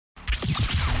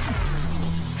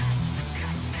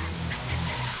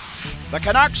The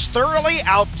Canucks thoroughly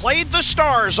outplayed the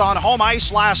Stars on home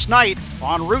ice last night,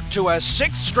 en route to a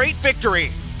 6th straight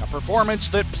victory. A performance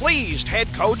that pleased head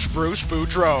coach Bruce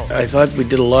Boudreau. I thought we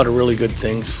did a lot of really good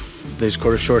things. They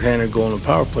scored a shorthanded goal and a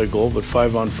power play goal, but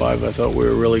 5-on-5 I thought we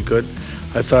were really good.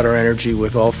 I thought our energy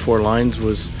with all 4 lines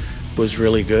was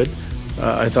really good.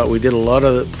 I thought we did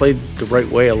played the right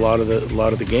way a lot of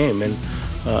the game, and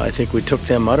I think we took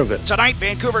them out of it. Tonight,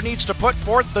 Vancouver needs to put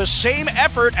forth the same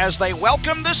effort as they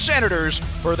welcome the Senators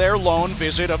for their lone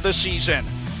visit of the season.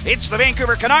 It's the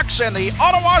Vancouver Canucks and the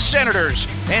Ottawa Senators.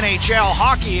 NHL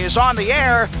hockey is on the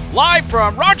air, live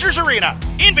from Rogers Arena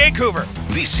in Vancouver.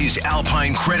 This is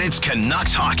Alpine Credits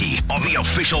Canucks Hockey on the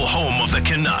official home of the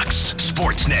Canucks,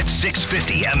 Sportsnet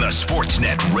 650 and the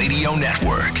Sportsnet Radio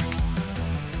Network.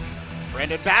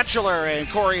 Brendan Batchelor and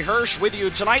Corey Hirsch with you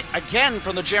tonight, again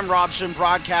from the Jim Robson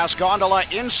broadcast gondola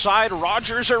inside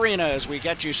Rogers Arena as we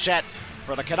get you set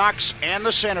for the Canucks and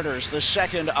the Senators, the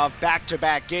second of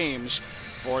back-to-back games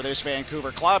for this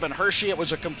Vancouver club. And Hershey, it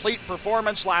was a complete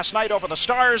performance last night over the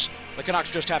Stars. The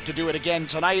Canucks just have to do it again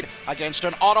tonight against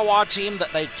an Ottawa team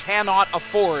that they cannot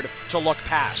afford to look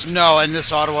past. No, and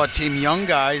this Ottawa team, young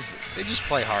guys, they just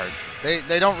play hard.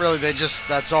 They don't really,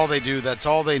 that's all they do, that's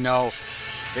all they know.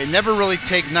 They never really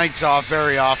take nights off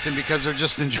very often because they're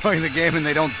just enjoying the game and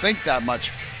they don't think that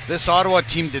much. This Ottawa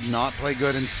team did not play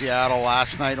good in Seattle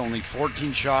last night, only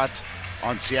 14 shots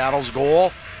on Seattle's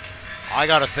goal. I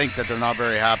got to think that they're not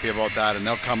very happy about that, and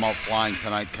they'll come out flying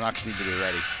tonight. Canucks need to be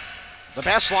ready. The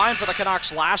best line for the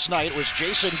Canucks last night was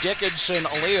Jason Dickinson,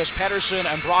 Elias Pettersson,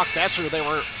 and Brock Besser. They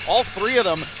were, all 3 of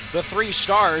them, the 3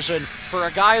 stars. And for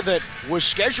a guy that was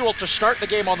scheduled to start the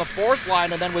game on the 4th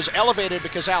line and then was elevated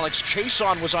because Alex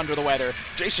Chason was under the weather,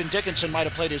 Jason Dickinson might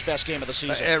have played his best game of the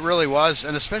season. It really was,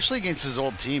 and especially against his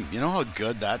old team. You know how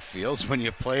good that feels when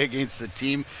you play against the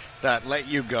team that let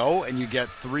you go and you get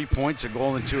 3 points, a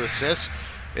goal, and 2 assists?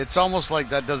 It's almost like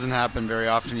that doesn't happen very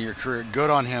often in your career. Good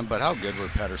on him, but how good were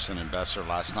Pettersson and Besser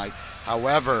last night?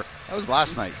 However, that was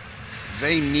last night.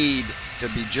 They need to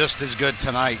be just as good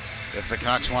tonight if the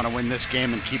Canucks want to win this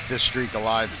game and keep this streak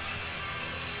alive.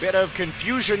 Bit of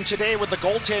confusion today with the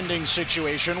goaltending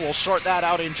situation. We'll sort that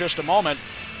out in just a moment.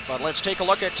 But let's take a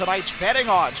look at tonight's betting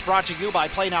odds, brought to you by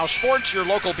Play Now Sports, your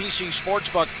local BC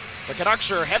sportsbook. The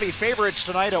Canucks are heavy favorites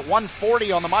tonight at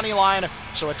 140 on the money line,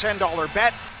 so a $10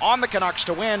 bet on the Canucks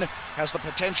to win has the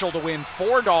potential to win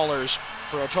 $4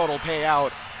 for a total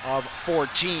payout of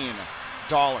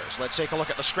 $14. Let's take a look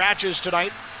at the scratches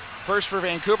tonight. First for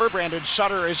Vancouver, Brandon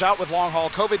Sutter is out with long-haul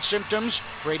COVID symptoms.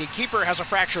 Brady Keeper has a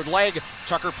fractured leg.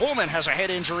 Tucker Pullman has a head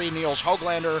injury. Niels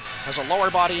Höglander has a lower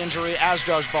body injury, as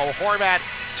does Bo Horvat.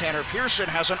 Tanner Pearson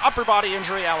has an upper body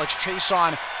injury. Alex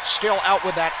Chason still out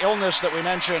with that illness that we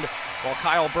mentioned, while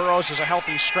Kyle Burrows is a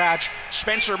healthy scratch.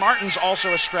 Spencer Martin's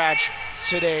also a scratch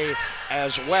today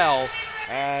as well,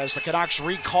 as the Canucks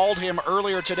recalled him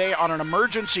earlier today on an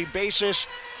emergency basis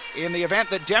in the event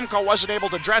that Demko wasn't able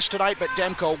to dress tonight, but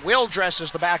Demko will dress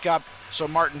as the backup, so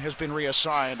Martin has been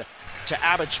reassigned to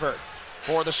Abbotsford.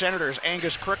 For the Senators,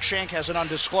 Angus Crookshank has an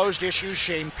undisclosed issue.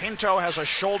 Shane Pinto has a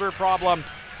shoulder problem.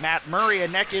 Matt Murray, a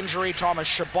neck injury. Thomas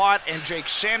Chabot and Jake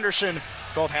Sanderson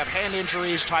both have hand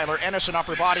injuries. Tyler Ennis, an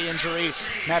upper body injury.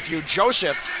 Matthew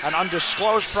Joseph, an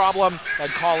undisclosed problem. And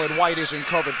Colin White is in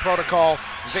COVID protocol.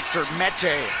 Victor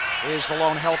Mete is the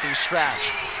lone healthy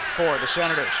scratch for the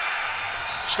Senators.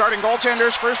 Starting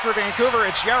goaltenders, first for Vancouver,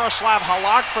 it's Yaroslav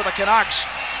Halak for the Canucks.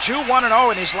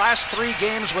 2-1-0 in his last 3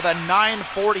 games with a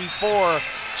 .944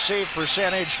 save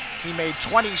percentage. He made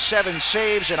 27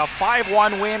 saves in a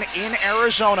 5-1 win in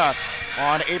Arizona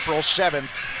on April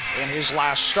 7th in his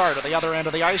last start. At the other end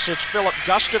of the ice, it's Philip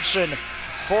Gustafsson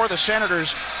for the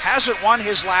Senators. Hasn't won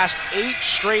his last 8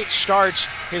 straight starts.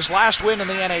 His last win in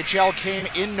the NHL came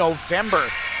in November.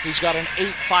 He's got an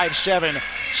 .857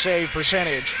 save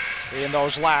percentage in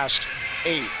those last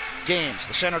 8 games.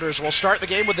 The Senators will start the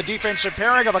game with the defensive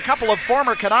pairing of a couple of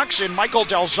former Canucks in Michael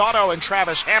Del Zotto and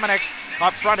Travis Hamonic.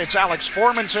 Up front, it's Alex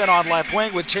Formanton on left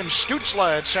wing with Tim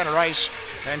Stützle at center ice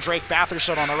and Drake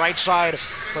Batherson on the right side.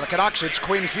 For the Canucks, it's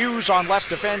Quinn Hughes on left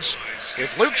defense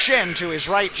with Luke Schenn to his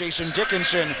right. Jason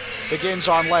Dickinson begins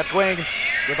on left wing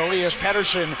with Elias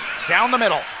Pettersson down the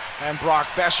middle and Brock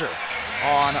Besser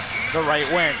on the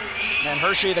right wing. And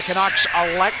Hershey, the Canucks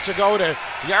elect to go to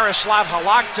Yaroslav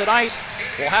Halak tonight.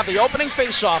 We'll have the opening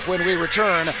face-off when we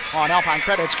return on Alpine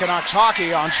Credits Canucks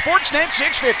Hockey on Sportsnet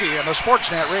 650 and the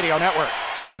Sportsnet Radio Network.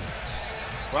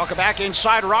 Welcome back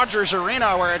inside Rogers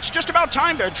Arena, where it's just about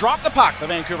time to drop the puck. The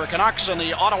Vancouver Canucks and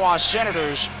the Ottawa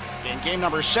Senators in game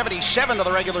number 77 of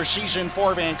the regular season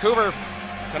for Vancouver.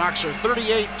 Canucks are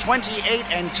 38, 28,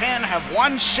 and 10, have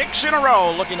won 6 in a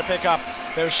row, looking to pick up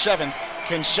their 7th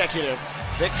consecutive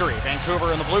victory.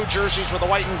 Vancouver in the blue jerseys with the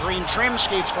white and green trim,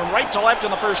 skates from right to left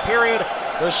in the first period.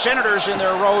 The Senators in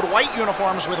their road white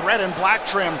uniforms with red and black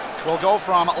trim will go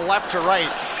from left to right.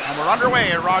 And we're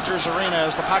underway at Rogers Arena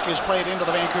as the puck is played into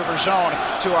the Vancouver zone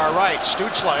to our right.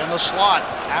 Stützle in the slot.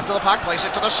 After the puck, plays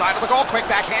it to the side of the goal. Quick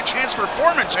backhand chance for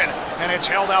Formanton, and it's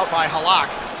held out by Halak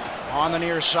on the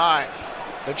near side.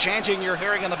 The chanting you're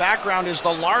hearing in the background is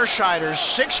the Larscheiders,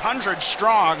 600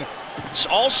 strong,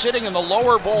 all sitting in the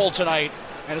lower bowl tonight.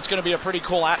 And it's going to be a pretty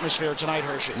cool atmosphere tonight,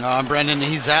 Hirsch. Brendan,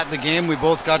 he's at the game. We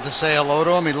both got to say hello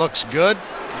to him. He looks good.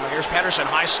 Now here's Pettersson,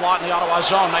 high slot in the Ottawa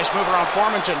zone. Nice move around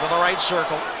Formanton to the right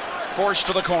circle. Forced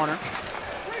to the corner.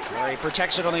 He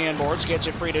protects it on the inboards, gets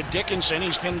it free to Dickinson.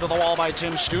 He's pinned to the wall by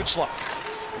Tim Stützle.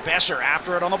 Besser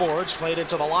after it on the boards, played it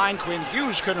to the line. Quinn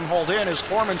Hughes couldn't hold in as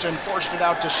Formanton forced it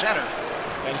out to center.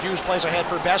 And Hughes plays ahead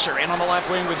for Besser, in on the left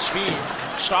wing with speed.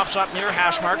 Stops up near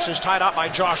hash marks, is tied up by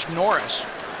Josh Norris.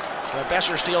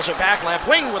 Besser steals it back left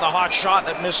wing with a hot shot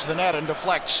that missed the net and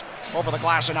deflects over the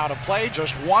glass and out of play.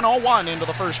 Just 1:01 into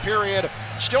the first period.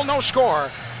 Still no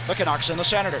score. The Canucks and the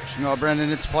Senators.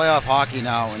 Brendan, it's playoff hockey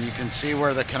now, and you can see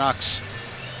where the Canucks,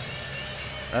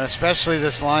 and especially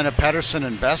this line of Pettersson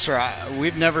and Besser,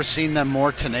 we've never seen them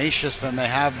more tenacious than they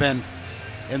have been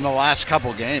in the last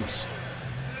couple games.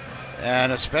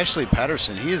 And especially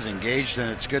Pettersson, he is engaged, and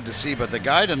it's good to see. But the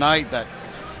guy tonight that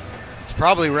it's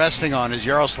probably resting on is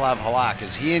Jaroslav Halak.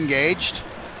 Is he engaged?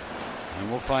 And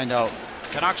we'll find out.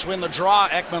 Canucks win the draw.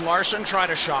 Ekman Larsson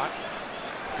tried a shot.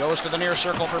 Goes to the near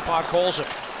circle for Podkolzin.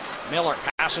 Miller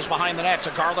passes behind the net to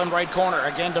Garland, right corner.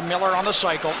 Again to Miller on the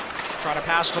cycle. Try to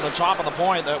pass to the top of the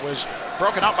point that was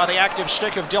broken up by the active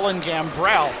stick of Dylan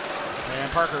Gambrell.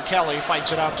 And Parker Kelly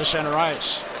fights it out to center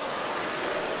ice.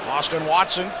 Austin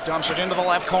Watson dumps it into the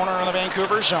left corner in the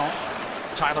Vancouver zone.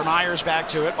 Tyler Myers back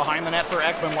to it, behind the net for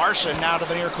Ekman Larsson, now to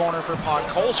the near corner for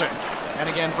Podkolzin, and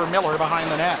again for Miller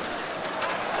behind the net.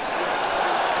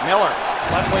 Miller,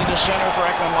 left wing to center for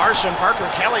Ekman Larsson. Parker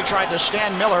Kelly tried to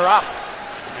stand Miller up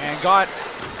and got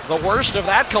the worst of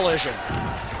that collision.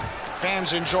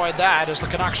 Fans enjoyed that as the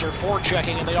Canucks are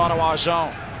forechecking in the Ottawa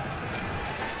zone.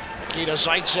 Nikita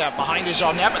Zaitsev behind his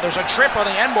own net, but there's a trip on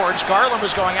the end boards. Garland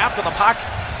was going after the puck.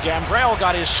 Gambrell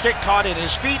got his stick caught in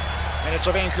his feet. And it's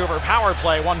a Vancouver power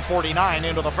play, 1:49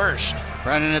 into the first.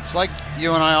 Brandon, it's like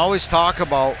you and I always talk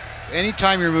about,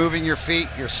 anytime you're moving your feet,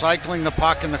 you're cycling the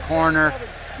puck in the corner,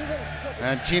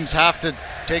 and teams have to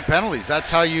take penalties.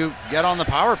 That's how you get on the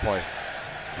power play.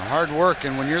 Hard work,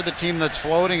 and when you're the team that's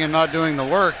floating and not doing the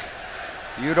work,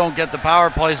 you don't get the power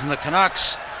plays. In the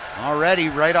Canucks already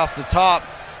right off the top,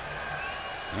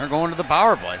 they're going to the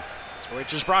power play.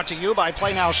 Which is brought to you by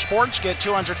Play Now Sports. Get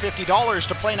 $250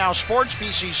 to Play Now Sports,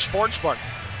 BC Sportsbook.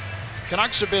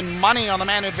 Canucks have been money on the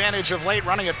man advantage of late,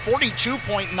 running at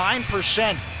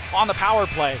 42.9% on the power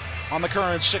play on the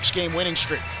current 6-game winning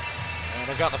streak. And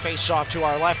they've got the face-off to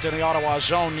our left in the Ottawa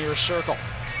zone near circle.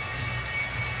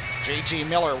 JT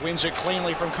Miller wins it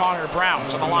cleanly from Connor Brown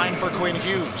to the line for Quinn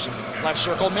Hughes. Left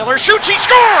circle, Miller shoots, he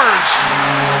scores!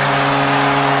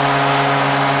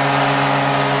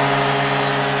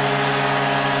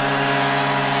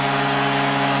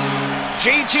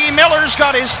 JT Miller's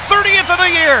got his 30th of the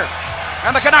year,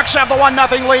 and the Canucks have the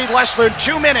 1-0 lead less than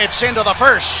 2 minutes into the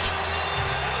first.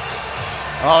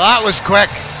 Oh, that was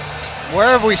quick. Where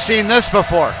have we seen this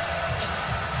before?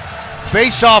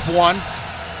 Face-off one,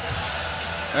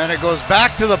 and it goes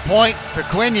back to the point to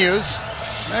Quinn Hughes.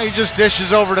 He just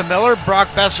dishes over to Miller. Brock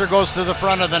Besser goes to the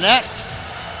front of the net.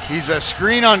 He's a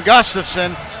screen on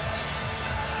Gustafsson,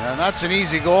 and that's an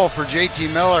easy goal for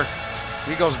JT Miller.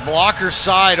 He goes blocker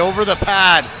side over the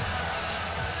pad.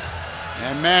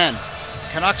 And man,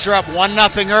 Canucks are up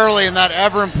 1-0 early, and that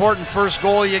ever important first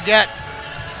goal you get.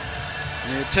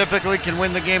 You typically can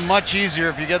win the game much easier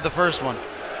if you get the first one.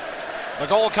 The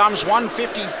goal comes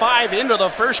 1:55 into the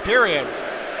first period.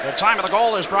 The time of the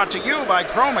goal is brought to you by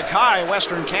Crowe Mackay,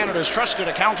 Western Canada's trusted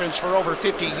accountants for over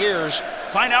 50 years.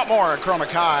 Find out more at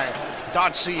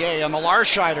crowemackay.ca, and the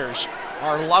Larscheiders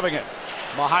are loving it.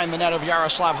 Behind the net of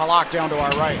Jaroslav Halak down to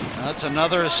our right. That's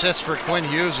another assist for Quinn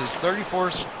Hughes, his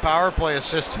 34th power play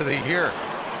assist of the year.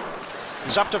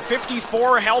 He's up to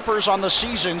 54 helpers on the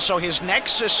season, so his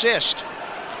next assist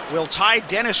will tie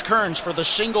Dennis Kearns for the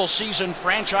single-season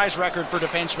franchise record for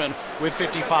defensemen with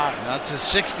 55. That's his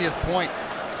 60th point.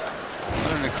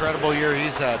 What an incredible year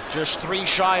he's had. Just 3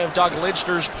 shy of Doug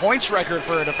Lidster's points record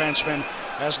for a defenseman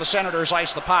as the Senators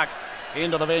ice the puck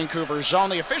into the Vancouver zone.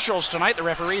 The officials tonight, the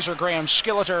referees are Graham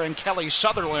Skilleter and Kelly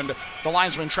Sutherland. The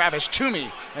linesmen Travis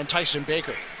Toomey and Tyson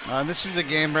Baker. This is a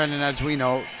game, Brendan, as we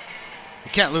know,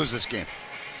 you can't lose this game.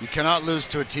 You cannot lose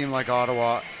to a team like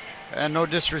Ottawa, and no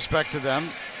disrespect to them.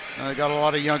 They got a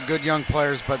lot of good young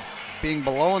players, but being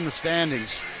below in the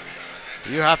standings,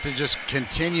 you have to just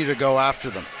continue to go after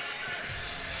them.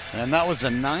 And that was a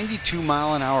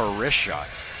 92-mile-an-hour wrist shot.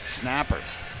 Snapper.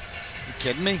 You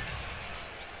kidding me?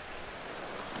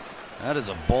 That is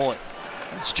a bullet.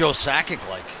 That's Joe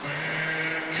Sakic-like.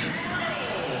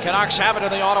 Canucks have it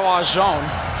in the Ottawa zone.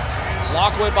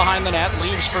 Lockwood behind the net,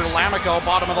 leaves for Lamico,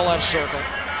 bottom of the left circle.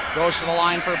 Goes to the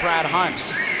line for Brad Hunt.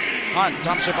 Hunt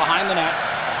dumps it behind the net.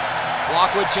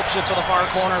 Lockwood tips it to the far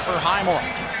corner for Highmore.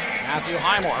 Matthew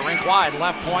Highmore, rink wide,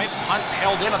 left point. Hunt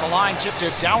held in at the line, tipped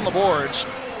it down the boards.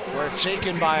 Where it's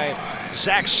taken by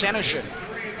Zach Senyshyn.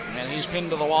 And he's pinned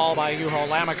to the wall by Juho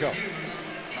Lamico.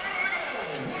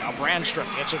 Now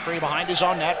Brandstrom gets it free behind his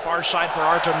own net. Far side for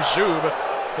Artem Zub.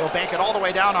 He'll bank it all the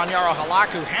way down on Jaro Halak,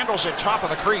 who handles it top of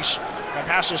the crease and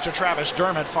passes to Travis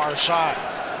Dermott, far side.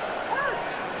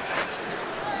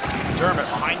 Dermott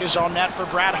behind his own net for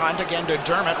Brad Hunt. Again to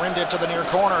Dermott, rimmed it to the near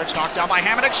corner. It's knocked down by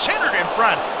Hamonic, centered in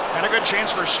front. And a good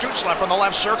chance for Stützle from the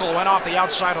left circle. Went off the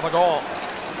outside of the goal.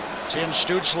 Tim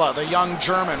Stützle, the young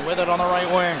German, with it on the right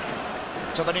wing.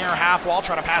 To the near half wall,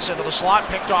 trying to pass into the slot.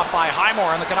 Picked off by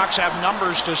Highmore, and the Canucks have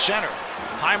numbers to center.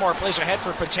 Highmore plays ahead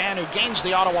for Patan, who gains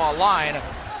the Ottawa line.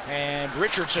 And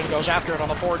Richardson goes after it on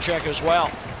the forecheck as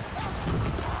well.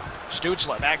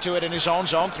 Stützle back to it in his own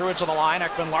zone, threw it to the line.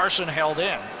 Ekman-Larsson held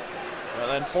in.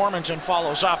 Then Formanton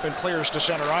follows up and clears to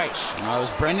center ice. It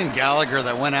was Brendan Gallagher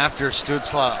that went after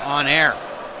Stützle on air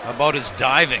about his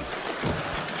diving.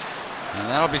 And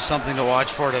that'll be something to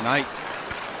watch for tonight.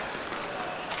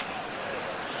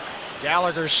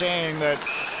 Gallagher saying that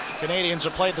Canadians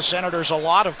have played the Senators a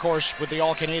lot, of course, with the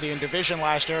All-Canadian division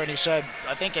last year, and he said,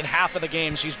 I think in half of the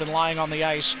games he's been lying on the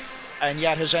ice and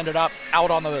yet has ended up out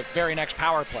on the very next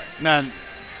power play. Man,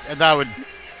 that would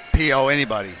PO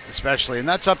anybody, especially, and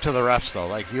that's up to the refs, though.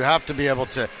 Like, you have to be able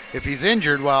to, if he's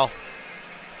injured, well,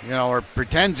 you know, or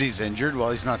pretends he's injured,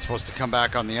 well, he's not supposed to come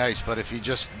back on the ice, but if he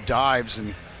just dives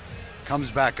and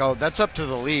comes back out, that's up to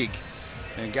the league,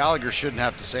 and Gallagher shouldn't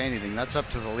have to say anything. That's up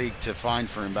to the league to fine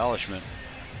for embellishment.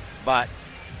 But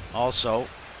also,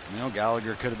 you know,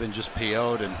 Gallagher could have been just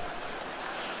PO'd and,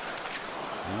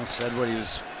 you know, said what he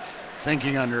was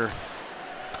thinking under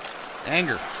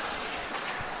anger.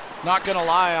 Not going to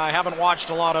lie, I haven't watched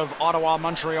a lot of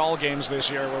Ottawa-Montreal games this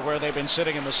year where they've been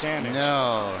sitting in the standings.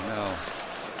 No.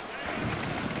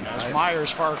 As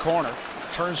Myers, far corner,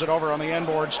 turns it over on the end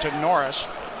boards to Norris.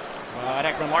 And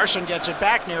Ekman-Larsson gets it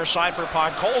back near side for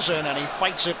Podkolzin, and he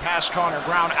fights it past Connor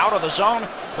Brown out of the zone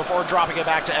before dropping it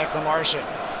back to Ekman-Larsson.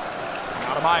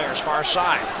 Now to Myers, far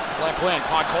side, left wing.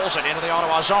 Podkolzin into the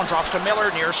Ottawa zone, drops to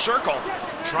Miller near circle.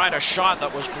 Tried a shot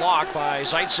that was blocked by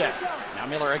Zaitsev. Now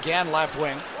Miller again, left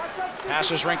wing.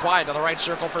 Passes rink wide to the right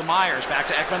circle for Myers. Back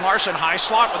to Ekman-Larsson, high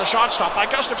slot with a shot stop by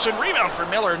Gustafsson. Rebound for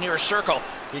Miller near circle.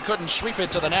 He couldn't sweep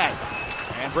it to the net.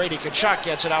 And Brady Tkachuk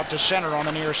gets it out to center on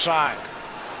the near side.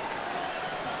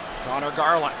 Connor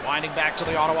Garland winding back to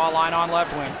the Ottawa line on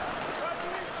left wing.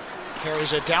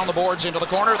 Carries it down the boards into the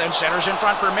corner, then centers in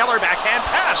front for Miller. Backhand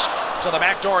pass to the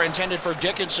back door intended for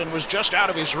Dickinson was just out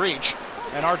of his reach.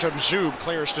 And Artem Zub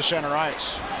clears to center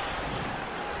ice.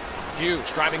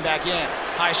 Hughes driving back in.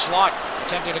 High slot,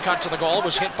 attempting to cut to the goal,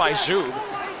 was hit by Zub.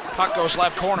 Puck goes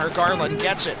left corner, Garland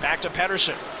gets it, back to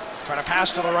Pettersson. Trying to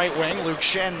pass to the right wing, Luke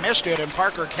Schenn missed it, and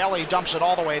Parker Kelly dumps it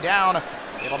all the way down.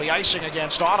 It'll be icing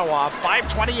against Ottawa.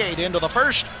 5:28 into the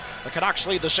first. The Canucks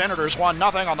lead the Senators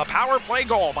 1-0 on the power play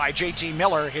goal by JT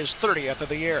Miller, his 30th of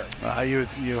the year. You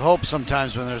hope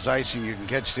sometimes when there's icing you can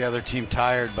catch the other team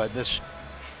tired, but this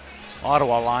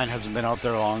Ottawa line hasn't been out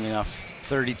there long enough.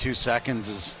 32 seconds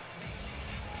is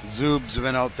Zub's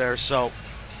been out there, so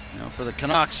you know, for the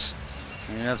Canucks,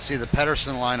 you have to see the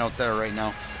Pettersson line out there right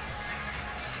now.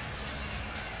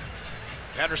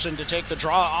 Pettersson to take the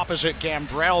draw opposite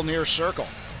Gambrell near circle.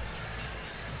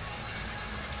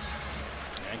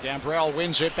 And Gambrell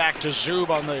wins it back to Zub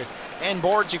on the end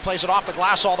boards. He plays it off the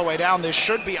glass all the way down. This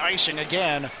should be icing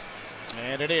again.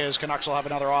 And it is. Canucks will have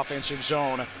another offensive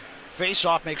zone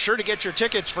face-off. Make sure to get your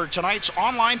tickets for tonight's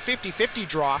online 50-50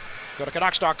 draw. Go to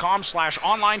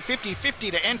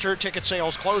Canucks.com/online5050 to enter. Ticket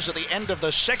sales close at the end of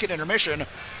the second intermission.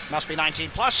 Must be 19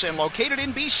 plus and located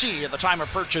in BC at the time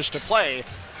of purchase to play.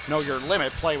 Know your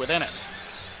limit, play within it.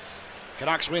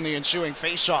 Canucks win the ensuing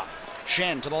face-off.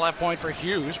 Schenn to the left point for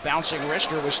Hughes. Bouncing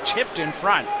wrister was tipped in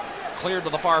front. Cleared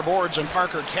to the far boards, and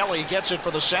Parker Kelly gets it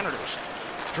for the Senators.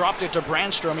 Dropped it to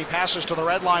Brandstrom. He passes to the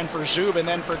red line for Zub and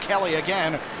then for Kelly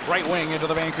again. Right wing into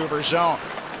the Vancouver zone.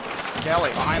 Kelly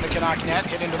behind the Canuck net,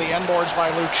 hit into the end boards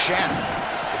by Luke Shen.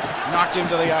 Knocked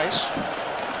into the ice.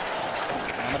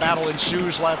 And the battle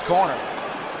ensues left corner.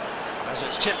 As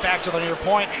it's tipped back to the near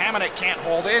point, Hamonic can't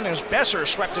hold in as Besser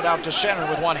swept it out to center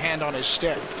with one hand on his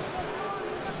stick.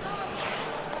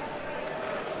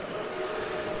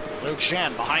 Luke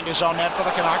Shen behind his own net for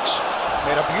the Canucks.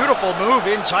 Made a beautiful move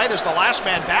in tight as the last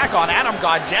man back on Adam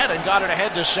Gaudette and got it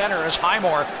ahead to center as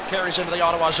Highmore carries into the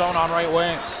Ottawa zone on right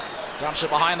wing. Dumps it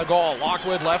behind the goal.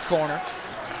 Lockwood left corner.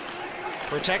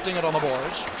 Protecting it on the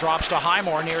boards. Drops to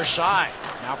Highmore near side.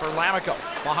 Now for Lamico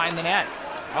behind the net.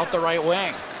 Out the right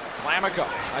wing. Lamico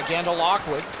again to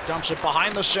Lockwood. Dumps it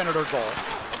behind the Senator goal.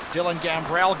 Dylan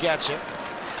Gambrell gets it.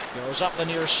 Goes up the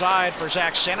near side for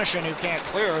Zach Senyshyn, who can't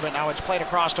clear, but now it's played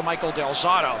across to Michael Del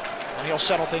Zotto, and he'll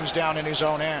settle things down in his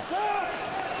own end.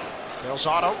 Del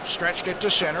Zotto stretched it to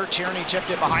center. Tierney tipped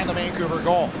it behind the Vancouver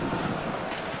goal.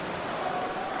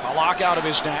 Halak out of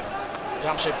his net.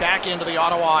 Dumps it back into the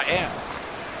Ottawa end.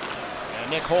 And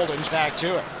Nick Holden's back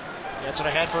to it. Gets it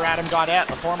ahead for Adam Gaudette,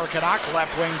 the former Canuck,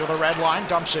 left wing to the red line,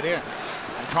 dumps it in.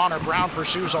 And Connor Brown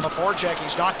pursues on the forecheck.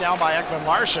 He's knocked down by Ekman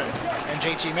Larsson. And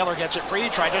JT Miller gets it free.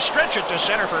 Tried to stretch it to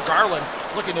center for Garland,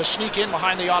 looking to sneak in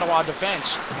behind the Ottawa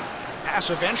defense.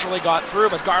 Pass eventually got through,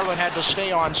 but Garland had to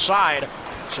stay on side,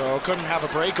 so couldn't have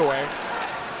a breakaway.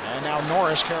 And now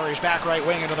Norris carries back right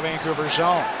wing into the Vancouver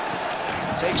zone.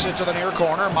 Takes it to the near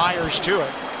corner. Myers to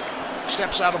it.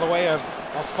 Steps out of the way of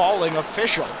a falling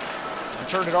official. And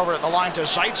turned it over at the line to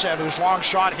Zaitsev, whose long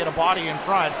shot hit a body in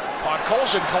front.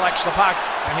 Podkolzin collects the puck,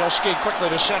 and he'll skate quickly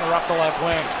to center up the left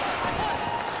wing.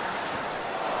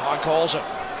 Podkolzin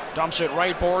dumps it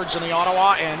right boards in the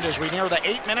Ottawa end as we near the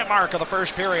 8-minute mark of the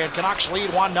first period. Canucks lead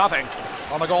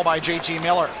 1-0 on the goal by JT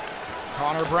Miller.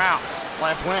 Connor Brown,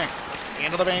 left wing,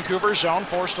 into the Vancouver zone,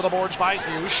 forced to the boards by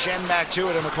Hughes. Shen back to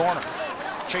it in the corner.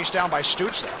 Chased down by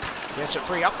Stutz there. Gets it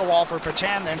free up the wall for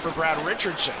Patan, then for Brad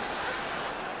Richardson.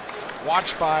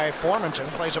 Watched by Formanton,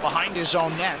 plays it behind his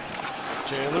own net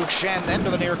to Luke Shen, then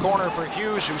to the near corner for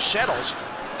Hughes, who settles,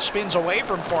 spins away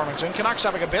from Formanton. Canucks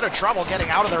having a bit of trouble getting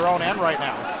out of their own end right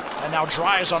now. And now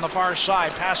Dries on the far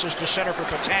side, passes to center for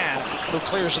Patan, who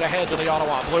clears it ahead to the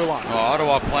Ottawa blue line. Well,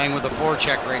 Ottawa playing with the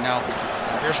forecheck right now.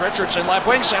 Here's Richardson, left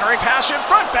wing, centering pass in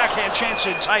front, backhand chance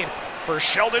in tight for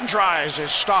Sheldon Dries, is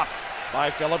stopped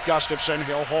by Philip Gustafsson.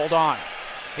 He'll hold on.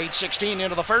 8:16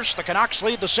 into the first, the Canucks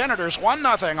lead the Senators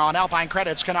 1-0 on Alpine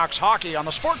Credits Canucks Hockey on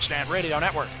the Sportsnet Radio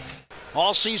Network.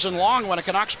 All season long, when a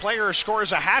Canucks player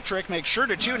scores a hat trick, make sure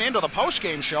to tune into the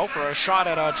postgame show for a shot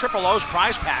at a Triple O's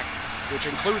prize pack, which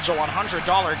includes a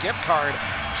 $100 gift card.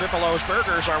 Triple O's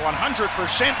burgers are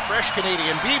 100% fresh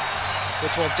Canadian beef,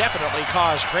 which will definitely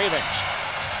cause cravings.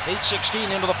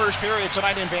 8:16 into the first period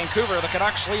tonight in Vancouver, the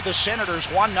Canucks lead the Senators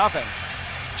 1-0.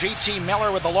 JT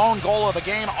Miller with the lone goal of the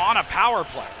game on a power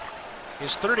play.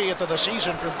 His 30th of the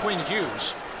season from Quinn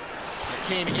Hughes. It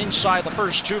came inside the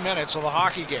first 2 minutes of the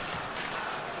hockey game.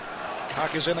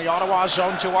 Puck is in the Ottawa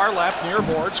zone to our left, near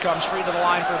boards, comes free to the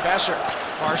line for Besser.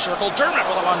 Far circle, Dermott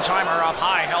with a one-timer up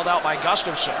high, held out by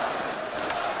Gustafsson.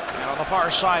 And on the far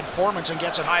side, Formanton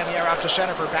gets it high in the air out to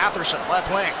center for Batherson,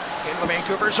 left wing. In the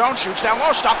Vancouver zone, shoots down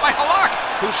low, stopped by Halak,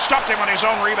 who stopped him on his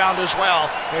own rebound as well.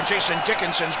 And Jason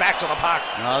Dickinson's back to the puck.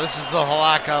 No, this is the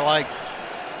Halak I like.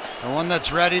 The one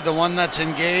that's ready, the one that's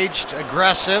engaged,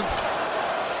 aggressive.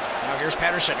 Now here's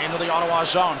Pettersson into the Ottawa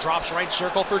zone. Drops right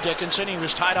circle for Dickinson. He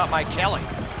was tied up by Kelly.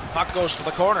 Puck goes to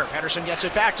the corner. Pettersson gets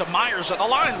it back to Myers at the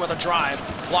line with a drive.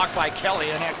 Blocked by Kelly,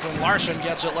 and Ekman Larsson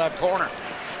gets it left corner.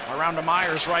 Around to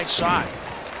Myers right side.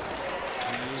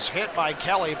 He's hit by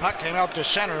Kelly. Puck came out to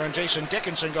center, and Jason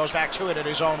Dickinson goes back to it at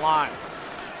his own line.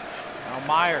 Now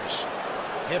Myers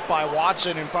hit by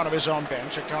Watson in front of his own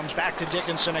bench. It comes back to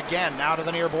Dickinson again. Now to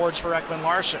the near boards for Ekman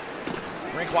Larsson.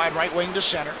 Rink wide right wing to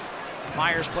center.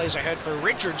 Myers plays ahead for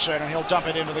Richardson, and he'll dump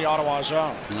it into the Ottawa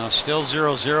zone. You know, still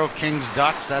 0-0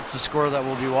 Kings-Ducks. That's the score that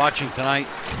we'll be watching tonight.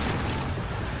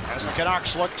 As the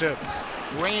Canucks look to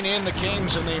rein in the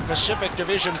Kings in the Pacific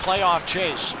Division playoff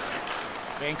chase.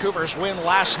 Vancouver's win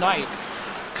last night,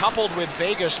 coupled with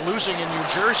Vegas losing in New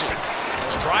Jersey,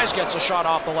 as Dries gets a shot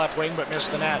off the left wing but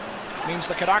missed the net, means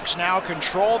the Canucks now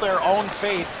control their own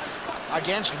fate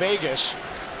against Vegas.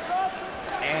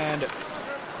 And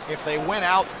if they win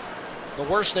out, the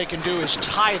worst they can do is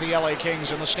tie the LA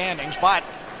Kings in the standings. But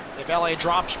if LA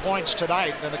drops points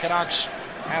tonight, then the Canucks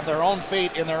have their own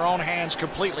fate in their own hands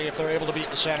completely if they're able to beat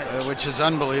the Senators. Which is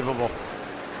unbelievable.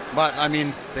 But, I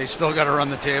mean, they still got to run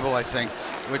the table, I think,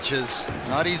 which is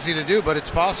not easy to do, but it's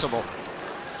possible.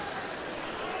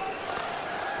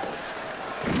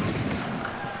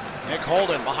 Nick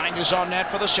Holden behind his own net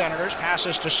for the Senators.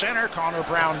 Passes to center. Connor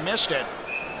Brown missed it.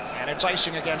 And it's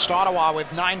icing against Ottawa with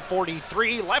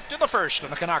 9:43 left in the first,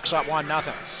 and the Canucks up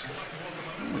 1-0.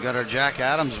 We got our Jack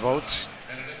Adams votes.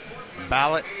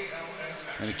 Ballot.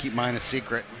 I'm going to keep mine a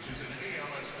secret.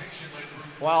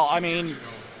 Well, I mean,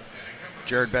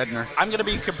 Jared Bednar. I'm going to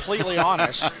be completely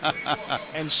honest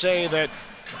and say that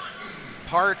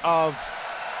part of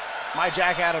my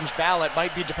Jack Adams ballot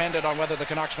might be dependent on whether the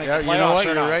Canucks make the playoffs you know what?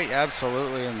 or You're not. right,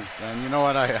 absolutely. And you know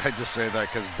what? I just say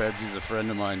that because Bedsy's a friend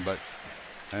of mine, but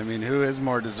I mean, who is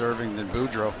more deserving than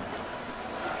Boudreau?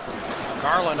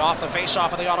 Garland off the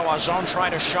face-off of the Ottawa zone,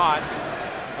 tried a shot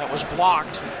that was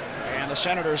blocked, and the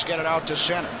Senators get it out to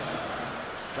center.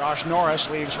 Josh Norris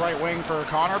leaves right wing for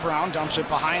Connor Brown, dumps it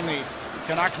behind the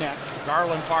Canuck net.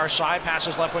 Garland far side,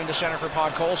 passes left wing to center for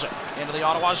Podkolzin. Into the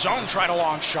Ottawa zone, tried a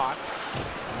long shot.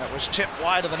 That was tipped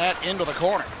wide of the net into the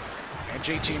corner. And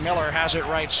JT Miller has it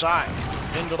right side.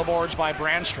 Into the boards by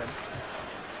Brandstrom.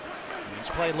 It's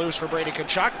played loose for Brady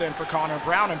Tkachuk, then for Connor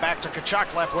Brown, and back to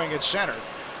Tkachuk, left wing at center.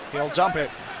 He'll dump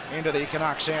it into the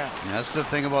Canucks end. That's the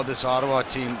thing about this Ottawa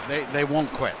team. They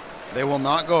won't quit. They will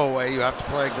not go away. You have to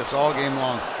play like this all game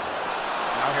long.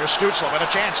 Now here's Stützle with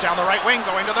a chance down the right wing,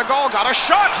 going to the goal. Got a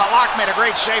shot. Halak made a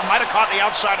great save. Might have caught the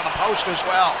outside of the post as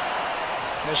well.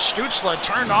 As Stützle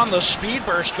turned on the speed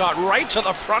burst, got right to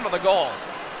the front of the goal.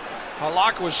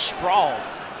 Halak was sprawled.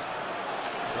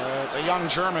 The young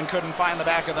German couldn't find the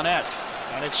back of the net.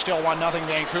 And it's still 1-0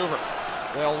 Vancouver.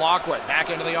 Will Lockwood back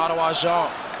into the Ottawa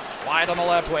zone. Wide on the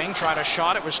left wing, tried a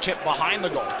shot. It was tipped behind the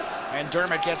goal. And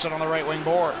Dermott gets it on the right wing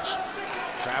boards.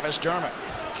 Travis Dermott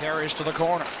carries to the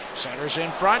corner. Centers in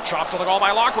front, chopped to the goal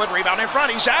by Lockwood. Rebound in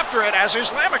front, he's after it, as is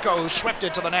Lamico, who swept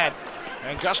it to the net.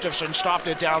 And Gustafsson stopped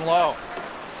it down low.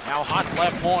 Now Hunt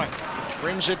left point.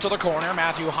 Brings it to the corner.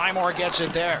 Matthew Highmore gets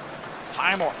it there.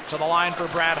 Highmore to the line for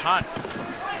Brad Hunt.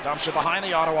 Dumps it behind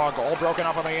the Ottawa goal. Broken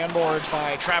up on the end boards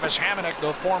by Travis Hamonic,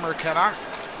 the former Canuck.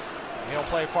 He'll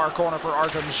play far corner for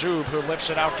Artem Zub, who lifts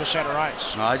it out to center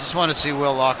ice. I just want to see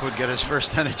Will Lockwood get his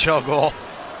first NHL goal.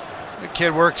 The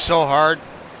kid works so hard.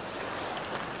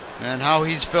 And how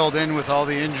he's filled in with all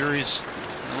the injuries.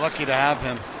 We're lucky to have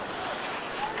him.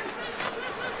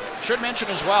 Should mention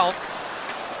as well,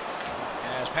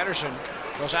 as Pettersson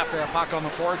goes after a puck on the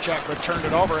forecheck, but turned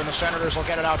it over, and the Senators will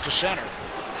get it out to center.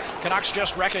 Canucks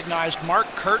just recognized Mark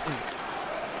Curtin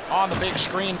on the big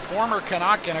screen, former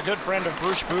Canuck and a good friend of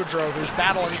Bruce Boudreau, who's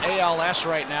battling ALS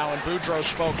right now, and Boudreau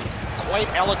spoke quite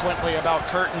eloquently about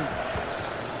Curtin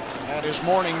at his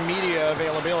morning media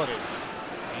availability,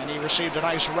 and he received a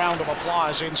nice round of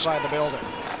applause inside the building.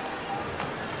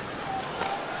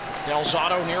 Del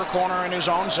Zotto near corner in his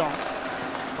own zone,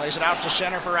 plays it out to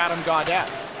center for Adam Gaudette.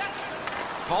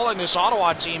 Calling this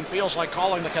Ottawa team feels like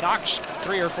calling the Canucks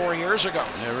 3 or 4 years ago.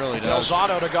 It really Del does.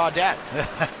 Zotto to Gaudette.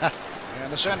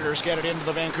 And the Senators get it into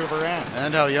the Vancouver end.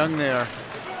 And how young they are.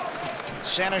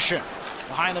 Senyshyn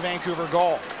behind the Vancouver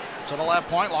goal. To the left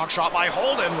point, long shot by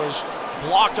Holden was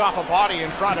blocked off a body in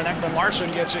front, and Ekman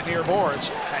Larsson gets it near boards.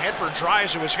 Ahead for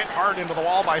Dries, who was hit hard into the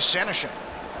wall by Senyshyn.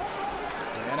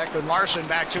 And Ekman Larsson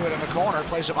back to it in the corner,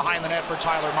 plays it behind the net for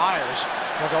Tyler Myers.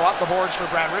 He'll go up the boards for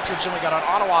Brad Richardson. We got an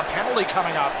Ottawa penalty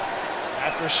coming up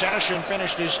after Senyshyn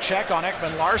finished his check on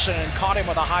Ekman Larsson and caught him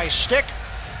with a high stick.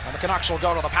 And the Canucks will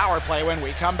go to the power play when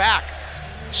we come back.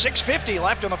 6:50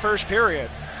 left in the first period.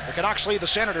 The Canucks lead the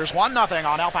Senators 1-0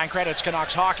 on Alpine Credits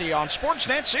Canucks Hockey on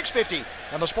Sportsnet 650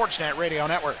 and the Sportsnet Radio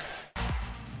Network.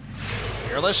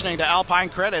 You're listening to Alpine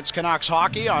Credits Canucks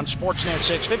Hockey on Sportsnet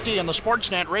 650 and the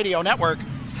Sportsnet Radio Network.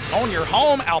 Own your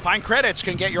home. Alpine Credits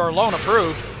can get your loan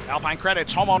approved. Alpine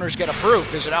Credits homeowners get approved.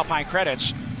 Visit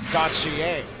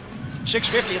alpinecredits.ca.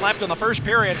 6:50 left in the first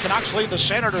period. Canucks lead the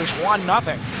Senators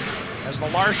 1-0. As the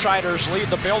Larscheiders lead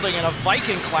the building in a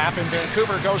Viking clap, and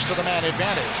Vancouver goes to the man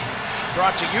advantage.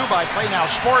 Brought to you by Play Now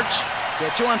Sports.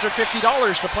 Get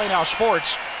 $250 to Play Now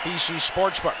Sports, BC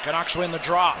Sportsbook. Canucks win the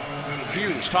draw.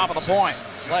 Hughes, top of the point.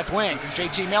 Left wing.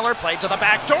 JT Miller played to the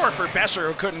back door for Besser,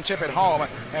 who couldn't tip it home.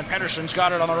 And Pettersson's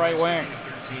got it on the right wing.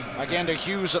 Again to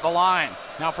Hughes at the line.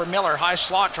 Now for Miller, high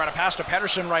slot, trying to pass to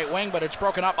Pettersson right wing, but it's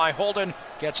broken up by Holden.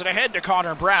 Gets it ahead to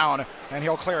Connor Brown, and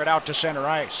he'll clear it out to center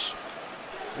ice.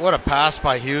 What a pass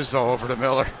by Hughes, though, over to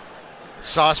Miller.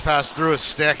 Sauce pass through his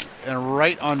stick and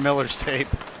right on Miller's tape.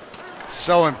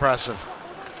 So impressive.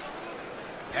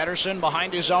 Pettersson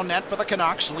behind his own net for the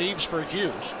Canucks, leaves for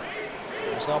Hughes.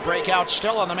 As they'll break out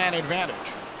still on the man advantage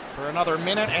for another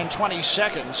minute and 20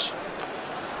 seconds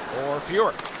or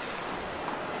fewer.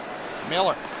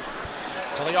 Miller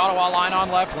to the Ottawa line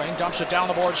on left wing, dumps it down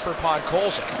the boards for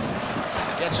Podkolzin.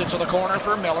 Gets it to the corner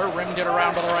for Miller, rimmed it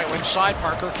around to the right wing side.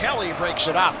 Parker Kelly breaks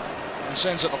it up. and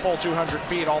sends it the full 200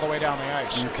 feet all the way down the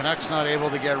ice. And Canucks not able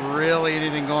to get really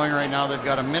anything going right now. They've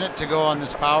got a minute to go on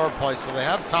this power play, so they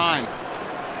have time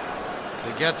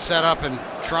to get set up and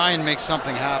try and make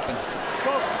something happen.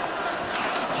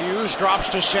 Hughes drops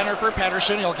to center for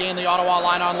Pettersson. He'll gain the Ottawa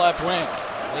line on left wing.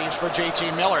 Leaves for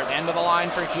JT Miller. End of the line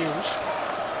for Hughes.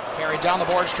 Carried down the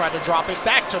boards, tried to drop it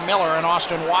back to Miller, and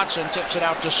Austin Watson tips it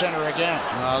out to center again.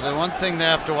 The one thing they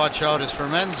have to watch out is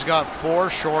Ferment's got 4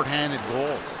 shorthanded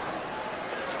goals.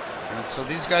 And so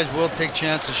these guys will take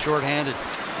chances shorthanded.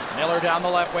 Miller down the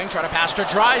left wing, trying to pass to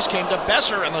Dries, came to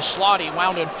Besser in the slot. He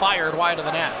wound and fired wide of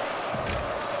the net.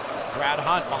 Brad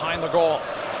Hunt behind the goal.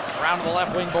 Around to the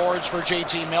left wing boards for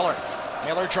JT Miller.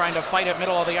 Miller trying to fight at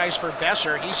middle of the ice for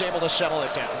Besser. He's able to settle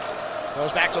it down.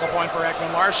 Goes back to the point for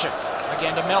Ekman Larsson.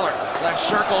 Again to Miller. Left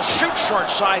circle, shoots short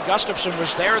side. Gustafsson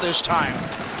was there this time.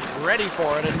 Ready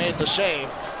for it and made the save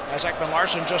as Ekman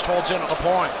Larsson just holds in at the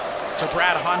point. To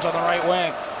Brad Hunt on the right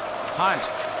wing. Hunt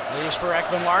leaves for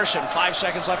Ekman Larsson. 5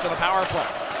 seconds left in the power play.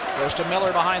 Goes to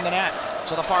Miller behind the net.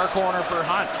 To the far corner for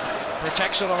Hunt.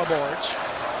 Protects it on the boards.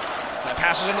 That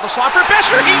passes into the slot for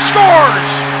Besser. He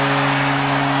scores!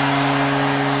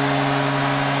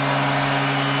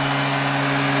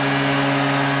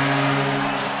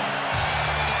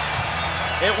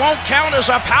 It won't count as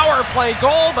a power play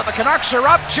goal, but the Canucks are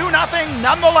up 2-0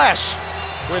 nonetheless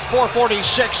with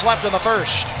 4:46 left in the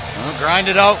first. Well, grind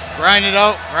it out, grind it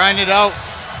out, grind it out.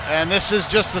 And this is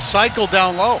just a cycle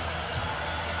down low.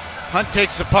 Hunt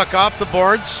takes the puck off the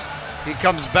boards. He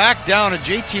comes back down, and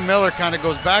JT Miller kind of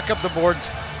goes back up the boards,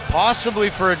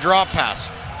 possibly for a drop pass.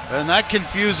 And that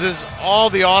confuses all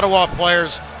the Ottawa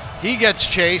players. He gets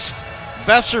chased.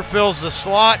 Besser fills the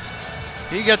slot.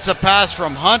 He gets a pass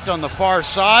from Hunt on the far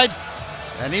side,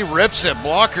 and he rips it,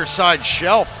 blocker side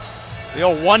shelf. The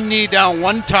old one knee down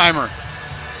one-timer.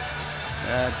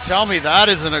 And tell me that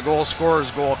isn't a goal scorer's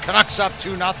goal. Canucks up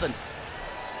 2-0.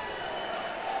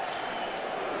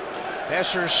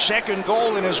 Besser's second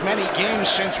goal in as many games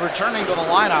since returning to the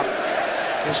lineup.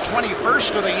 His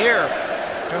 21st of the year.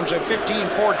 Comes at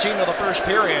 15:14 of the first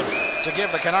period to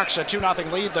give the Canucks a 2-0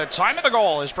 lead. The time of the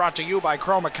goal is brought to you by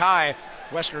Chroma Kai,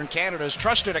 Western Canada's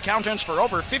trusted accountants for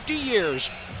over 50 years.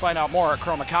 Find out more at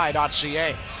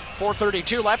chromakai.ca.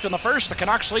 4:32 left in the first. The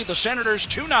Canucks lead the Senators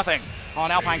 2-0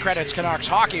 on Alpine Credits Canucks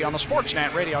Hockey on the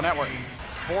Sportsnet Radio Network.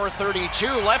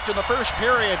 4:32 left in the first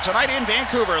period. Tonight in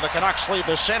Vancouver, the Canucks lead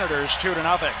the Senators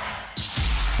 2-0.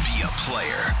 Be a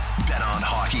player. Bet on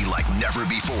hockey like never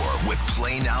before with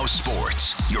Play Now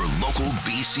Sports, your local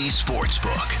BC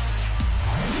sportsbook.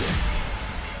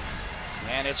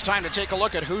 And it's time to take a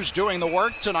look at who's doing the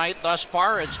work tonight. Thus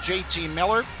far, it's JT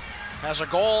Miller. Has a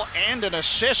goal and an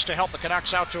assist to help the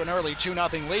Canucks out to an early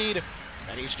 2-0 lead.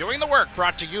 And he's doing the work,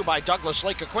 brought to you by Douglas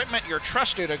Lake Equipment, your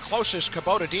trusted and closest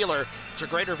Kubota dealer to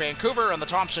Greater Vancouver and the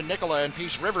Thompson, Nicola, and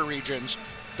Peace River regions.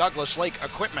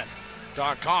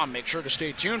 DouglasLakeEquipment.com. Make sure to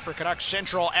stay tuned for Canucks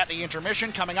Central at the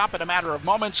intermission coming up in a matter of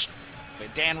moments.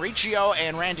 Dan Riccio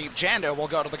and Randeep Janda will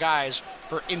go to the guys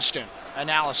for instant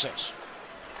analysis.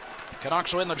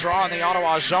 Canucks win the draw in the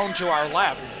Ottawa zone to our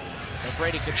left. But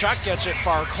Brady Tkachuk gets it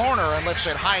far corner and lifts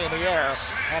it high in the air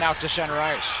and out to center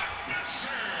ice.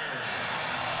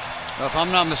 Well, if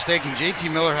I'm not mistaken, JT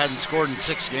Miller hadn't scored in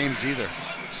 6 games either.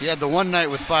 He had the one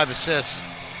night with 5 assists.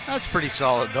 That's pretty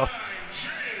solid, though.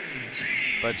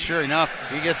 But sure enough,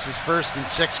 he gets his first in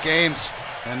 6 games,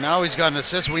 and now he's got an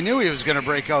assist. We knew he was going to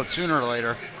break out sooner or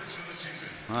later.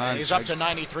 He's up to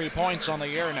 93 points on the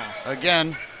year now.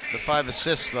 Again, the 5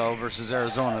 assists, though, versus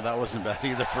Arizona. That wasn't bad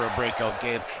either for a breakout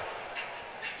game.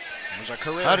 It was a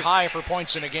career high for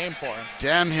points in a game for him.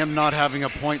 Damn him not having a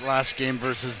point last game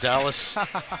versus Dallas.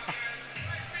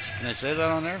 Can I say that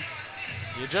on there?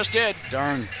 You just did.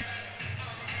 Darn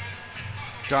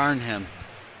him.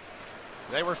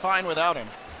 They were fine without him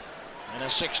in a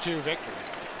 6-2 victory.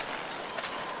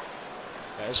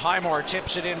 As Highmore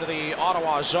tips it into the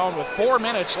Ottawa zone with 4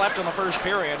 minutes left in the first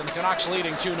period, and the Canucks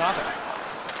leading 2-0.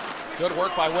 Good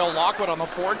work by Will Lockwood on the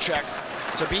forecheck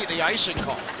to beat the icing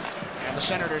call. And the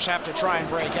Senators have to try and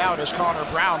break out as Connor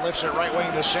Brown lifts it right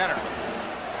wing to center.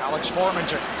 Alex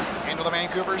Formanton into the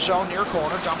Vancouver zone near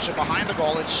corner, dumps it behind the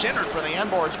goal. It's centered for the end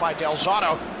boards by Del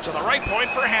Zotto to the right point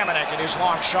for Hamonic, and his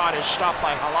long shot is stopped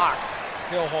by Halak.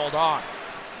 He'll hold on.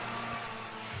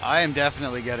 I am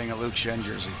definitely getting a Luke Schenn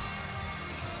jersey.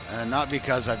 And not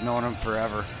because I've known him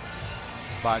forever,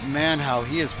 but man, how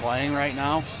he is playing right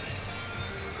now.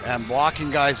 And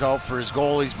blocking guys out for his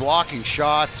goal. He's blocking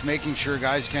shots, making sure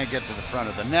guys can't get to the front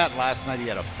of the net. Last night he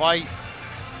had a fight.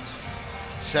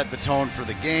 Set the tone for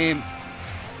the game.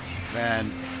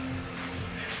 And,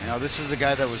 you know, this is a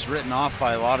guy that was written off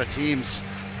by a lot of teams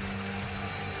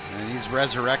And he's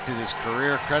resurrected his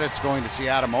career. Credit's going to see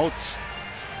Adam Oates.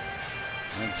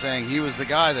 And saying he was the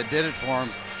guy that did it for him,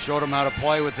 showed him how to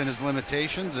play within his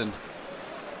limitations, and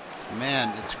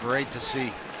man, it's great to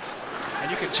see.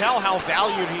 And you can tell how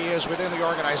valued he is within the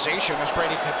organization as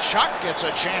Brady Tkachuk gets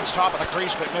a chance top of the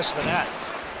crease but missed the net.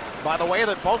 By the way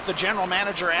that both the general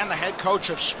manager and the head coach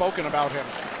have spoken about him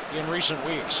in recent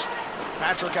weeks.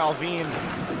 Patrick Alvin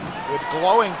with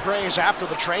glowing praise after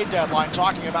the trade deadline,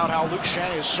 talking about how Luke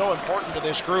Schenn is so important to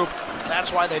this group.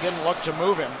 That's why they didn't look to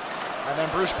move him. And then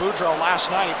Bruce Boudreau last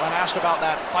night, when asked about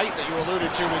that fight that you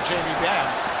alluded to with Jamie Benn,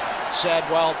 said,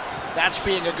 well, that's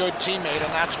being a good teammate,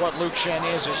 and that's what Luke Schenn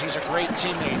is he's a great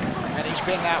teammate, and he's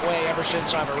been that way ever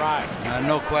since I've arrived.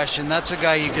 No question. That's a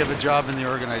guy you give a job in the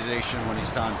organization when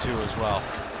he's done too as well.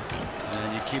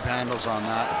 And you keep handles on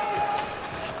that.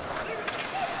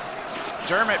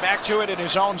 Dermott back to it in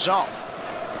his own zone.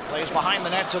 Plays behind the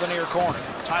net to the near corner.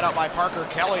 Tied up by Parker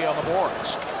Kelly on the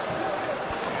boards.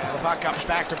 And the puck comes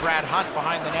back to Brad Hunt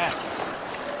behind the net.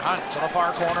 Hunt to the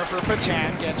far corner for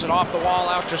Patan. Gets it off the wall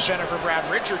out to center for Brad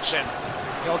Richardson.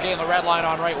 He'll gain the red line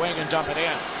on right wing and dump it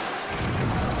in.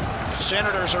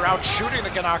 Senators are out shooting the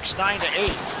Canucks 9-8.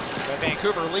 But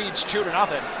Vancouver leads 2-0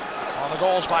 on the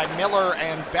goals by Miller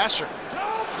and Besser.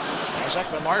 As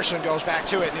Ekman Larsson goes back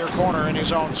to it near corner in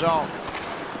his own zone.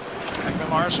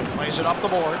 Ekman Larsson plays it up the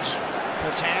boards.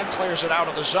 Patan clears it out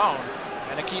of the zone.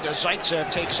 And Nikita Zaitsev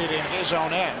takes it in his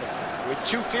own end with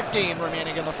 2:15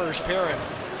 remaining in the first period.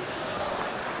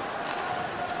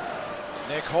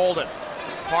 Nick Holden,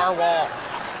 far wall.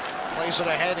 Plays it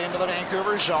ahead into the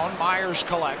Vancouver zone. Myers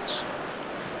collects.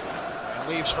 And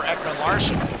leaves for Ekman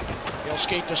Larsson. He'll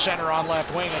skate to center on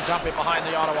left wing and dump it behind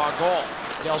the Ottawa goal.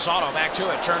 Del Zotto back to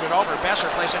it, turned it over. Besser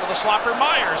plays into the slot for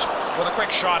Myers with a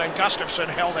quick shot, and Gustafsson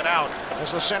held it out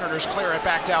as the Senators clear it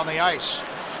back down the ice.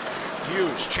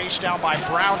 Hughes chased down by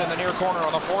Brown in the near corner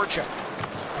on the forecheck.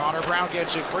 Connor Brown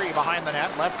gets it free behind the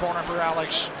net. Left corner for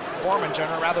Alex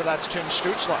Formanton, or rather that's Tim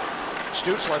Stützle.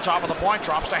 Stützle, top of the point,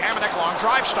 drops to Hamonic. Long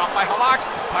drive, stopped by Halak.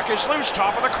 Puck is loose,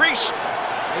 top of the crease.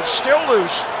 It's still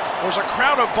loose. There's a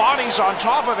crowd of bodies on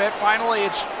top of it. Finally,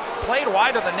 it's played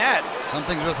wide of the net.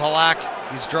 Something's with Halak.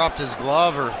 He's dropped his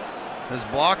glove or his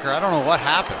blocker. I don't know what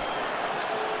happened.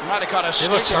 He might have caught a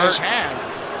stick in his hand.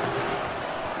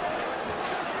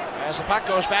 As the puck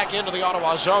goes back into the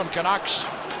Ottawa zone, Canucks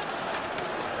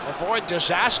avoid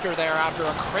disaster there after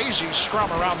a crazy scrum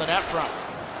around the net front.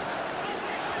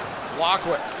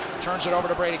 Lockwood turns it over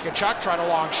to Brady Tkachuk, tried a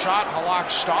long shot. Halak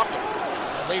stopped him.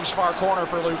 And leaves far corner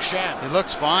for Luke Schenn. He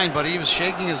looks fine, but he was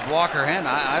shaking his blocker hand.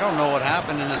 I don't know what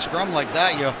happened in a scrum like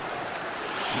that.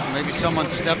 Maybe someone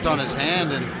stepped on his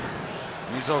hand and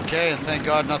he's okay, and thank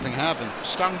God nothing happened.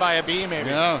 Stung by a bee, maybe.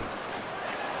 Yeah.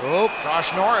 Oh.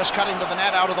 Josh Norris cutting to the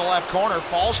net out of the left corner,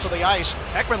 falls to the ice.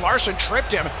 Ekman Larsson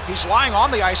tripped him. He's lying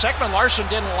on the ice. Ekman Larsson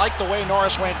didn't like the way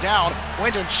Norris went down.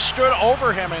 Went and stood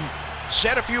over him and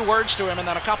said a few words to him, and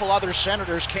then a couple other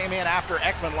Senators came in after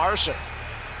Ekman Larsson.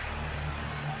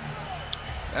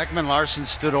 Ekman Larsson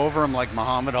stood over him like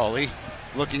Muhammad Ali,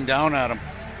 looking down at him.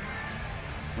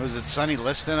 Was it Sonny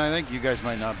Liston, I think? You guys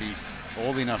might not be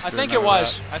old enough to I think it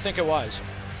was. That. I think it was.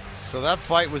 So that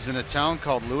fight was in a town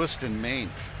called Lewiston, Maine.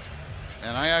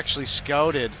 And I actually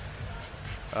scouted,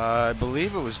 I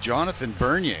believe it was Jonathan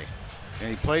Bernier. And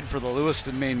he played for the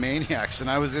Lewiston, Maine Maniacs. And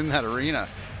I was in that arena.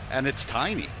 And it's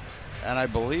tiny. And I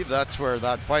believe that's where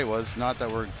that fight was. Not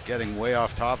that we're getting way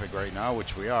off topic right now,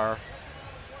 which we are.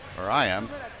 Or I am.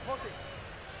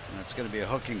 And it's going to be a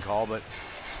hooking call, but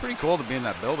it's pretty cool to be in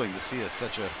that building to see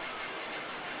such a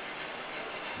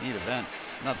neat event.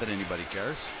 Not that anybody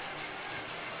cares.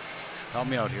 Help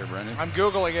me out here, Brendan. I'm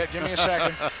Googling it. Give me a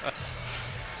second.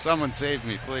 Someone save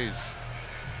me, please.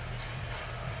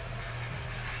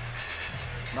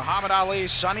 Muhammad Ali,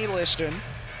 Sonny Liston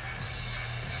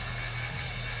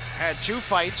had two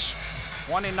fights,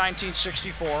 one in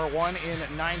 1964, one in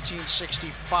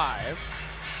 1965.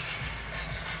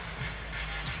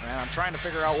 And I'm trying to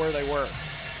figure out where they were.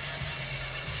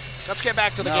 Let's get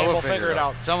back to the game. We'll figure it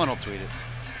out. Someone will tweet it.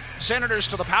 Senators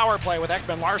to the power play with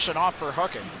Ekman Larsson off for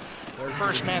hooking. Their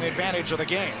first man advantage of the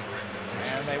game.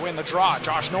 And they win the draw.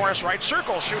 Josh Norris, right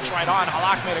circle, shoots right on.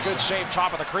 Halak made a good save,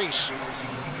 top of the crease.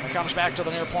 It comes back to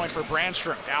the near point for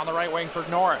Brandstrom. Down the right wing for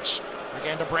Norris.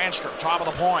 Again to Brandstrom, top of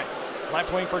the point.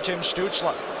 Left wing for Tim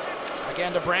Stützle.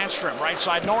 Again to Brandstrom, right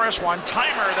side Norris, one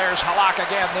timer. There's Halak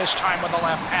again, this time with the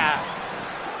left pad.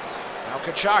 Now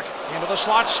Tkachuk into the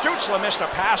slot. Stützle missed a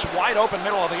pass wide open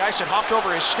middle of the ice. It hopped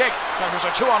over his stick. Now there's a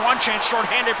 2-on-1 change,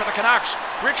 short-handed for the Canucks.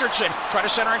 Richardson tried a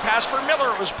centering pass for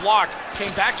Miller. It was blocked.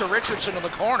 Came back to Richardson in the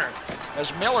corner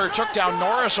as Miller took down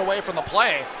Norris away from the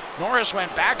play. Norris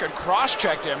went back and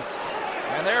cross-checked him.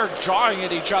 And they're jawing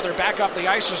at each other back up the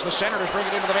ice as the Senators bring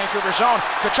it into the Vancouver zone.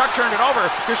 Tkachuk turned it over.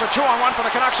 Here's a 2-on-1 for the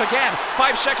Canucks again.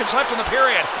 5 seconds left in the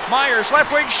period. Myers,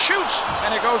 left wing, shoots,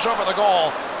 and it goes over the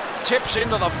goal. Tips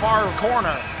into the far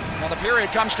corner. Now the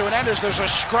period comes to an end as there's a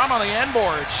scrum on the end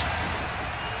boards.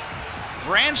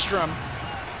 Brandstrom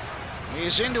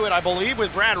is into it, I believe,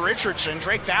 with Brad Richardson.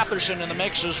 Drake Batherson in the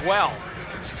mix as well.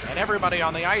 And everybody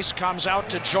on the ice comes out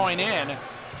to join in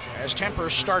as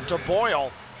tempers start to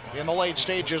boil in the late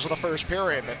stages of the first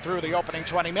period. But through the opening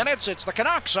 20 minutes, it's the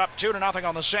Canucks up 2-0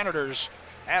 on the Senators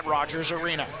at Rogers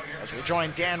Arena. As we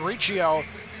join Dan Riccio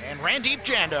and Randeep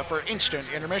Janda for instant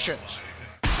intermissions.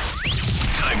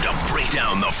 Time to break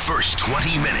down the first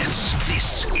 20 minutes.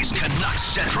 This is Canucks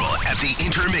Central at the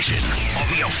intermission on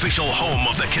the official home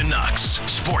of the Canucks.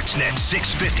 Sportsnet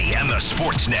 650 and the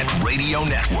Sportsnet Radio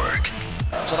Network.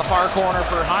 To the far corner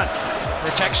for Hunt.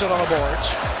 Protects it on the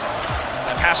boards.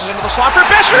 And passes into the slot for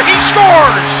Besser. He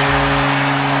scores!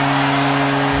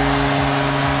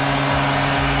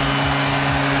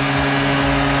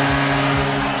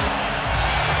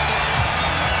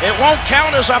 It won't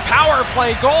count as a power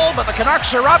play goal, but the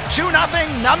Canucks are up 2-0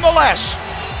 nonetheless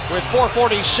with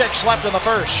 4:46 left in the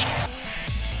first.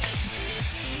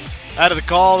 Out of the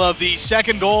call of the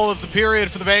second goal of the period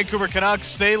for the Vancouver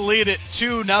Canucks, they lead it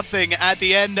 2-0 at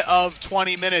the end of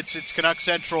 20 minutes. It's Canucks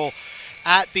Central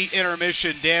at the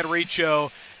intermission. Dan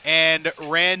Riccio and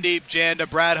Randeep Janda.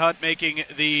 Brad Hunt making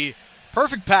the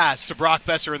perfect pass to Brock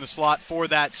Besser in the slot for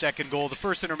that second goal. The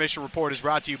first intermission report is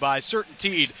brought to you by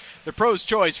CertainTeed, the pro's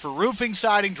choice for roofing,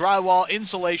 siding, drywall,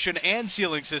 insulation, and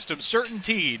ceiling systems.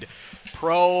 CertainTeed,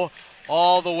 pro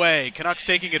all the way. Canucks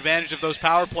taking advantage of those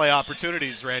power play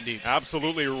opportunities, Randy.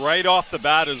 Absolutely, right off the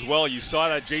bat as well. You saw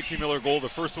that JT Miller goal, the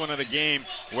first one of the game,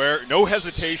 where no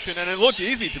hesitation, and it looked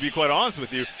easy, to be quite honest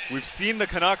with you. We've seen the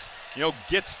Canucks,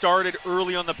 get started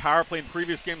early on the power play in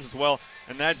previous games as well,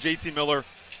 and that JT Miller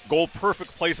goal,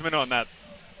 perfect placement on that.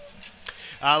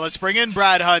 Let's bring in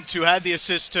Brad Hunt, who had the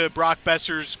assist to Brock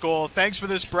Besser's goal. Thanks for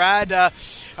this, Brad.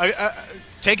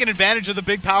 Taking advantage of the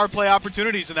big power play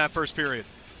opportunities in that first period.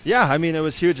 Yeah, I mean, it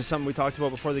was huge. It's something we talked about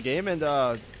before the game,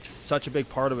 and such a big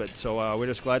part of it. So we're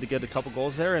just glad to get a couple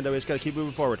goals there, and we just got to keep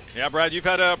moving forward. Yeah, Brad, you've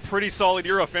had a pretty solid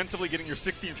year offensively, getting your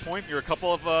 16th point. You're a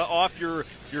couple of off your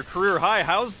career high.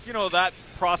 How's that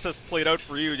process played out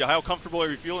for you? How comfortable are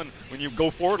you feeling when you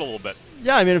go forward a little bit?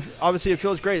 Yeah, I mean, obviously it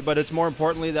feels great, but it's more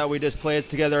importantly that we just play it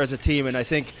together as a team, and I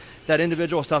think that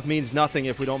individual stuff means nothing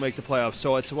if we don't make the playoffs.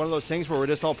 So it's one of those things where we're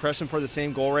just all pressing for the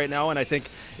same goal right now, and I think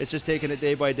it's just taking it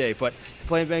day by day. But to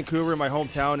play in Vancouver, my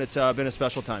hometown, it's been a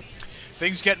special time.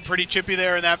 Things getting pretty chippy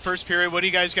there in that first period. What do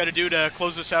you guys got to do to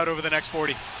close this out over the next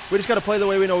 40? We just got to play the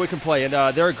way we know we can play, and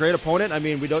they're a great opponent. I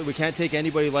mean, we can't take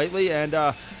anybody lightly, and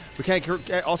we can't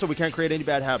create any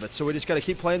bad habits. So we just got to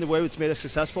keep playing the way it's made us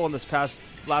successful in this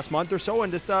last month or so,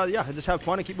 and just have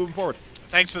fun and keep moving forward.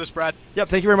 Thanks for this, Brad. Yep,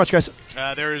 thank you very much, guys.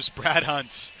 There's Brad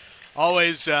Hunt.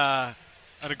 Always an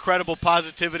incredible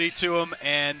positivity to him,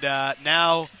 and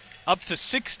now up to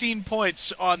 16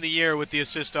 points on the year with the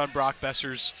assist on Brock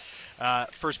Besser's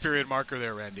first period marker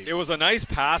there, Randy. It was a nice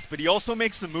pass, but he also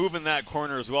makes a move in that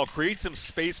corner as well, creates some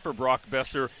space for Brock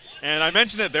Besser. And I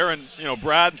mentioned it there, and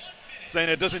Brad saying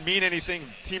it doesn't mean anything,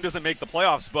 team doesn't make the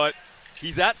playoffs, but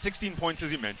he's at 16 points,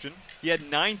 as you mentioned. He had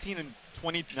 19 in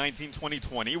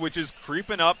 2019-2020, which is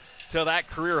creeping up to that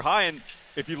career high. And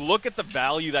if you look at the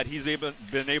value that he's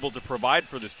been able to provide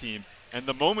for this team, and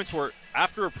the moments where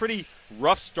after a pretty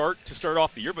rough start to start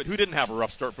off the year, but who didn't have a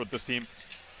rough start for this team,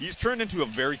 he's turned into a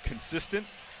very consistent,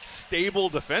 stable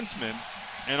defenseman.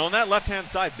 And on that left-hand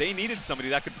side, they needed somebody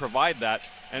that could provide that.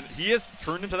 And he has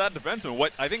turned into that defenseman,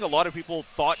 what I think a lot of people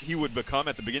thought he would become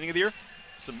at the beginning of the year.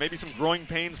 So maybe some growing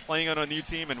pains playing on a new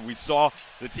team, and we saw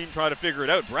the team try to figure it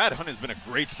out. Brad Hunt has been a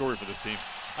great story for this team.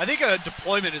 I think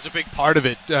deployment is a big part of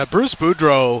it. Bruce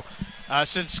Boudreau,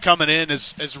 since coming in,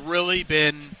 has really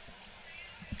been,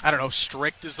 I don't know,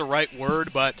 strict is the right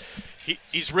word, but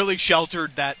he's really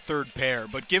sheltered that third pair,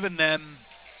 but given them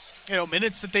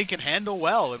minutes that they can handle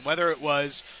well. And whether it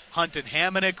was Hunt and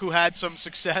Hamonic, who had some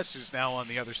success, who's now on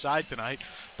the other side tonight,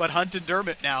 but Hunt and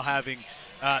Dermott now having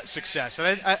success.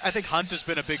 And I think Hunt has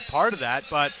been a big part of that,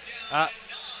 but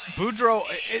Boudreau,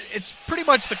 it's pretty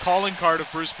much the calling card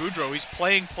of Bruce Boudreau. He's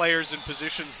playing players in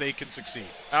positions they can succeed.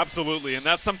 Absolutely, and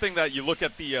that's something that you look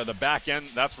at the back end,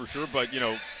 that's for sure, but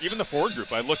even the forward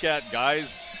group, I look at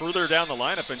guys further down the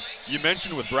lineup, and you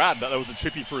mentioned with Brad that was a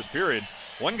chippy first period.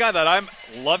 One guy that I'm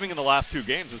loving in the last two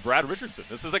games is Brad Richardson.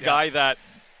 This is a guy that,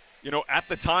 at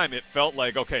the time it felt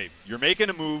like, okay, you're making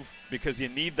a move, because you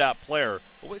need that player.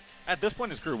 At this point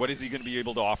in his career, what is he going to be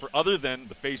able to offer other than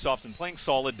the faceoffs and playing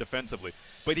solid defensively?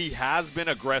 But he has been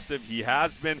aggressive. He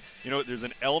has been, there's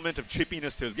an element of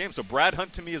chippiness to his game. So Brad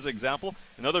Hunt, to me, is an example.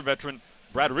 Another veteran,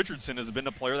 Brad Richardson, has been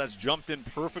a player that's jumped in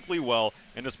perfectly well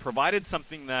and has provided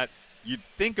something that you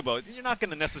think about. You're not going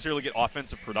to necessarily get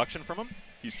offensive production from him.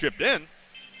 He's chipped in,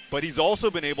 but he's also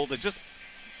been able to just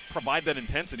provide that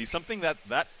intensity, something that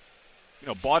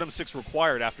bottom six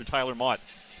required after Tyler Mott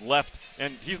left.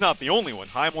 And he's not the only one.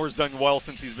 Highmore's done well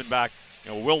since he's been back.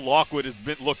 Will Lockwood has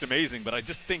looked amazing, but I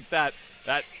just think that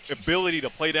ability to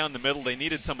play down the middle, they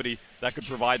needed somebody that could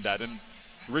provide that, and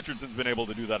Richardson's been able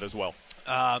to do that as well.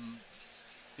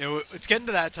 It's getting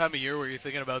to that time of year where you're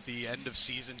thinking about the end of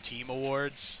season team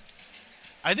awards.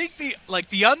 I think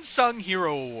the unsung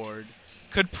hero award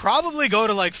could probably go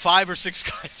to 5 or 6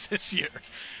 guys this year.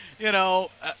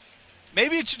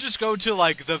 Maybe it should just go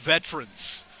to the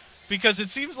veterans, because it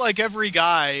seems like every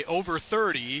guy over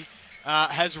 30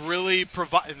 has really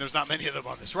provided, and there's not many of them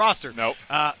on this roster. Nope.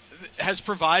 Has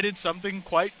provided something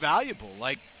quite valuable.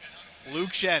 Like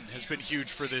Luke Shen has been huge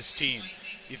for this team.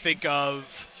 You think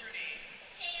of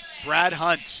Brad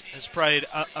Hunt has played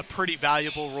a pretty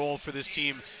valuable role for this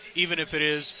team, even if it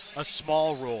is a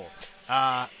small role.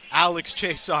 Alex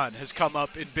Chason has come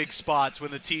up in big spots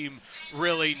when the team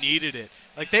really needed it.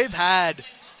 They've had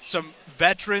some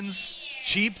veterans,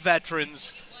 cheap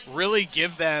veterans, really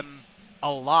give them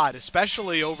a lot,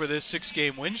 especially over this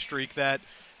 6-game win streak that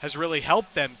has really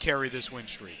helped them carry this win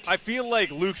streak. I feel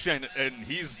like Luke Shen, and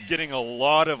he's getting a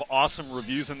lot of awesome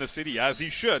reviews in the city, as he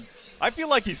should. I feel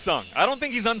like he's sung. I don't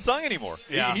think he's unsung anymore.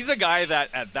 Yeah. He's a guy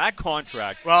that, at that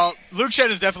contract... Well, Luke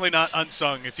Shen is definitely not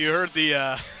unsung. If you heard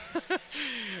the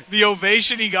the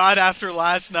ovation he got after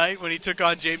last night when he took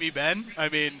on Jamie Benn,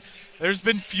 there's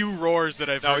been few roars that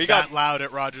I've heard that loud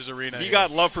at Rogers Arena. He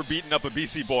got love for beating up a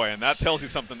BC boy, and that tells you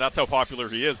something. That's how popular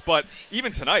he is. But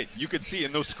even tonight, you could see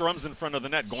in those scrums in front of the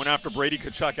net, going after Brady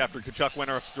Tkachuk after Tkachuk went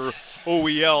after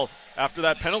OEL after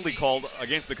that penalty called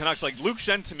against the Canucks. Luke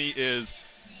Shen, to me,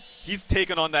 he's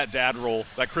taken on that dad role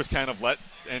that Chris Tanev let,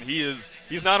 and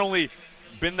he's not only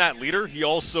been that leader, he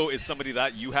also is somebody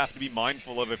that you have to be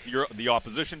mindful of if you're the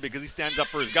opposition, because he stands up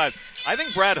for his guys. I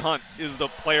think Brad Hunt is the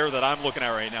player that I'm looking at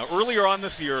right now. Earlier on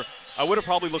this year, I would have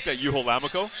probably looked at Juho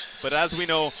Lammikko, but as we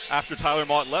know, after Tyler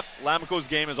Mott left, Lammikko's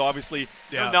game has obviously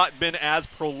not been as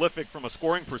prolific from a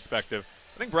scoring perspective.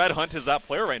 I think Brad Hunt is that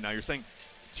player right now. You're saying,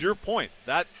 to your point,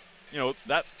 that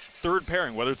third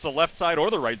pairing, whether it's the left side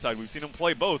or the right side, we've seen him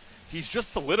play both, he's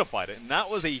just solidified it, and that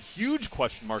was a huge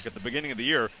question mark at the beginning of the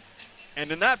year. And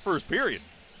in that first period,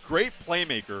 great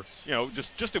playmaker,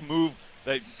 just a move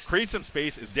that creates some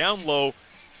space, is down low,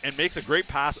 and makes a great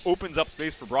pass, opens up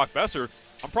space for Brock Besser.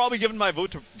 I'm probably giving my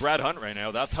vote to Brad Hunt right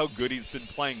now. That's how good he's been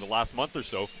playing the last month or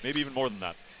so, maybe even more than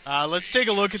that. Let's take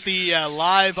a look at the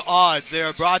live odds. They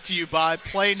are brought to you by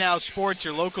Play Now Sports,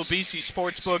 your local BC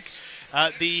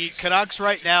sportsbook. The Canucks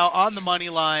right now on the money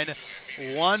line,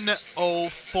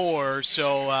 104.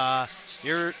 So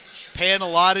you're paying a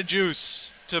lot of juice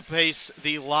to place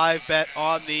the live bet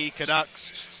on the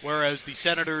Canucks, whereas the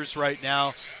Senators right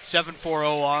now,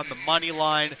 7-4-0 on the money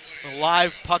line. The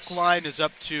live puck line is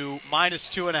up to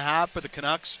 -2.5 for the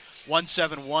Canucks,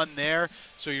 171 there,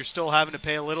 so you're still having to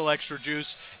pay a little extra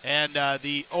juice. And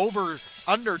the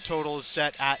over-under total is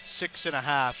set at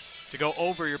 6.5. To go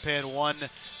over, you're paying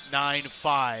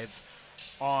 195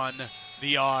 on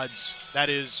the odds. That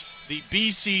is the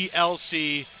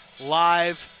BCLC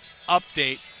live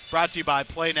update, brought to you by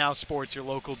Play Now Sports, your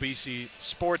local BC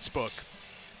sportsbook.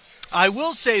 I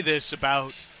will say this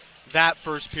about that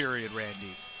first period,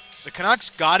 Randy. The Canucks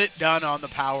got it done on the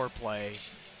power play,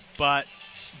 but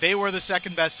they were the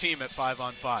second-best team at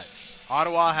 5-on-5.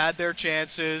 Ottawa had their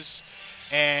chances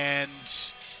and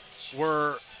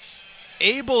were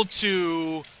able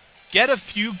to get a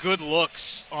few good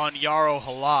looks on Jaro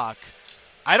Halak.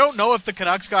 I don't know if the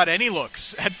Canucks got any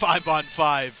looks at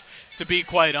 5-on-5. To be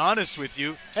quite honest with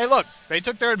you. Hey, look, they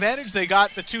took their advantage. They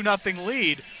got the 2-0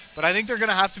 lead, but I think they're going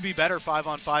to have to be better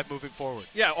 5-on-5 moving forward.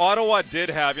 Yeah, Ottawa did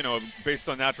have, based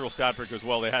on natural stat trick as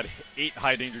well, they had 8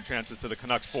 high-danger chances to the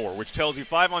Canucks 4, which tells you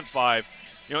 5-on-5,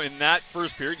 in that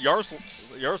first period,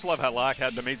 Yaroslav Halak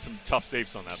had to make some tough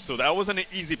saves on that. So that wasn't an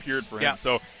easy period for him. Yeah.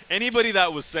 So anybody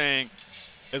that was saying,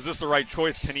 is this the right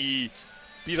choice? Can he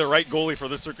be the right goalie for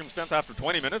this circumstance after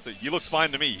 20 minutes? He looks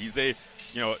fine to me. He's a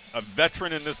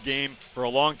veteran in this game for a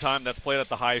long time that's played at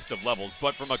the highest of levels.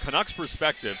 But from a Canucks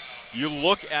perspective, you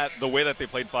look at the way that they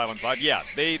played 5-on-5. Yeah,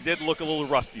 they did look a little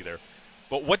rusty there.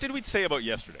 But what did we say about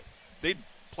yesterday? They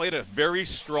played a very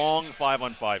strong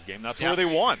 5-on-5 game. That's where they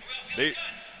won.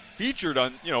 featured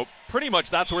on, pretty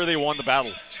much that's where they won the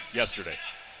battle yesterday.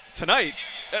 Tonight,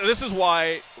 this is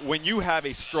why when you have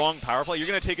a strong power play, you're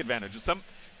going to take advantage. In some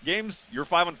games, your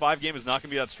 5-on-5 game is not going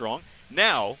to be that strong.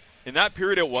 Now, in that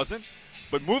period, it wasn't.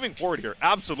 But moving forward here,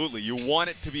 absolutely, you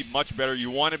want it to be much better. You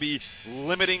want to be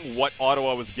limiting what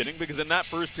Ottawa was getting, because in that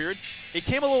first period, it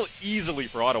came a little easily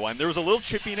for Ottawa. And there was a little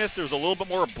chippiness. There was a little bit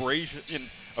more abrasion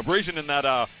in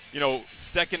that,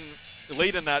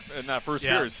 late in that first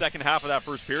period, second half of that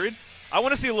first period. I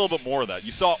want to see a little bit more of that.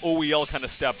 You saw OEL kind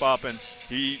of step up, and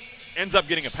he ends up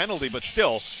getting a penalty, but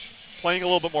still playing a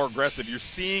little bit more aggressive. You're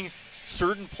seeing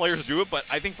certain players do it, but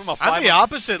I think from a I'm the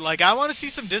opposite. Like, I want to see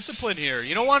some discipline here.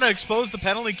 You don't want to expose the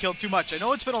penalty kill too much. I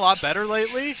know it's been a lot better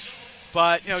lately,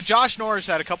 but, Josh Norris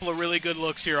had a couple of really good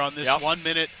looks here on this 1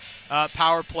 minute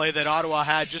power play that Ottawa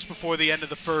had just before the end of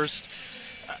the first.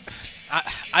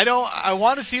 I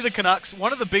want to see the Canucks.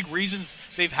 One of the big reasons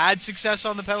they've had success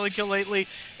on the penalty kill lately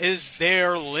is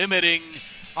they're limiting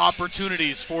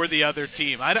opportunities for the other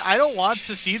team. I don't want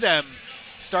to see them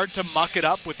start to muck it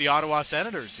up with the Ottawa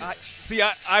Senators here.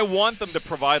 I want them to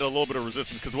provide a little bit of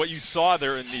resistance, because what you saw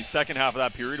there in the second half of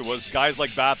that period was guys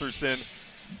like Batherson,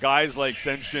 guys like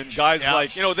Senshin, guys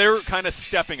like, they're kind of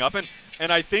stepping up.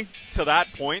 And I think to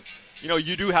that point,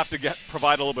 you do have to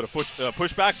provide a little bit of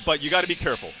pushback, but you got to be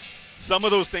careful. Some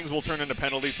of those things will turn into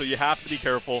penalties, so you have to be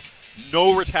careful.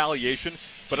 No retaliation.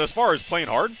 But as far as playing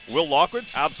hard, Will Lockwood,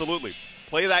 absolutely.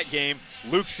 Play that game.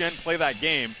 Luke Shen, play that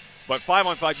game. But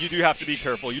 5-on-5, you do have to be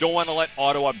careful. You don't want to let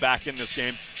Ottawa back in this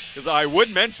game. Because I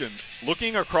would mention,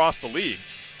 looking across the league,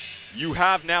 you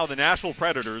have now the Nashville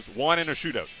Predators won in a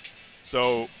shootout.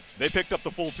 So they picked up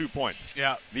the full 2 points.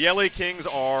 Yeah. The LA Kings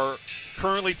are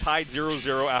currently tied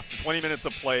 0-0 after 20 minutes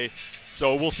of play.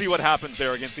 So we'll see what happens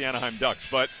there against the Anaheim Ducks.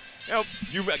 But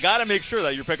you've got to make sure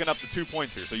that you're picking up the 2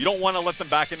 points here. So you don't want to let them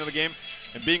back into the game.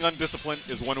 And being undisciplined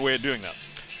is one way of doing that.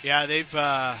 Yeah, they've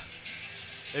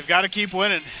got to keep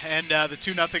winning, and the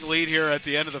 2-0 lead here at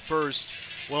the end of the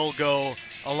first will go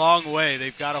a long way.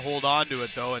 They've got to hold on to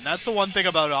it, though, and that's the one thing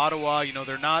about Ottawa.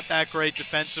 They're not that great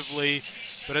defensively,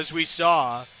 but as we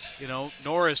saw,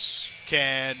 Norris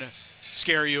can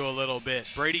scare you a little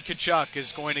bit. Brady Tkachuk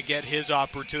is going to get his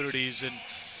opportunities, and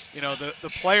the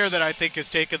player that I think has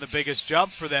taken the biggest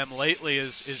jump for them lately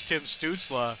is Tim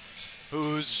Stützle,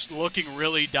 who's looking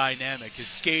really dynamic. His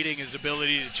skating, his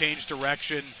ability to change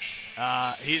direction.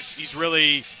 He's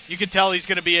really, you can tell he's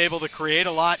going to be able to create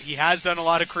a lot. He has done a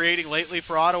lot of creating lately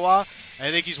for Ottawa. And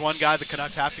I think he's one guy the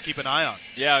Canucks have to keep an eye on.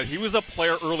 Yeah, he was a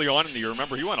player early on in the year.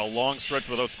 Remember, he went a long stretch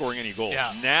without scoring any goals.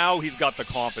 Yeah. Now he's got the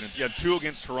confidence. He had 2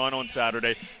 against Toronto on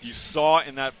Saturday. You saw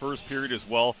in that first period as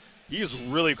well. He is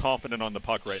really confident on the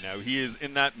puck right now. He is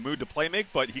in that mood to play make,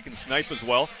 but he can snipe as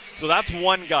well. So that's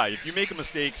one guy. If you make a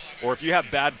mistake, or if you have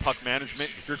bad puck management,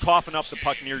 if you're coughing up the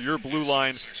puck near your blue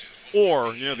line,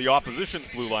 or the opposition's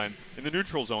blue line in the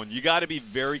neutral zone, you got to be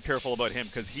very careful about him,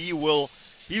 because he's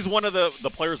one of the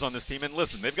players on this team. And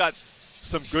listen, they've got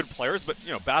some good players, but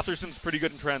Batherson's pretty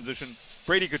good in transition.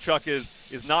 Brady Tkachuk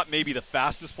is not maybe the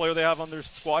fastest player they have on their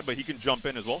squad, but he can jump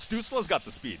in as well. Stützle's got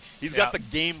the speed. He's got the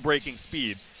game-breaking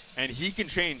speed, and he can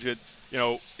change it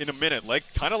in a minute,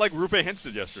 kind of like Rupe Hintz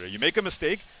did yesterday. You make a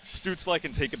mistake, Stützle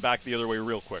can take it back the other way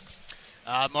real quick.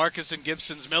 Marcus and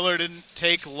Gibson's Miller didn't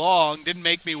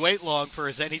make me wait long for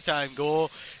his anytime goal.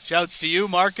 Shouts to you,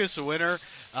 Marcus, a winner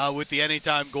with the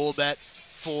anytime goal bet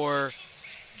for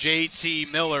JT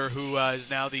Miller, who is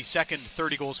now the second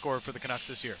 30-goal scorer for the Canucks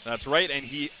this year. That's right, and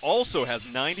he also has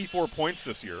 94 points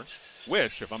this year,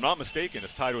 which, if I'm not mistaken,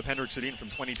 is tied with Henrik Sedin from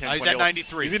 2010. He's at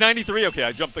 93. Is he 93? Okay,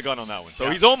 I jumped the gun on that one. So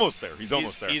he's almost there.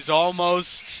 He's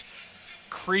almost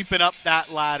creeping up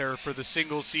that ladder for the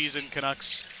single-season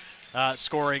Canucks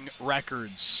scoring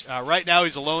records. Right now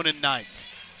he's alone in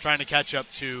ninth, trying to catch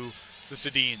up to the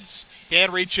Sedins.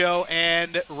 Dan Riccio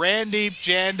and Randy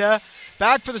Janda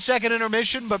back for the second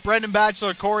intermission, but Brendan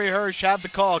Batchelor, Corey Hirsch have the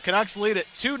call. Canucks lead it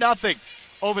 2-0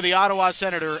 over the Ottawa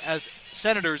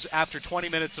Senators after 20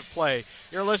 minutes of play.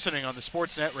 You're listening on the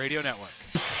Sportsnet Radio Network.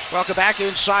 Welcome back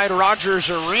inside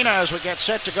Rogers Arena as we get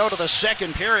set to go to the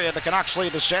second period. The Canucks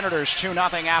lead the Senators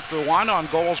 2-0 after 1 on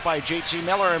goals by JT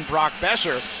Miller and Brock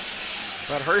Besser.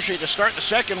 But Hershey, to start the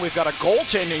second, we've got a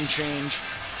goaltending change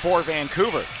for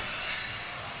Vancouver.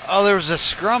 Oh, there was a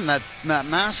scrum, that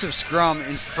massive scrum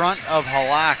in front of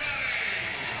Halak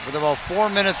with about 4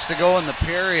 minutes to go in the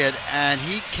period, and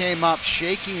he came up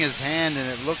shaking his hand, and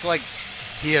it looked like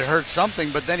he had hurt something,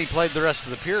 but then he played the rest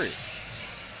of the period,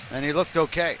 and he looked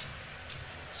okay.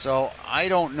 So I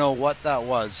don't know what that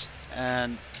was,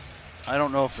 and I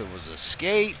don't know if it was a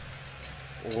skate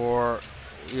or,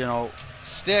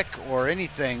 stick or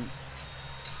anything,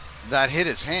 that hit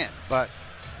his hand. But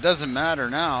it doesn't matter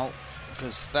now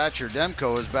because Thatcher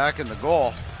Demko is back in the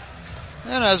goal.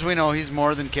 And as we know, he's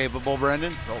more than capable,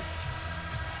 Brendan. Oh.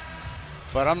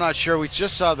 But I'm not sure. We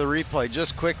just saw the replay.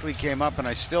 Just quickly came up, and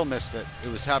I still missed it.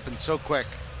 It was happened so quick.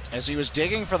 As he was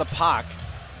digging for the puck,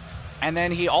 and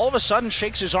then he all of a sudden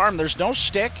shakes his arm. There's no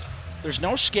stick. There's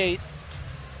no skate.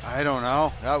 I don't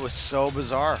know. That was so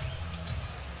bizarre.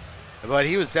 But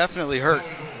he was definitely hurt.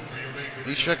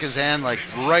 He shook his hand like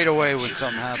right away when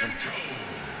something happened.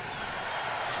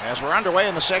 As we're underway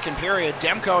in the second period,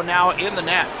 Demko now in the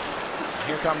net.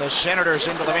 Here come the Senators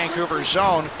into the Vancouver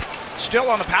zone. Still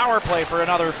on the power play for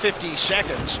another 50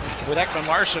 seconds with Ekman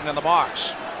Larsson in the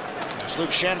box. As Luke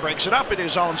Schenn breaks it up in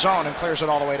his own zone and clears it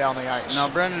all the way down the ice. Now,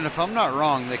 Brendan, if I'm not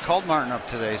wrong, they called Martin up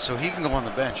today, so he can go on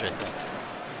the bench, I think.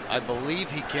 I believe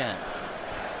he can.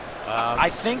 I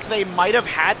think they might have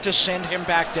had to send him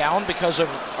back down because of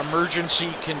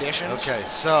emergency conditions. Okay,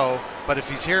 so, but if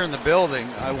he's here in the building,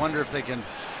 I wonder if they can.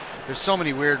 There's so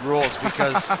many weird rules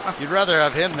because you'd rather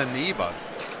have him than the E-Bug.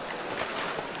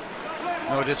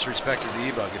 No disrespect to the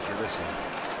E-Bug if you're listening.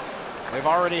 They've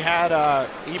already had a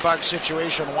E-Bug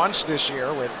situation once this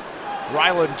year with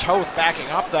Ryland Toth backing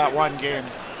up that one game.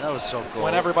 That was so cool.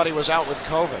 When everybody was out with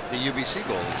COVID. The UBC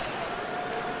goalie.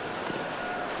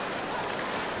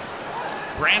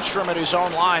 Brandstrom at his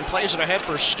own line, plays it ahead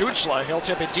for Stützle. He'll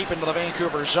tip it deep into the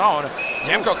Vancouver zone.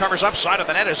 Demko covers up side of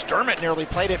the net as Dermott nearly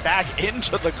played it back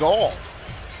into the goal.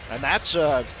 And that's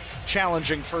a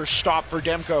challenging first stop for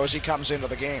Demko as he comes into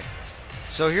the game.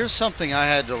 So here's something I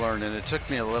had to learn, and it took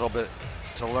me a little bit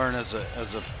to learn as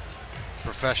a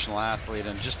professional athlete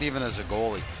and just even as a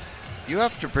goalie. You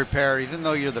have to prepare, even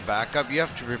though you're the backup, you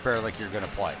have to prepare like you're going to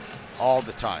play all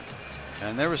the time.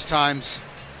 And there was times,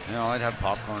 you know, I'd have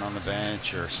popcorn on the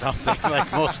bench or something like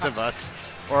most of us,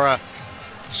 or a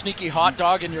sneaky hot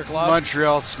dog in your glove.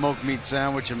 Montreal smoked meat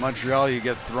sandwich. In Montreal, you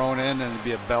get thrown in and it'd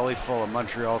be a belly full of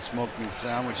Montreal smoked meat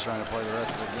sandwich trying to play the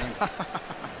rest of the game.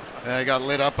 And I got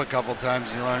lit up a couple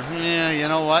times. You learn, yeah, you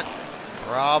know what?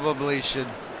 Probably should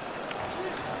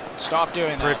stop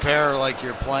doing that. Prepare like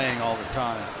you're playing all the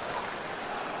time.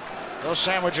 Those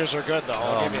sandwiches are good, though.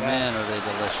 I'll give you that. Man, are they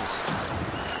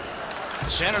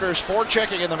delicious. Senators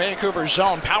forechecking in the Vancouver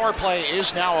zone. Power play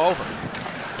is now over.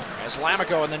 As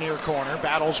Lamico in the near corner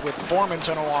battles with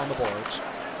Formanton along the boards.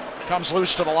 Comes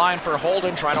loose to the line for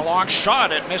Holden, trying a long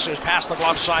shot. It misses past the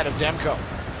glove side of Demko.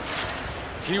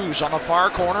 Hughes on the far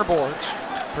corner boards.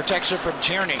 Protects it from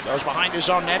Tierney. Goes behind his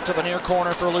own net to the near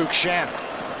corner for Luke Schenn.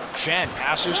 Schenn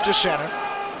passes to center.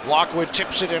 Lockwood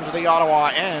tips it into the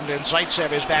Ottawa end, and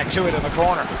Zaitsev is back to it in the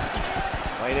corner.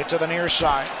 Played it to the near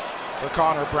side for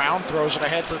Connor Brown. Throws it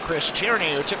ahead for Chris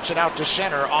Tierney, who tips it out to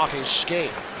center off his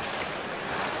skate.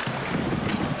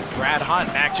 Brad Hunt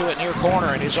back to it near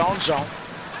corner in his own zone.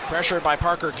 Pressured by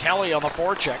Parker Kelly on the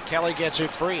forecheck. Kelly gets it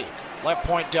free. Left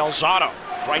point Del Zotto.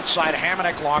 Right side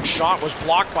Hamonic, long shot was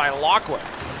blocked by Lockwood.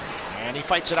 And he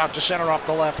fights it out to center off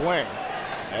the left wing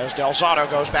as Del Zotto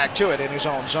goes back to it in his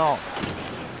own zone.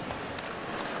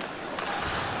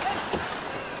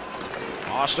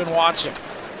 Austin Watson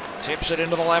tips it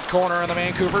into the left corner in the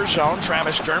Vancouver zone.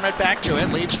 Travis Dermott back to it,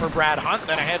 leaves for Brad Hunt,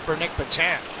 then ahead for Nick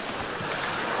Patan,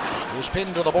 who's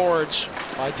pinned to the boards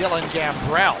by Dylan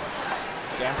Gambrell.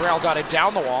 Gambrell got it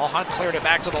down the wall. Hunt cleared it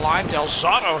back to the line. Del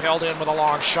Zotto held in with a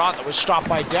long shot that was stopped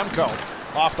by Demko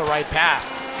off the right path.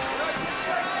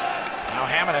 Now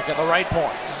Hamonic at the right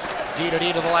point. D to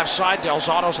D to the left side. Del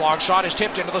Zotto's long shot is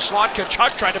tipped into the slot.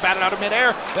 Tkachuk tried to bat it out of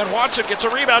midair. Then Watson gets a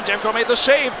rebound. Demko made the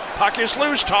save. Puck is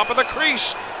loose, top of the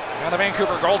crease. And the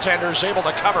Vancouver goaltender is able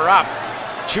to cover up.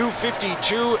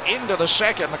 2:52 into the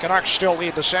second. The Canucks still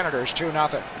lead the Senators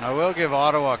 2-0. I will give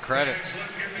Ottawa credit.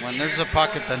 When there's a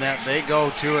puck at the net, they go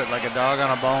to it like a dog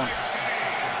on a bone.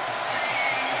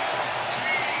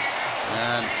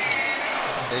 And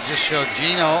they just showed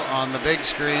Gino on the big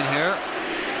screen here.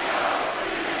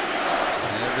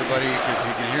 And everybody, if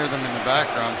you can hear them in the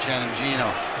background, chanting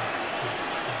Gino.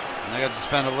 And I got to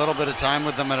spend a little bit of time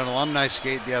with him at an alumni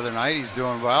skate the other night. He's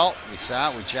doing well. We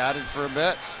sat, we chatted for a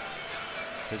bit.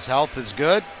 His health is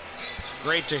good.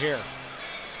 Great to hear.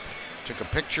 Took a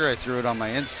picture, I threw it on my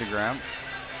Instagram.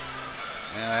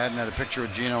 And I hadn't had a picture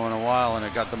with Gino in a while, and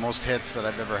it got the most hits that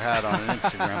I've ever had on an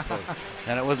Instagram photo.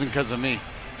 And it wasn't because of me.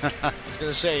 I was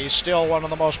going to say, he's still one of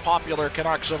the most popular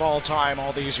Canucks of all time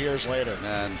all these years later.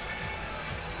 And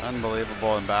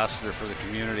unbelievable ambassador for the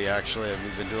community, actually.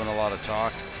 We've been doing a lot of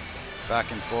talk back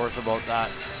and forth about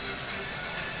that.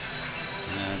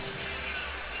 And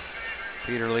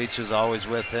Peter Leach is always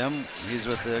with him. He's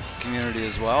with the community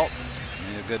as well.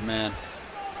 He's a good man.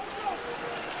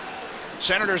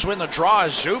 Senators win the draw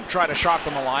as Zub tried a shot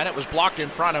from the line. It was blocked in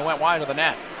front and went wide of the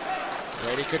net.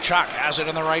 Brady Tkachuk has it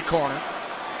in the right corner.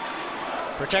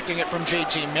 Protecting it from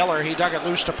JT Miller. He dug it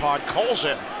loose to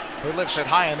Podkolzin, who lifts it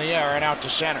high in the air and out to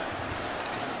center.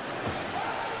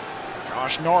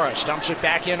 Josh Norris dumps it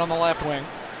back in on the left wing.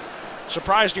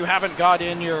 Surprised you haven't got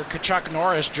in your Tkachuk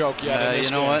Norris joke yet. In this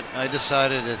you know game. what? I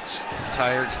decided it's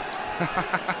tired.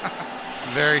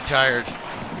 Very tired.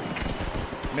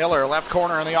 Miller, left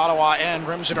corner in the Ottawa end,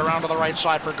 rims it around to the right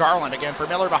side for Garland. Again for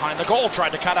Miller behind the goal.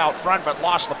 Tried to cut out front, but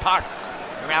lost the puck.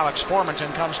 And Alex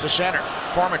Formanton comes to center.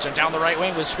 Formanton down the right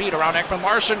wing with speed around Ekman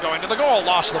Larsson, going to the goal.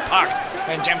 Lost the puck,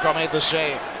 and Demko made the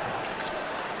save.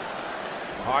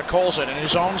 Podkolzin in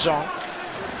his own zone.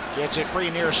 Gets it free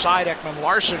near side. Ekman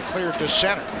Larsson cleared to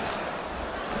center.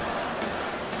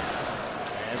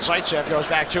 And Zaitsev goes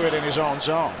back to it in his own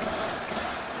zone.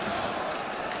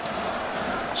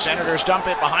 Senators dump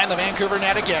it behind the Vancouver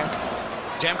net again.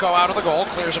 Demko out of the goal,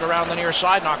 clears it around the near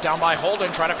side, knocked down by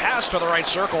Holden, trying to pass to the right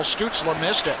circle. Stützle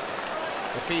missed it.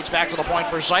 It feeds back to the point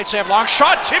for Zaitsev. Long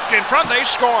shot, tipped in front, they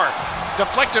score.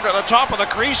 Deflected to the top of the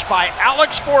crease by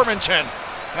Alex Formanton.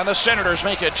 And the Senators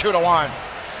make it 2-1.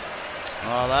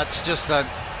 Well, that's just an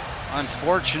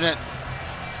unfortunate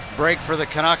break for the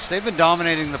Canucks. They've been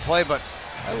dominating the play, but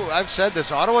I've said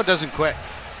this, Ottawa doesn't quit.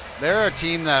 They're a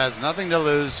team that has nothing to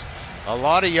lose. A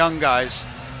lot of young guys,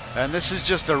 and this is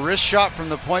just a wrist shot from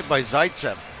the point by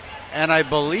Zaitsev, and I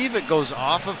believe it goes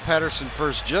off of Pettersson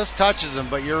first, just touches him,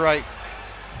 but you're right,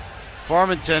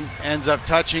 Formanton ends up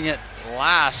touching it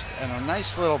last, and a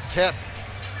nice little tip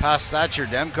past Thatcher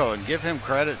Demko, and give him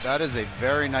credit, that is a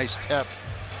very nice tip,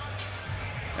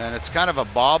 and it's kind of a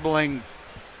bobbling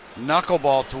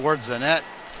knuckleball towards the net,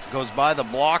 goes by the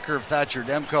blocker of Thatcher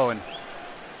Demko, and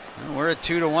we're at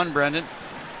 2-1, Brendan.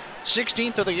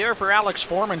 16th of the year for Alex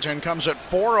Formanton, comes at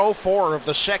 4:04 of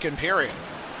the second period.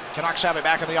 Canucks have it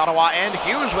back in the Ottawa end.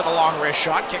 Hughes with a long wrist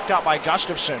shot, kicked out by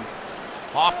Gustafsson.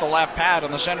 Off the left pad,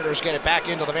 and the Senators get it back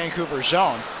into the Vancouver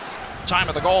zone. Time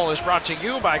of the goal is brought to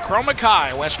you by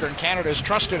Chromakai, Western Canada's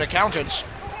trusted accountants.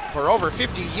 For over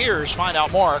 50 years, find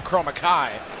out more at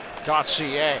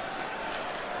chromakai.ca.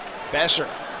 Besser,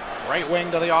 right wing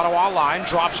to the Ottawa line,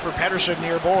 drops for Pettersson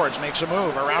near boards, makes a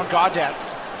move around Gaudette.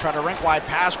 Tried a rink wide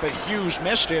pass, but Hughes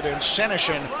missed it, and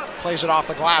Senyshyn plays it off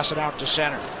the glass and out to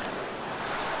center.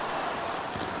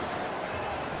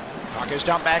 Puck is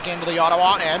dumped back into the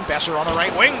Ottawa end. Besser on the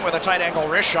right wing with a tight angle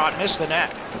wrist shot, missed the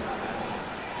net.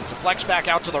 Deflects back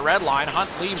out to the red line. Hunt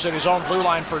leaves at his own blue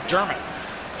line for Dermott.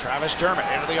 Travis Dermott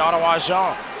into the Ottawa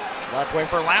zone. Left wing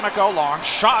for Lammikko. Long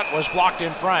shot was blocked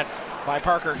in front by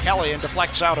Parker Kelly and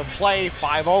deflects out of play.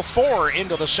 5:04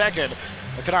 into the second.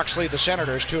 The Canucks lead the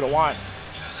Senators 2-1.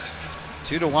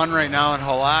 2-1 right now, and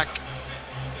Halak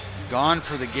gone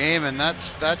for the game, and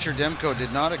that's Thatcher Demko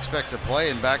did not expect to play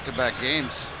in back-to-back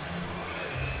games.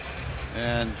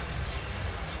 And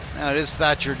now it is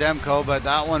Thatcher Demko, but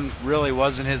that one really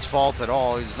wasn't his fault at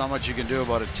all. There's not much you can do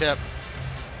about a tip.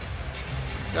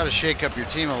 You've got to shake up your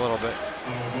team a little bit.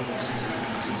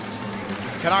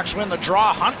 Canucks win the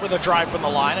draw. Hunt with a drive from the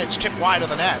line. It's tipped wide of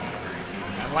the net.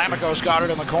 And Lammikko's got it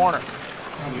in the corner.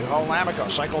 Juho Lammikko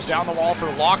cycles down the wall for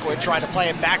Lockwood, trying to play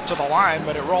it back to the line,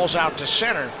 but it rolls out to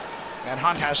center, and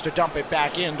Hunt has to dump it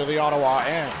back into the Ottawa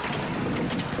end.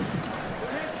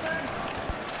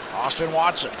 Austin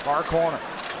Watson, far corner.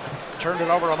 Turned it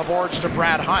over on the boards to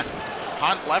Brad Hunt.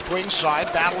 Hunt, left wing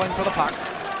side, battling for the puck.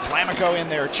 Lammikko in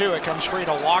there too. It comes free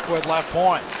to Lockwood, left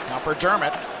point. Now for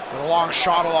Dermott, with a long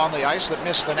shot along the ice that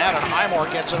missed the net, and Highmore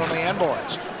gets it on the end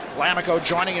boards. Lammikko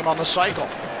joining him on the cycle.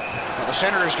 Now the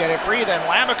Senators get it free, then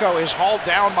Lammikko is hauled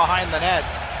down behind the net.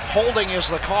 Holding is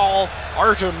the call.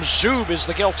 Artem Zub is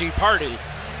the guilty party.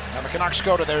 And the Canucks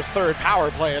go to their third power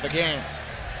play of the game.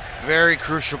 Very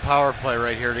crucial power play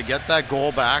right here to get that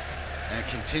goal back and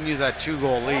continue that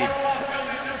 2-goal lead.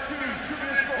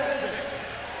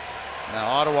 Now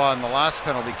Ottawa in the last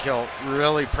penalty kill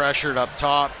really pressured up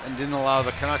top and didn't allow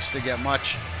the Canucks to get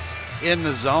much in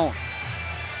the zone.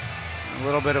 A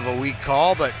little bit of a weak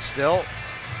call, but still,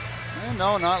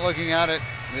 no, not looking at it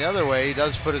the other way. He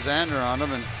does put his hand around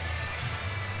him, and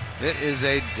it is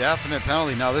a definite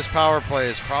penalty. Now this power play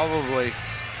is probably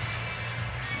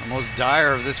the most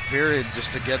dire of this period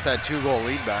just to get that 2-goal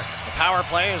lead back. The power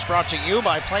play is brought to you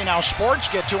by Play Now Sports.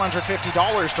 Get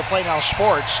 $250 to Play Now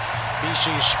Sports,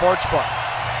 BC's sportsbook.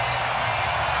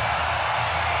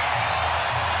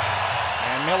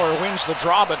 And Miller wins the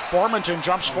draw, but Formanton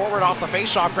jumps forward off the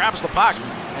faceoff, grabs the puck,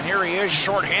 and here he is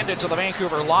short-handed to the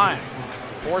Vancouver line.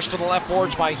 Forced to the left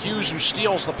boards by Hughes, who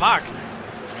steals the puck.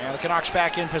 And the Canucks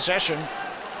back in possession.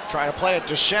 Try to play it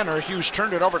to center. Hughes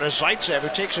turned it over to Zaitsev, who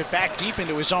takes it back deep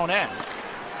into his own end.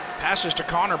 Passes to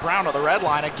Connor Brown to the red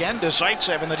line. Again to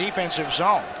Zaitsev in the defensive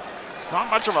zone. Not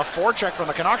much of a forecheck from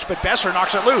the Canucks, but Besser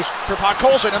knocks it loose for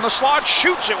Podkolzin in the slot.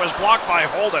 Shoots. It was blocked by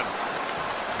Holden.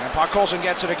 And Podkolzin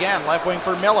gets it again. Left wing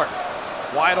for Miller.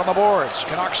 Wide on the boards.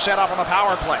 Canucks set up on the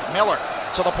power play. Miller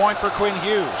to the point for Quinn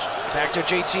Hughes. Back to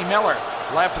JT Miller.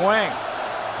 Left wing.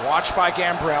 Watched by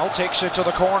Gambrell. Takes it to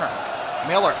the corner.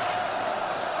 Miller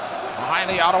behind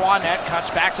the Ottawa net. Cuts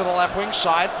back to the left wing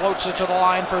side. Floats it to the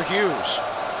line for Hughes.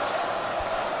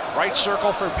 Right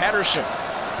circle for Pettersson.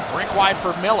 Rink wide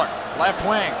for Miller. Left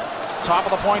wing. Top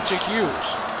of the point to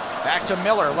Hughes. Back to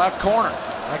Miller. Left corner.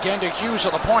 Again to Hughes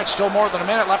at the point. Still more than a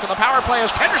minute left in the power play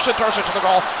as Pettersson throws it to the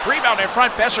goal. Rebound in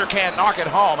front. Besser can't knock it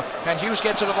home. And Hughes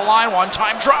gets it to the line.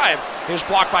 One-time drive is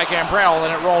blocked by Gambrell,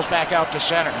 and it rolls back out to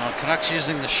center. Canucks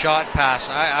using the shot pass.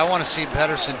 I want to see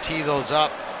Pettersson tee those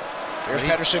up. Here's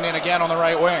Pettersson in again on the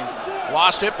right wing.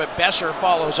 Lost it, but Besser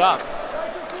follows up.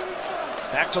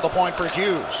 Back to the point for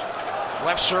Hughes.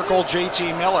 Left circle,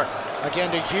 JT Miller.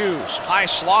 Again to Hughes. High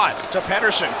slot to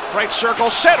Pettersson. Right circle,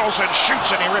 settles and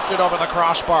shoots, and he ripped it over the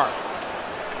crossbar.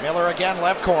 Miller again,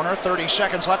 left corner. 30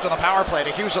 seconds left in the power play.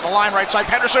 To Hughes at the line, right side.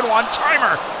 Pettersson,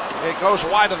 one-timer. It goes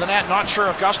wide of the net. Not sure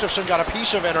if Gustafsson got a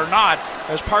piece of it or not,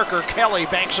 as Parker Kelly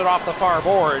banks it off the far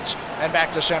boards and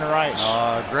back to center ice.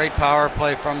 Great power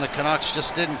play from the Canucks.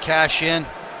 Just didn't cash in.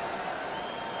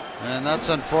 And that's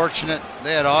unfortunate.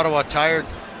 They had Ottawa tired.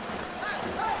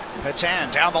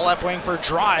 Petan down the left wing for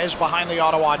Dries behind the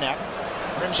Ottawa net.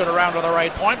 Rims it around to the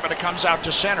right point, but it comes out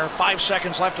to center. 5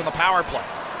 seconds left in the power play.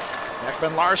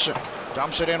 Ekman Larsson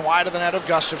dumps it in wide of the net of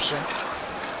Gustafsson.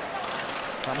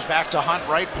 Comes back to Hunt,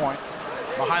 right point.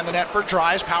 Behind the net for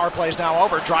Dries. Power play's now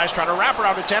over. Dries trying to wrap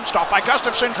around attempt. Stopped by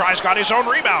Gustafsson. Dries got his own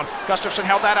rebound. Gustafsson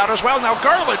held that out as well. Now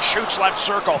Garland shoots left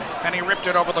circle, and he ripped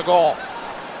it over the goal.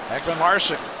 Ekman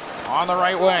Larsson on the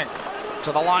right wing.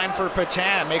 To the line for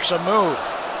Petan. Makes a move.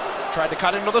 Tried to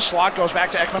cut into the slot. Goes back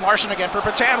to Ekman Larsson again for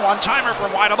Petan. One-timer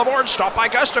from wide on the board. Stopped by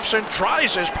Gustafsson.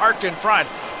 Dries is parked in front,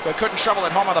 but couldn't shovel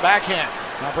it home on the backhand.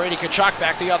 Now Brady Tkachuk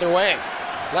back the other way.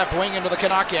 Left wing into the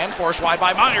Canuck end. Forced wide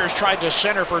by Myers. Tried to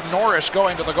center for Norris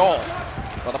going to the goal.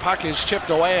 Well, the puck is tipped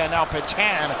away, and now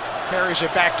Petan carries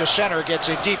it back to center. Gets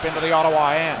it deep into the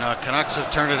Ottawa end. Now Canucks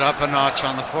have turned it up a notch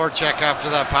on the forecheck after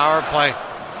that power play.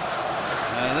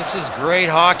 And this is great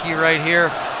hockey right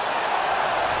here.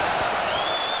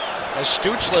 As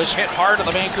Stützle is hit hard to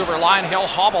the Vancouver line, he'll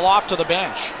hobble off to the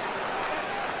bench.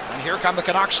 And here come the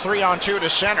Canucks 3-on-2 to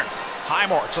center.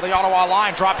 Highmore to the Ottawa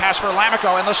line. Drop pass for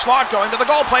Lamico in the slot, going to the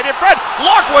goal plate in front.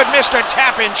 Lockwood missed a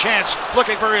tap-in chance,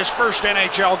 looking for his first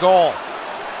NHL goal.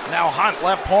 Now Hunt,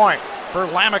 left point for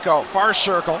Lamico. Far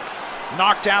circle.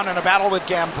 Knocked down in a battle with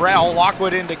Gambrell.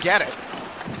 Lockwood in to get it.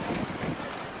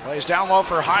 Plays down low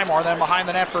for Highmore, then behind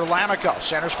the net for Lamico.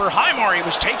 Centers for Highmore. He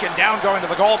was taken down going to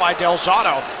the goal by Del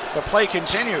Zotto. The play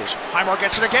continues. Highmore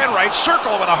gets it again. Right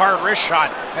circle with a hard wrist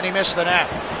shot, and he missed the net.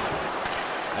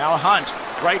 Now Hunt,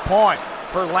 right point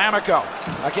for Lamico.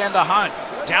 Again to Hunt.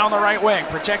 Down the right wing,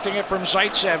 protecting it from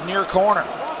Zaitsev near corner.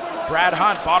 Brad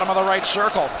Hunt, bottom of the right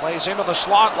circle. Plays into the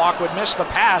slot. Lockwood missed the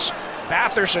pass.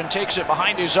 Batherson takes it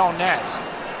behind his own net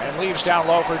and leaves down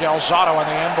low for Del Zotto on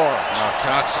the end boards.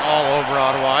 Canucks all over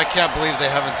Ottawa. I can't believe they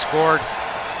haven't scored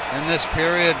in this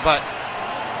period, but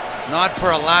not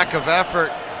for a lack of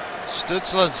effort.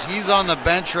 Stützle's, he's on the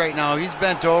bench right now. He's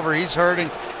bent over, he's hurting,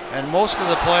 and most of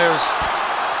the players.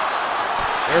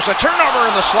 There's a turnover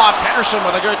in the slot. Pettersson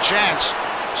with a good chance.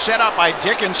 Set up by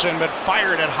Dickinson, but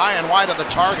fired it high and wide of the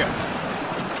target.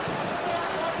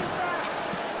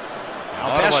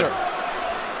 Now Besser.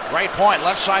 Right point,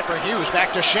 left side for Hughes.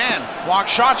 Back to Shen. Block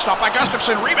shot, stopped by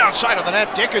Gustafsson. Rebound side of the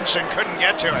net. Dickinson couldn't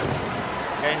get to it.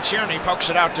 And Tierney pokes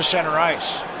it out to center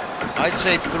ice. I'd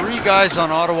say 3 guys on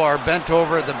Ottawa are bent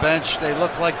over at the bench. They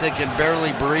look like they can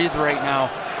barely breathe right now.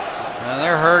 And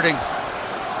they're hurting.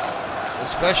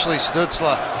 Especially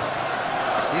Stützle.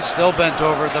 He's still bent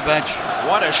over at the bench.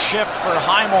 What a shift for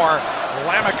Highmore,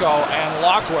 Lamico, and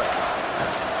Lockwood.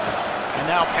 And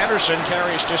now Pettersson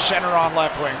carries to center on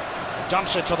left wing.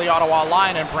 Dumps it to the Ottawa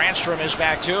line, and Brandstrom is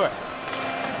back to it.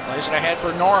 Plays it ahead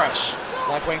for Norris.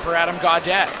 Left wing for Adam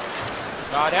Gaudette.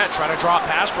 Gaudette trying to drop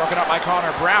pass, broken up by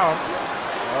Connor Brown.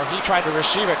 Or he tried to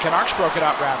receive it. Canucks broke it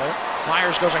up, rather.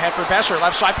 Myers goes ahead for Besser.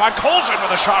 Left side, Podkolzin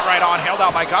with a shot right on, held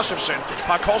out by Gustafsson.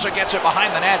 Podkolzin gets it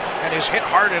behind the net and is hit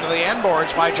hard into the end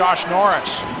boards by Josh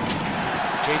Norris.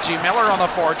 JT Miller on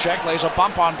the forecheck, lays a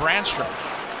bump on Brandstrom.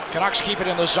 Canucks keep it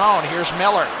in the zone. Here's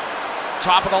Miller.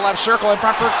 Top of the left circle in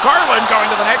front for Garland, going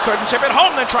to the net, couldn't tip it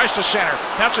home, then tries to center.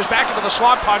 Bounces back into the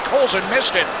slot, Podkolzin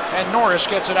missed it, and Norris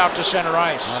gets it out to center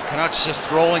ice. Canucks just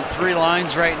rolling 3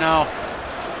 lines right now.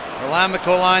 The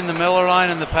Lamico line, the Miller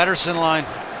line, and the Pettersson line.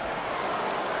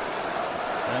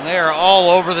 And they are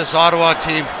all over this Ottawa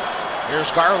team.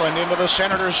 Here's Garland into the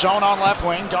Senators zone on left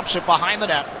wing, dumps it behind the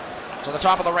net. To the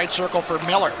top of the right circle for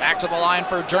Miller, back to the line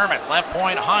for Dermott, left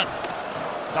point Hunt.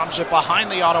 Dumps it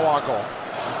behind the Ottawa goal.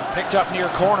 Picked up near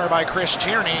corner by Chris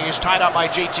Tierney. He's tied up by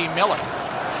JT Miller.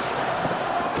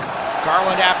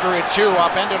 Garland after it too,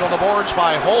 upended on the boards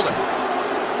by Holden.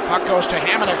 Puck goes to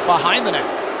Hamonic behind the net.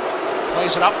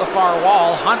 Plays it up the far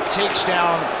wall. Hunt takes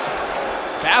down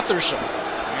Batherson.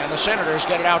 And the Senators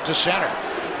get it out to center.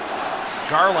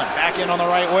 Garland back in on the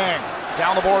right wing.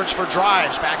 Down the boards for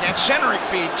Dries. Backhand centering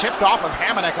feed. Tipped off of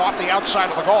Hamonic off the outside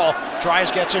of the goal.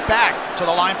 Dries gets it back. To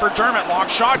the line for Dermott. Long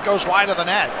shot goes wide of the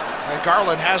net. And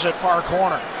Garland has it far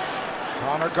corner.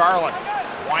 Connor Garland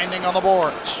winding on the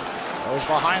boards. Goes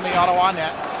behind the Ottawa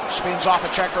net. Spins off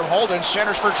a check from Holden.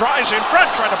 Centers for Dries in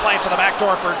front. Trying to play it to the back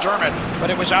door for Dermott. But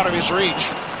it was out of his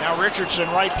reach. Now Richardson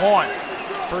right point.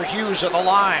 For Hughes at the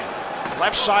line.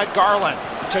 Left side Garland.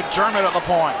 To Dermott at the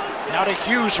point. Now to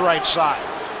Hughes right side.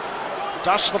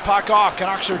 Dusts the puck off.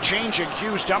 Canucks are changing.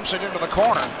 Hughes dumps it into the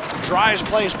corner. Dries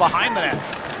plays behind the net.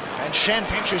 And Shen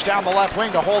pinches down the left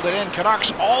wing to hold it in.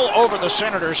 Canucks all over the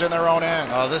Senators in their own end.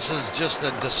 Oh, this is just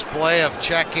a display of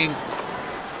checking,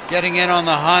 getting in on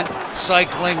the hunt,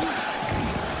 cycling.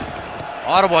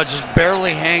 Ottawa just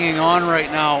barely hanging on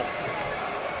right now.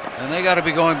 And they got to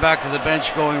be going back to the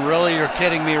bench going, really? You're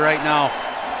kidding me right now.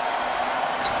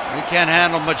 You can't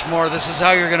handle much more. This is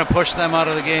how you're going to push them out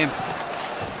of the game.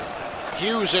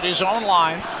 Hughes at his own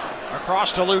line.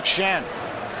 Across to Luke Shen.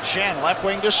 Shen, left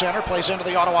wing to center, plays into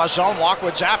the Ottawa zone.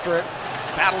 Lockwood's after it.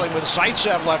 Battling with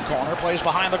Zaitsev left corner. Plays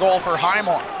behind the goal for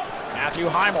Highmore. Matthew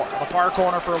Highmore, the far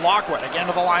corner for Lockwood. Again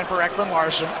to the line for Ekman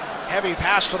Larsson. Heavy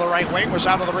pass to the right wing was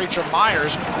out of the reach of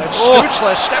Myers. Then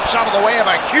Stutzle steps out of the way of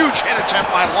a huge hit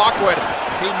attempt by Lockwood.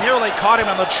 He nearly caught him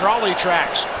in the trolley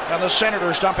tracks. And the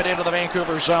Senators dump it into the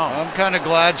Vancouver zone. I'm kind of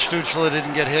glad Stutzle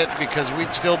didn't get hit because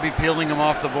we'd still be peeling him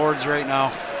off the boards right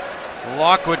now.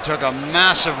 Lockwood took a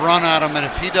massive run at him, and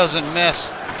if he doesn't miss,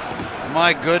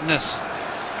 my goodness.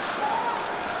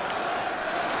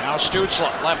 Now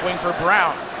Stutzle, left wing for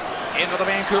Brown. Into the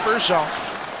Vancouver zone.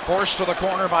 Forced to the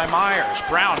corner by Myers.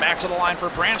 Brown back to the line for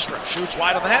Brandstrom. Shoots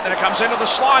wide of the net, then it comes into the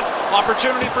slot.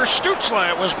 Opportunity for Stutzle.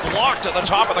 It was blocked at the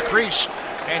top of the crease.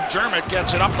 And Dermott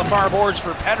gets it up the far boards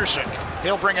for Pettersson.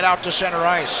 He'll bring it out to center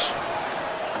ice.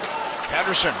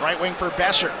 Pettersson, right wing for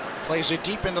Besser. Plays it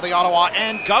deep into the Ottawa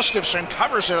end. Gustafsson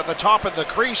covers it at the top of the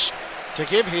crease to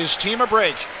give his team a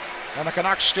break. And the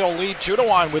Canucks still lead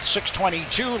 2-1 with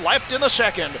 6:22 left in the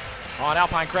second. On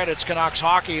Alpine Credits Canucks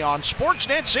Hockey on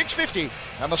Sportsnet 650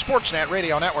 and the Sportsnet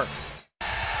Radio Network.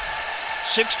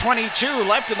 6:22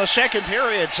 left in the second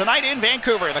period. Tonight in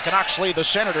Vancouver, the Canucks lead the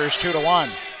Senators 2-1.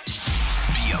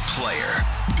 Be a player.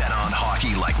 Bet on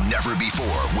hockey like never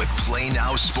before with Play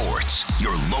Now Sports,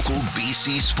 your local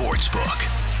BC sportsbook.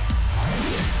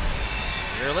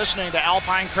 You're listening to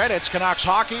Alpine Credits Canucks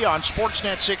Hockey on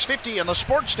Sportsnet 650 and the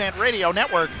Sportsnet Radio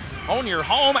Network. Own your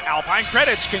home. Alpine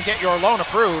Credits can get your loan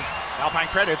approved. Alpine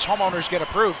Credits, homeowners get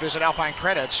approved. Visit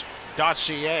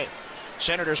alpinecredits.ca.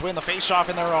 Senators win the faceoff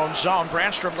in their own zone.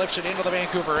 Brandstrom lifts it into the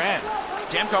Vancouver end.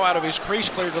 Demko out of his crease,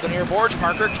 cleared to the near boards.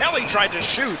 Parker Kelly tried to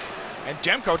shoot, and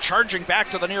Demko charging back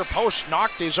to the near post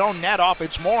knocked his own net off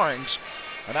its moorings.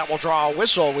 And that will draw a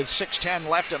whistle with 6:10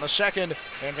 left in the second,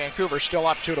 and Vancouver still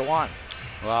up 2-1.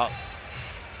 Well,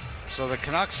 so the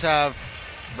Canucks have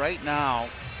right now,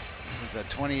 is that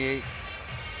 28,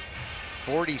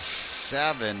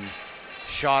 47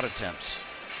 shot attempts.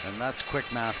 And that's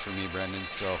quick math for me, Brendan,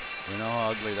 so you know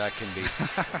how ugly that can be.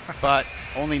 But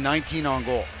only 19 on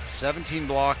goal, 17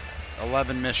 blocked,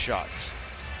 11 missed shots.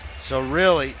 So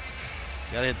really,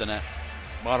 got to hit the net.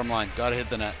 Bottom line, got to hit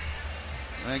the net.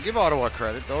 I mean, give Ottawa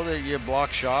credit, though. They give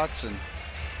block shots, and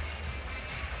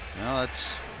you know,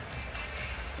 that's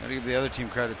got to give the other team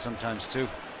credit sometimes, too.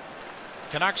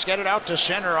 Canucks get it out to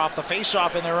center off the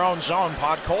faceoff in their own zone.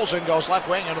 Podkolzin goes left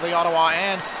wing into the Ottawa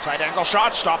end. Tight angle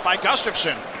shot stopped by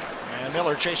Gustafsson. And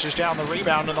Miller chases down the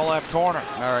rebound in the left corner.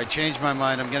 All right, changed my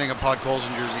mind. I'm getting a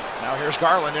Podkolzin jersey. Now here's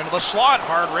Garland into the slot.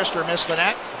 Hard wrister missed the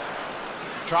net.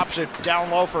 Drops it down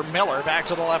low for Miller. Back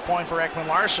to the left point for Ekman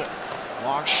Larsson.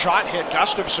 Long shot hit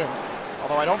Gustafsson.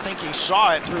 Although I don't think he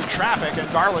saw it through traffic,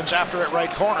 and Garland's after it right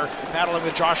corner. Battling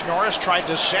with Josh Norris, tried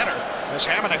to center as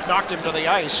Hamonic knocked him to the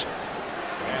ice.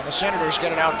 And the Senators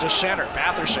get it out to center.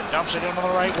 Batherson dumps it into the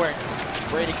right wing.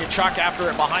 Brady Tkachuk after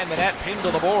it behind the net, pinned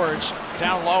to the boards,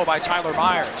 down low by Tyler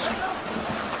Myers.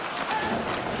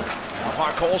 Now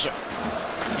Podkolzin,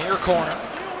 near corner,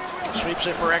 sweeps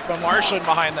it for Ekman Larsson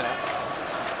behind the net.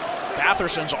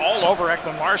 Batherson's all over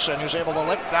Ekman Larsson, who's able to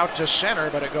lift it out to center,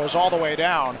 but it goes all the way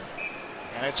down.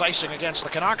 And it's icing against the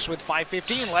Canucks with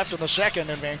 5:15 left in the second,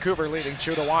 and Vancouver leading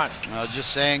 2-1.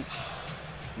 Just saying,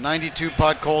 92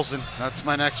 Podkolzin. That's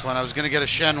my next one. I was going to get a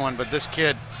Shen one, but this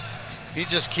kid, he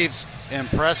just keeps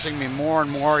impressing me more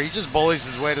and more. He just bullies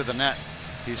his way to the net.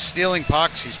 He's stealing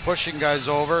pucks. He's pushing guys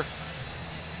over.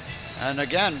 And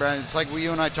again, Brandon, it's like what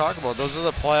you and I talk about. Those are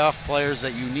the playoff players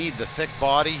that you need. The thick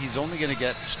body. He's only going to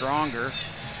get stronger.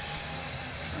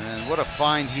 And what a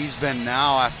find he's been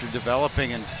now after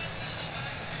developing. And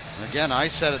again, I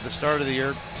said at the start of the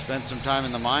year, spent some time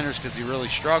in the minors because he really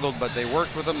struggled, but they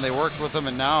worked with him,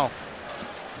 and now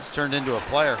he's turned into a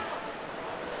player.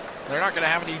 They're not going to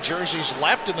have any jerseys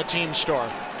left in the team store.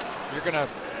 You're going to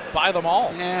buy them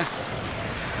all. Yeah,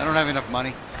 I don't have enough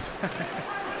money.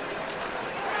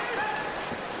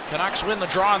 Canucks win the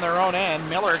draw on their own end.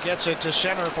 Miller gets it to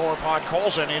center for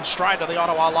Podkolzin in stride to the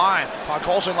Ottawa line.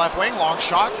 Podkolzin left wing, long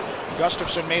shot.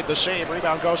 Gustafsson made the save.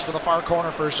 Rebound goes to the far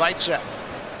corner for Zaitsev.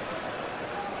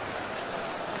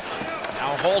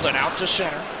 Now Holden out to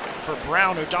center for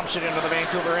Brown, who dumps it into the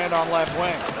Vancouver end on left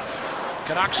wing.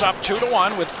 Canucks up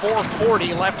 2-1 with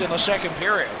 4:40 left in the second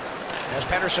period, as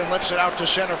Pettersson lifts it out to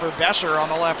center for Besser on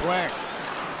the left wing.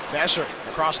 Besser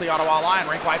across the Ottawa line,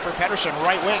 rink wide for Pettersson,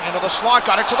 right wing into the slot,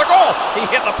 got it to the goal. He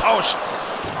hit the post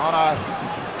on a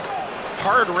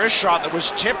hard wrist shot that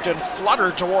was tipped and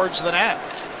fluttered towards the net.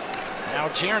 Now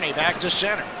Tierney back to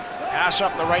center. Pass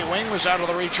up the right wing was out of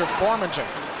the reach of Formanton.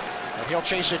 But he'll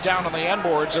chase it down on the end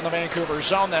boards in the Vancouver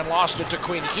zone, then lost it to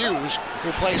Quinn Hughes,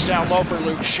 who plays down low for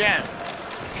Luke Shen.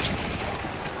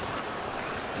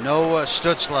 No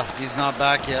Stützle, he's not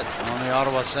back yet on the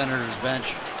Ottawa Senators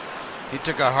bench. He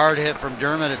took a hard hit from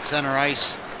Dermott at center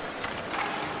ice.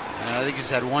 And I think he's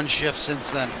had one shift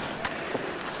since then.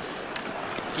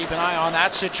 Keep an eye on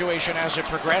that situation as it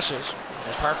progresses.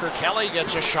 As Parker Kelly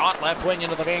gets a shot left wing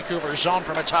into the Vancouver zone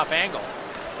from a tough angle.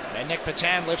 And Nick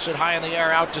Petan lifts it high in the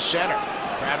air out to center.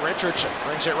 Brad Richardson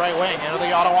brings it right wing into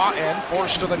the Ottawa end,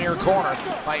 forced to the near corner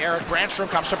by Eric Brandstrom.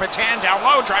 Comes to Petan down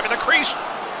low, driving the crease.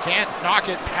 Can't knock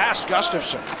it past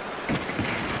Gustafsson.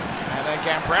 And then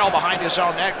Gambrell behind his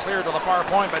own net, clear to the far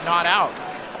point, but not out.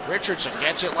 Richardson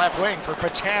gets it left wing for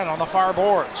Petan on the far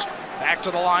boards. Back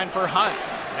to the line for Hunt.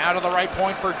 Now to the right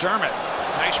point for Dermott.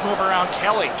 Nice move around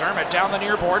Kelly. Dermott down the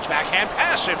near boards. Backhand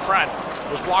pass in front.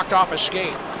 Was blocked off a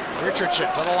skate.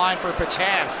 Richardson to the line for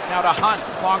Petan. Now to Hunt.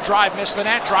 Long drive, missed the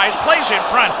net. Drives, plays in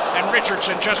front. And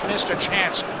Richardson just missed a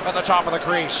chance at the top of the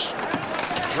crease.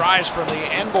 Drives from the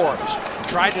end boards.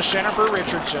 Tried to center for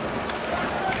Richardson.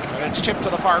 But it's tipped to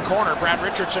the far corner. Brad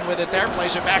Richardson with it there.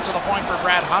 Plays it back to the point for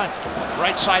Brad Hunt.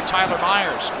 Right side Tyler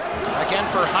Myers. Again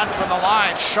for Hunt from the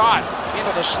line. Shot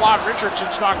into the slot.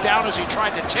 Richardson's knocked down as he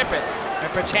tried to tip it.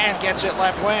 And Petan gets it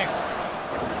left wing.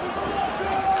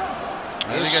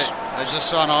 I just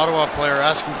saw an Ottawa player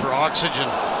asking for oxygen.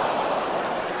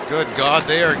 Good God,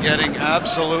 they are getting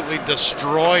absolutely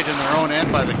destroyed in their own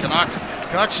end by the Canucks.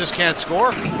 Canucks just can't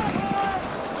score.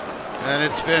 And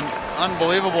it's been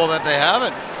unbelievable that they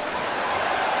haven't.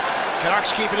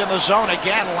 Canucks keep it in the zone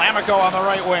again. Lamico on the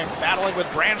right wing, battling with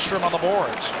Brandstrom on the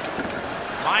boards.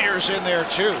 Myers in there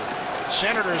too.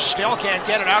 Senators still can't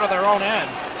get it out of their own end,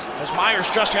 as Myers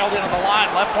just held into the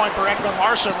line. Left point for Ekman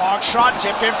Larsson. Long shot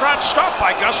tipped in front. Stopped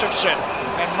by Gustafsson.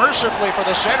 And mercifully for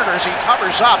the Senators, he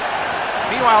covers up.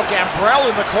 Meanwhile, Gambrell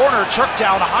in the corner took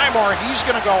down Highmore. He's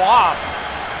going to go off.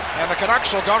 And the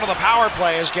Canucks will go to the power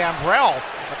play as Gambrell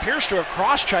appears to have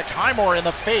cross-checked Highmore in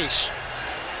the face.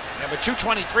 And with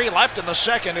 2:23 left in the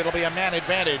second, it'll be a man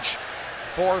advantage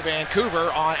for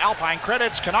Vancouver on Alpine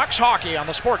Credits Canucks Hockey on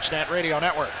the Sportsnet Radio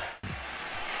Network.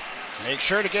 Make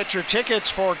sure to get your tickets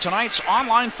for tonight's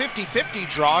online 50-50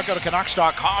 draw. Go to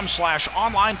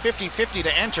Canucks.com/online5050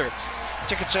 to enter.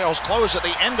 Ticket sales close at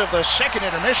the end of the second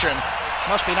intermission.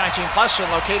 Must be 19 plus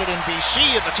and located in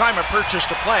BC at the time of purchase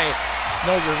to play.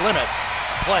 Know your limit.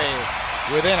 Play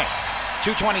within it.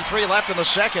 2:23 left in the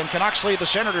second. Canucks lead the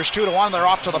Senators 2-1. They're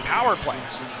off to the power play.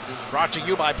 Brought to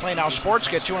you by Play Now Sports.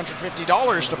 Get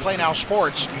 $250 to Play Now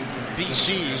Sports,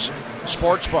 BC's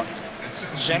sportsbook.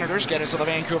 Senators get it to the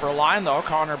Vancouver line, though.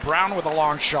 Connor Brown with a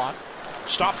long shot.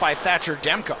 Stopped by Thatcher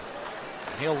Demko.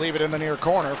 He'll leave it in the near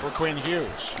corner for Quinn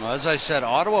Hughes. Well, as I said,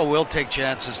 Ottawa will take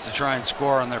chances to try and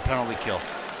score on their penalty kill.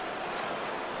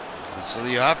 So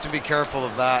you have to be careful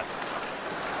of that.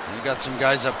 You've got some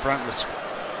guys up front with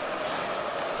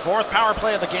Fourth power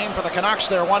play of the game for the Canucks.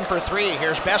 They're 1 for 3.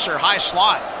 Here's Besser, high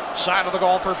slot. Side of the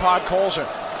goal for Podkolzin.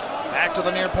 Back to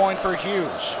the near point for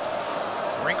Hughes.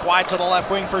 Rink wide to the left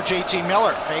wing for JT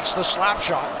Miller. Fakes the slap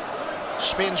shot.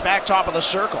 Spins back top of the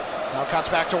circle. Now cuts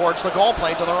back towards the goal.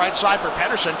 Played to the right side for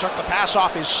Pettersson. Took the pass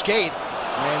off his skate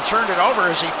and turned it over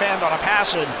as he fanned on a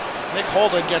pass, and Nick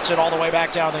Holden gets it all the way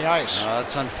back down the ice.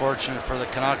 That's unfortunate for the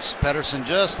Canucks. Pettersson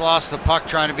just lost the puck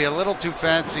trying to be a little too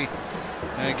fancy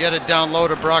and get it down low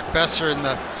to Brock Besser in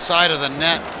the side of the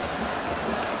net.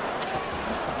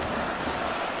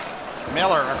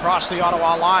 Miller across the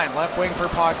Ottawa line, left wing for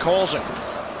Podkolzin.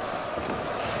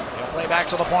 He'll play back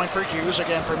to the point for Hughes,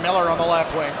 again for Miller on the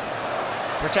left wing.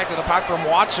 Protected the puck from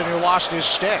Watson, who lost his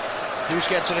stick. Hughes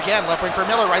gets it again, left wing for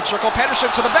Miller, right circle,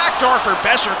 Pettersson to the back door for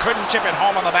Besser, couldn't tip it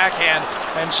home on the backhand,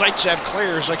 and Zaitsev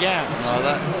clears again. Oh,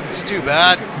 that's too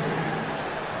bad.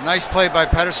 Nice play by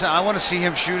Pettersson. I want to see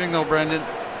him shooting though, Brendan.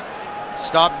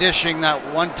 Stop dishing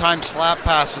that one-time slap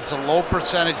pass. It's a low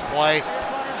percentage play,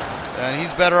 and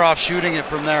he's better off shooting it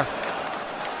from there.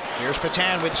 Here's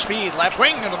Patan with speed, left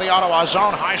wing into the Ottawa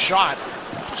zone, high shot.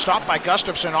 Stopped by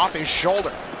Gustafsson off his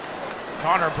shoulder.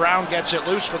 Connor Brown gets it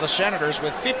loose for the Senators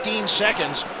with 15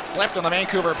 seconds left in the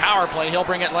Vancouver power play. He'll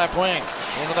bring it left wing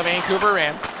into the Vancouver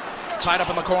end. Tied up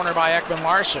in the corner by Ekman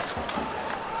Larsson.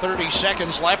 30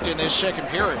 seconds left in this second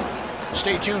period.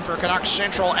 Stay tuned for Canucks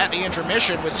Central at the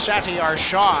intermission with Satiar,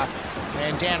 Shah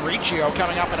and Dan Riccio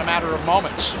coming up in a matter of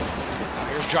moments.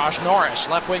 Here's Josh Norris,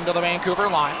 left wing to the Vancouver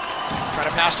line. Try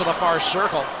to pass to the far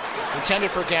circle.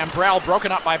 Intended for Gambrell,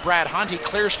 broken up by Brad Hunt. He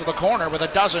clears to the corner with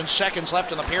 12 seconds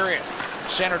left in the period.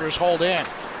 Senators hold in.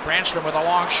 Brandstrom with a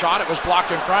long shot. It was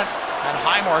blocked in front, and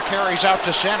Highmore carries out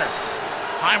to center.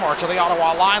 Highmore to the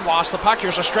Ottawa line, lost the puck.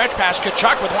 Here's a stretch pass.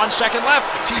 Tkachuk with 1 second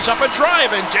left. Tees up a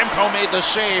drive, and Demko made the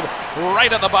save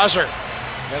right at the buzzer.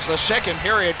 As the second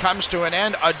period comes to an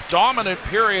end, a dominant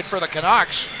period for the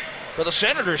Canucks. But the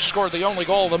Senators scored the only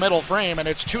goal of the middle frame, and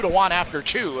it's 2-1 after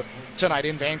 2 tonight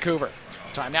in Vancouver.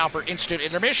 Time now for instant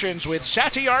intermissions with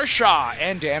Satiar, Shah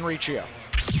and Dan Riccio.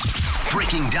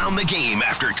 Breaking down the game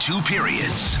after 2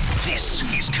 periods. This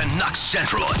is Canucks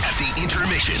Central at the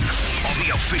intermission on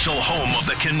the official home of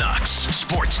the Canucks,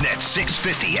 Sportsnet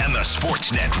 650 and the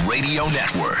Sportsnet Radio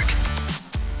Network.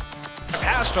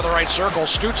 Pass to the right circle.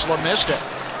 Stützle missed it.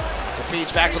 It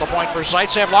feeds back to the point for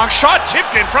Zaitsev. Long shot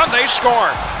tipped in front. They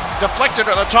score. Deflected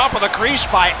to the top of the crease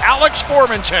by Alex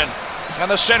Formenton.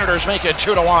 And the Senators make it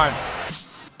 2-1.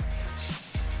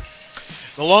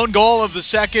 The lone goal of the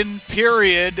second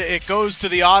period, it goes to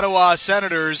the Ottawa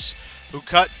Senators, who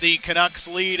cut the Canucks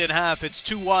lead in half. It's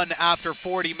 2-1 after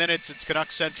 40 minutes. It's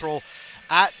Canucks Central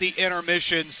at the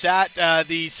intermission.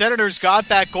 The Senators got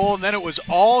that goal, and then it was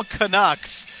all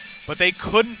Canucks, but they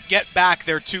couldn't get back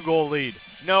their 2-goal lead.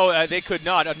 No, they could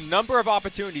not. A number of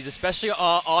opportunities, especially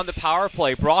on the power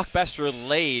play. Brock Besser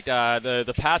late.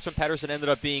 The pass from Pettersson ended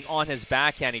up being on his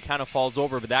backhand. He kind of falls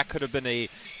over, but that could have been a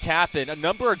tap-in. A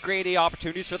number of grade A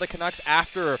opportunities for the Canucks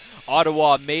after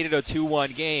Ottawa made it a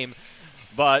 2-1 game.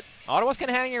 But Ottawa's kind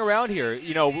of hanging around here.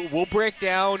 You know, we'll break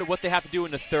down what they have to do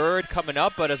in the third coming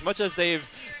up, but as much as they've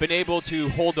been able to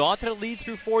hold on to the lead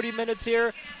through 40 minutes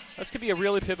here, this could be a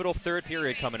really pivotal third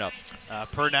period coming up.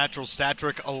 Per natural stat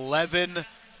trick, 11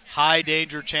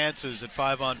 high-danger chances at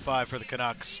 5-on-5 for the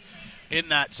Canucks in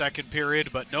that second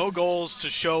period, but no goals to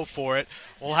show for it.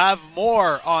 We'll have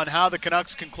more on how the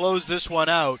Canucks can close this one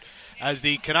out as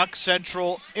the Canucks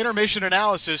Central intermission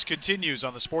analysis continues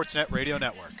on the Sportsnet Radio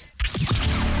Network.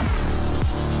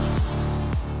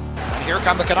 And here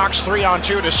come the Canucks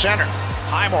 3-on-2 to center.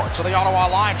 Highmore to the Ottawa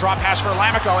line. Drop pass for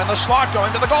Lamico in the slot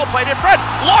going to the goal plate in front.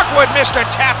 Lockwood missed a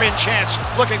tap-in chance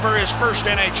looking for his first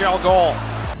NHL goal.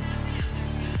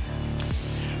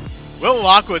 Will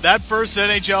Lockwood, that first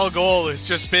NHL goal has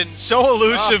just been so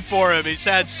elusive for him. He's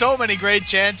had so many great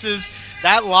chances.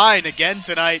 That line again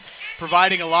tonight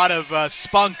providing a lot of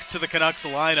spunk to the Canucks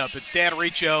lineup. It's Dan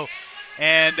Riccio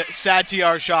and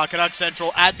Satiar Shah. Canucks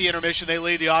Central at the intermission. They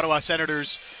lead the Ottawa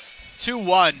Senators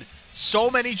 2-1. So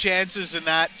many chances in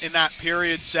that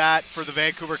period, Sat, for the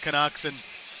Vancouver Canucks, and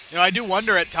I do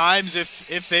wonder at times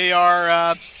if they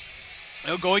are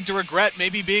going to regret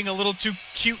maybe being a little too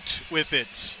cute with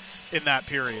it in that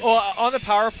period. Well, on the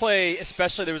power play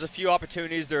especially, there was a few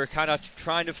opportunities. They're kind of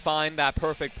trying to find that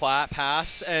perfect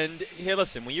pass. And here,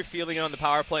 listen, when you're feeling it on the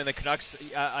power play, and the Canucks,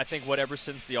 I think whatever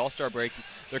since the All-Star break,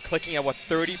 they're clicking at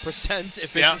 30%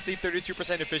 efficiency,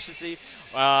 32% efficiency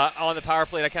on the power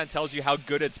play. That kind of tells you how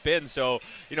good it's been. So,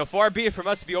 far be it from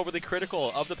us to be overly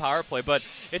critical of the power play, but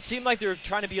it seemed like they were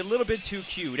trying to be a little bit too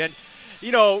cute. And,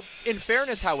 in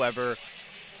fairness, however,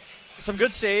 some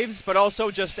good saves, but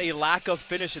also just a lack of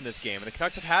finish in this game. And the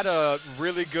Canucks have had a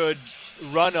really good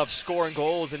run of scoring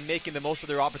goals and making the most of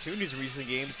their opportunities in recent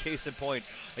games, case in point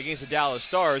against the Dallas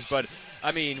Stars. But,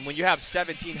 I mean, when you have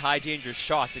 17 high-danger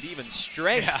shots at even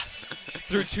strength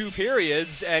through 2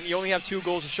 periods and you only have 2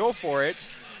 goals to show for it,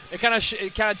 it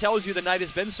kind of tells you the night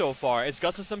has been so far. It's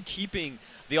Gustafsson keeping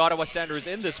the Ottawa Senators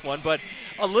in this one, but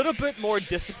a little bit more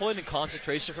discipline and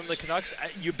concentration from the Canucks,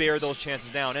 you bear those chances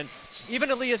down. And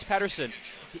even Elias Pettersson,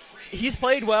 he's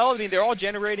played well. I mean, they're all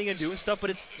generating and doing stuff, but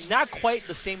it's not quite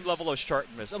the same level of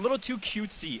sharpness. A little too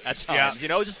cutesy at times, you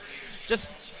know, just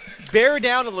bear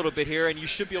down a little bit here, and you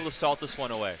should be able to salt this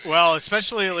one away. Well,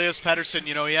 especially Elias Pettersson,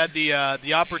 you know, he had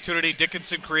the opportunity.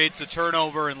 Dickinson creates the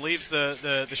turnover and leaves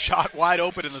the shot wide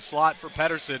open in the slot for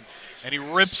Pettersson, and he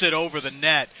rips it over the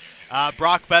net.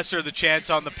 Brock Besser, the chance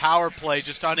on the power play,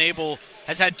 just unable,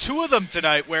 has had 2 of them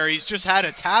tonight where he's just had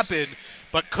a tap in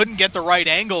but couldn't get the right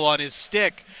angle on his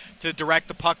stick to direct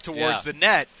the puck towards the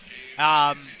net.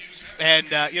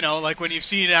 You know, like when you've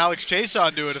seen Alex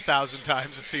Chason do it 1,000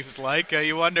 times, it seems like,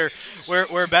 you wonder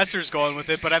where Besser's going with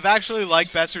it. But I've actually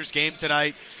liked Besser's game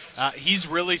tonight. He's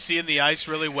really seeing the ice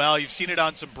really well. You've seen it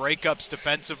on some breakups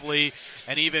defensively,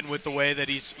 and even with the way that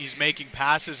he's making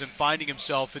passes and finding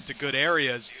himself into good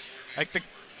areas.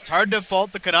 It's hard to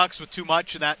fault the Canucks with too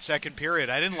much in that second period.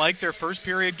 I didn't like their first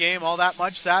period game all that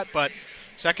much, Sat, but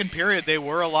second period they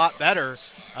were a lot better.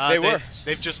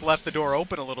 They've just left the door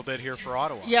open a little bit here for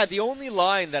Ottawa. Yeah, the only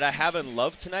line that I haven't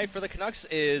loved tonight for the Canucks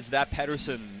is that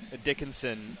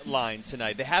Pettersson-Dickinson line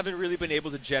tonight. They haven't really been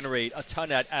able to generate a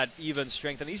ton at even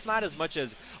strength, and he's not as much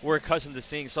as we're accustomed to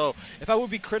seeing. So if I would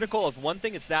be critical of one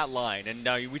thing, it's that line.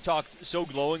 And we talked so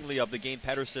glowingly of the game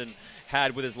Pettersson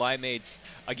had with his line mates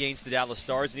against the Dallas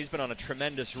Stars, and he's been on a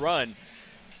tremendous run.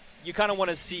 You kind of want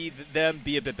to see them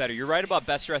be a bit better. You're right about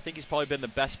Besser. I think he's probably been the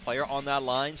best player on that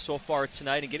line so far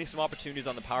tonight and getting some opportunities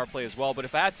on the power play as well. But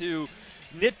if I had to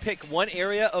nitpick one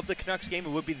area of the Canucks game, it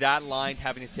would be that line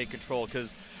having to take control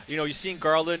because, you know, you're seeing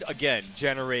Garland, again,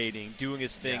 generating, doing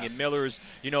his thing, and Miller's,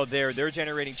 you know, they're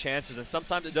generating chances. And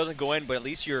sometimes it doesn't go in, but at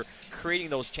least you're creating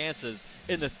those chances.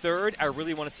 In the third, I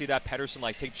really want to see that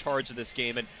Pettersson, take charge of this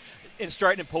game and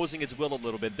start imposing his will a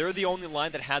little bit. They're the only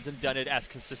line that hasn't done it as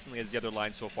consistently as the other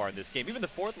line so far in this game. Even the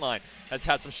fourth line has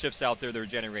had some shifts out there that are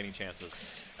generating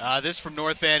chances. This from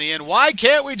North Van Ian. Why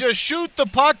can't we just shoot the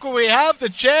puck when we have the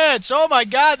chance? Oh, my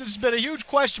God, this has been a huge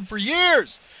question for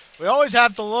years. We always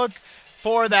have to look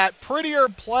for that prettier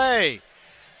play.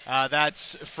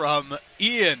 That's from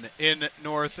Ian in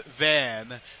North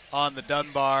Van on the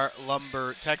Dunbar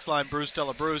Lumber text line. Bruce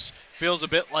Della Bruce feels a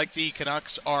bit like the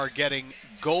Canucks are getting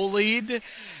goalied,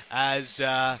 as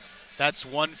that's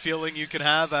one feeling you can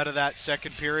have out of that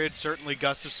second period. Certainly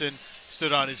Gustafsson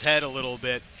stood on his head a little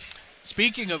bit.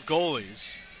 Speaking of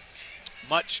goalies,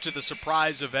 much to the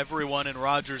surprise of everyone in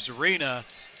Rogers Arena,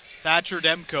 Thatcher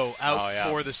Demko out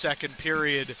for the second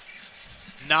period.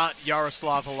 Not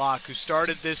Yaroslav Halak, who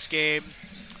started this game.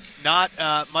 Not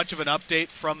much of an update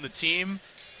from the team.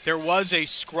 There was a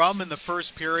scrum in the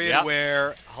first period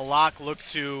where Halak looked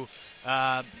to,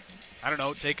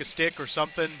 take a stick or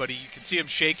something, but you could see him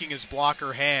shaking his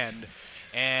blocker hand.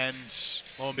 And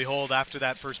lo and behold, after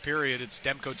that first period, it's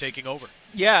Demko taking over.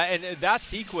 Yeah, and that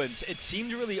sequence, it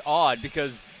seemed really odd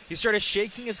because he started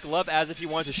shaking his glove as if he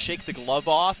wanted to shake the glove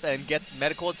off and get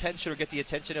medical attention or get the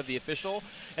attention of the official.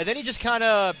 And then he just kind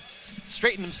of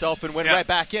straightened himself and went right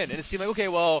back in. And it seemed like, okay,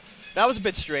 well, that was a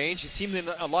bit strange. He seemed in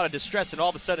a lot of distress, and all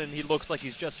of a sudden he looks like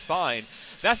he's just fine.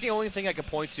 That's the only thing I can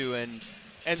point to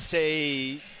and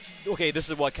say, okay, this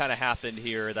is what kind of happened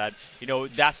here, that, you know,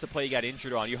 that's the play he got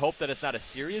injured on. You hope that it's not a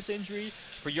serious injury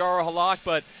for Jaro Halak,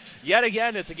 but yet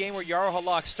again, it's a game where Jaro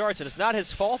Halak starts, and it's not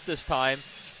his fault this time,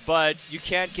 but you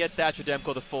can't get Thatcher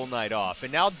Demko the full night off.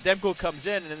 And now Demko comes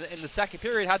in, and in the second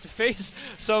period had to face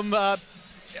some a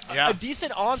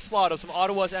decent onslaught of some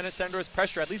Ottawa's and Senators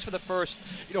pressure, at least for the first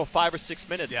 5 or 6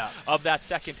 minutes of that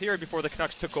second period before the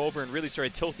Canucks took over and really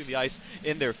started tilting the ice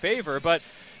in their favor. But,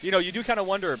 you do kind of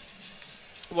wonder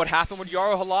what happened with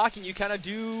Jaro Halak, and you kind of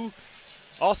do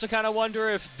also kind of wonder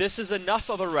if this is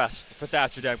enough of a rest for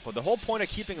Thatcher Demko. The whole point of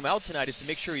keeping him out tonight is to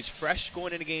make sure he's fresh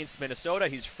going in against Minnesota.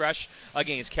 He's fresh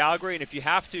against Calgary, and if you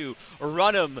have to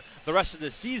run him the rest of the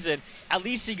season, at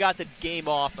least he got the game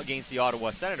off against the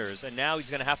Ottawa Senators, and now he's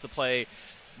going to have to play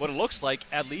what it looks like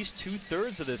at least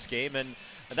 2/3 of this game, and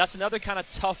that's another kind of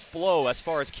tough blow as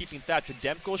far as keeping Thatcher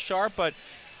Demko sharp. But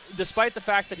despite the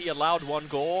fact that he allowed one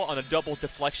goal on a double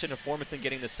deflection of Formanton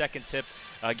getting the second tip,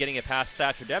 getting it past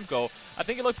Thatcher Demko, I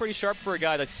think it looked pretty sharp for a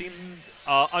guy that seemed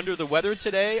under the weather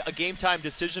today, a game-time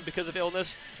decision because of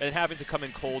illness, and having to come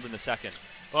in cold in the second.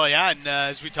 Well, yeah, and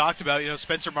as we talked about,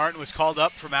 Spencer Martin was called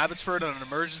up from Abbotsford on an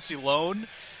emergency loan,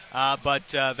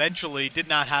 but eventually did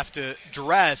not have to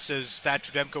dress as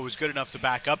Thatcher Demko was good enough to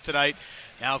back up tonight.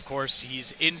 Now, of course,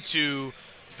 he's into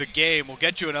the game. We'll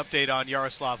get you an update on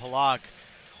Yaroslav Halak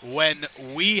when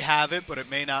we have it, but it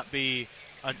may not be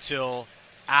until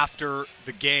after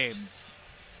the game.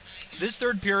 This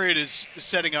third period is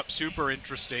setting up super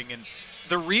interesting, and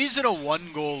the reason a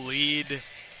one-goal lead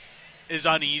is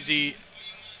uneasy,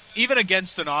 even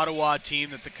against an Ottawa team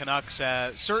that the Canucks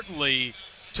certainly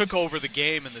took over the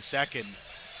game in the second.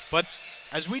 But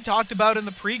as we talked about in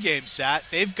the pregame, Sat,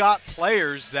 they've got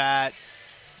players that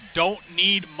don't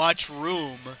need much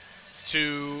room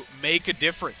to make a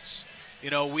difference.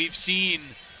 We've seen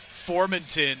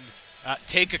Formanton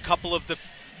take a couple of the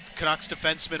Canucks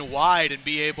defensemen wide and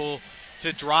be able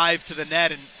to drive to the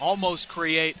net and almost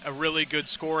create a really good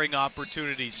scoring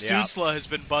opportunity. Stützle has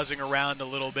been buzzing around a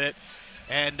little bit.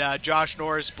 And Josh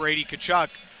Norris, Brady Tkachuk,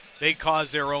 they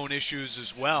cause their own issues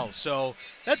as well. So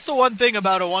that's the one thing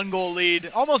about a one-goal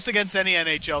lead, almost against any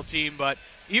NHL team, but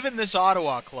even this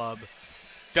Ottawa club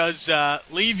does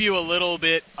leave you a little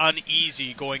bit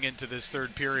uneasy going into this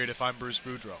third period if I'm Bruce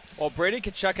Boudreau. Well, Brady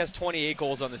Tkachuk has 28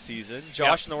 goals on the season.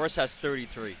 Josh Norris has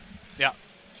 33. Yeah.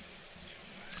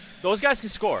 Those guys can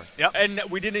score. Yep. And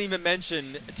we didn't even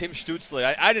mention Tim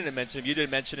Stützle. I didn't mention him. You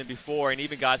didn't mention him before. And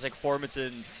even guys like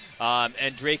Formanton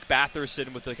and Drake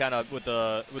Batherson with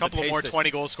a couple of more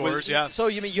 20-goal scorers, yeah. So,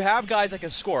 you have guys that can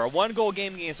score. A one-goal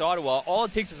game against Ottawa, all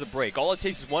it takes is a break. All it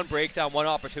takes is one breakdown, one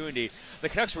opportunity. The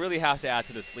Canucks really have to add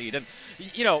to this lead. And,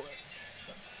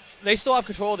 they still have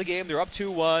control of the game. They're up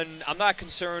 2-1. I'm not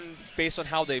concerned based on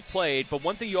how they've played, but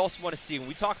one thing you also want to see when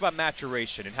we talk about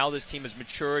maturation and how this team has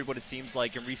matured, what it seems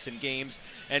like in recent games,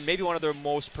 and maybe one of their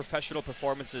most professional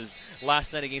performances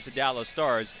last night against the Dallas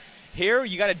Stars. Here,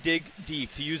 you got to dig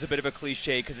deep, to use a bit of a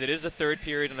cliche, because it is the third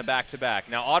period on a back-to-back.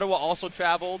 Now, Ottawa also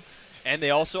traveled, and they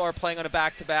also are playing on a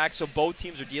back-to-back, so both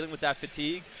teams are dealing with that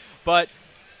fatigue. But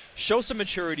show some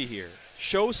maturity here.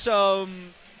 Show some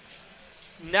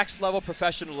next-level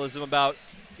professionalism about,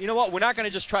 we're not going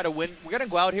to just try to win. We're going to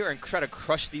go out here and try to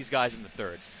crush these guys in the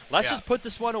third. Let's just put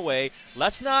this one away.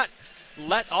 Let's not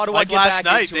let Ottawa get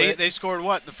back into it. They scored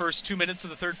what? The first 2 minutes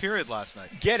of the third period last night.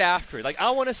 Get after it.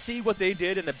 I want to see what they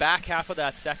did in the back half of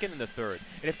that second and the third.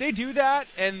 And if they do that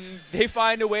and they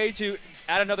find a way to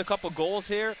add another couple goals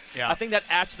here, I think that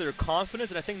adds to their confidence,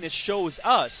 and I think this shows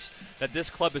us that this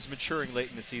club is maturing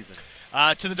late in the season.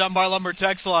 To the Dunbar Lumber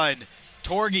text line,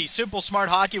 Torgy, Simple Smart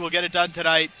Hockey will get it done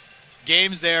tonight.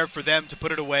 Game's there for them to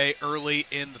put it away early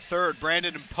in the third.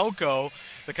 Brandon and Poco,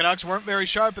 the Canucks weren't very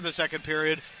sharp in the second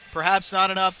period. Perhaps not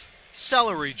enough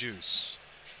celery juice.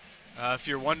 If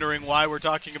you're wondering why we're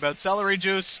talking about celery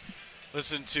juice,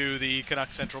 listen to the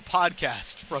Canuck Central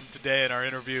podcast from today in our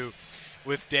interview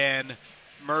with Dan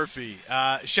Murphy.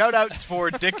 Shout out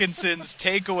for Dickinson's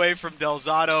takeaway from Del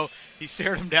Zotto. He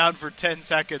stared him down for 10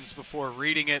 seconds before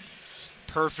reading it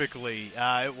perfectly.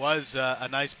 It was a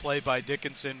nice play by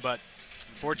Dickinson, but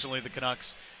unfortunately the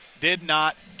Canucks did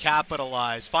not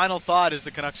capitalize. Final thought as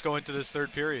the Canucks go into this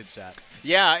third period, Sat.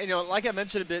 Yeah, like I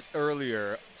mentioned a bit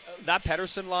earlier, that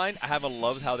Pettersson line, I haven't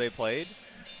loved how they played.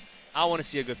 I want to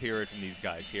see a good period from these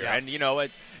guys here. Yeah. And,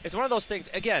 it's one of those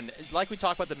things, again, like we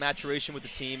talk about the maturation with the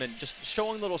team and just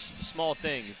showing little small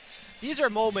things. These are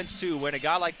moments, too, when a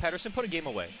guy like Pettersson put a game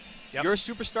away. Yep. You're a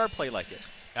superstar, play like it.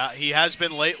 He has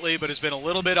been lately, but has been a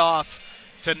little bit off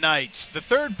tonight. The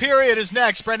third period is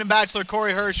next. Brendan Batchelor,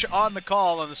 Corey Hirsch on the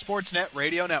call on the Sportsnet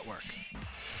Radio Network.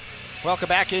 Welcome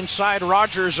back inside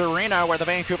Rogers Arena, where the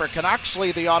Vancouver Canucks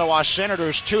lead the Ottawa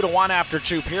Senators 2-1 after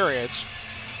 2 periods.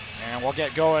 And we'll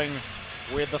get going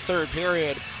with the third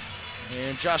period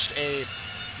in just a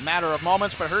matter of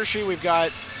moments. But Hershey, we've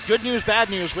got good news,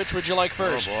 bad news. Which would you like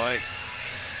first? Oh, boy.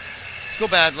 Let's go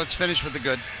bad. Let's finish with the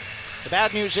good. The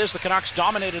bad news is the Canucks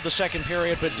dominated the second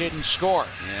period but didn't score.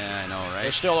 Yeah, I know, right?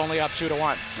 They're still only up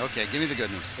 2-1. Okay, give me the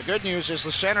good news. The good news is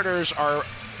the Senators are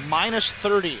minus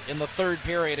 30 in the third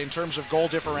period in terms of goal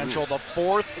differential, the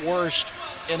fourth worst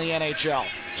in the NHL.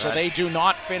 So they do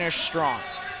not finish strong.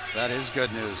 That is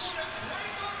good news.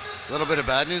 A little bit of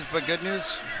bad news, but good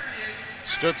news.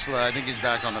 Stützle, I think he's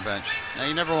back on the bench. Now,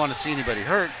 you never want to see anybody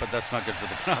hurt, but that's not good for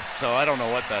the Canucks, so I don't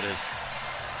know what that is.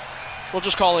 We'll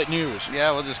just call it news.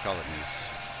 Yeah, we'll just call it news.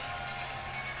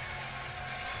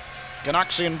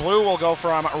 Canucks in blue will go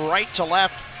from right to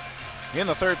left in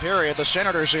the third period. The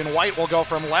Senators in white will go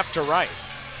from left to right.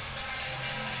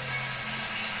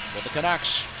 with the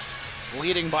Canucks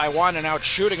leading by 1 and out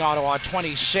shooting Ottawa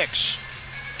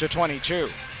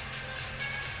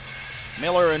 26-22.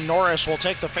 Miller and Norris will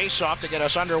take the face-off to get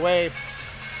us underway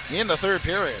in the third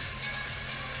period.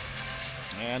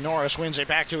 And Norris wins it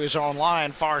back to his own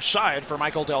line, far side for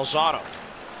Michael Del Zotto.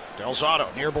 Del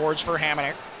Zotto near boards for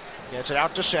Hamonic. Gets it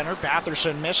out to center.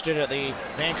 Batherson missed it at the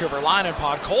Vancouver line, and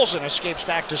Podkolzin escapes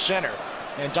back to center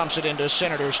and dumps it into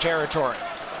Senators territory.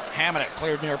 Hamonic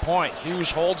cleared near point.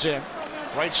 Hughes holds in.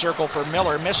 Right circle for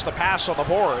Miller. Missed the pass on the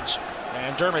boards.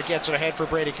 And Dermott gets it ahead for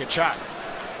Brady Tkachuk.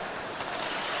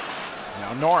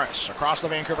 Now Norris across the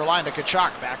Vancouver line to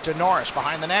Tkachuk. Back to Norris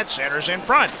behind the net. Centers in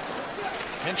front.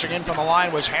 Pinching in from the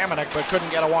line was Hamonic, but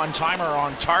couldn't get a one-timer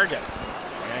on target.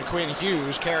 And Quinn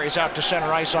Hughes carries out to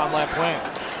center ice on left wing.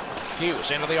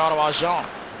 Hughes into the Ottawa zone.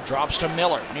 Drops to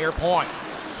Miller near point.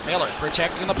 Miller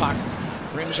protecting the puck.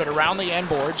 Brings it around the end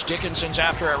boards. Dickinson's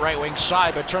after it right wing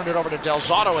side, but turned it over to Del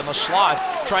Zotto in the slot.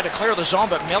 Tried to clear the zone,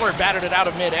 but Miller batted it out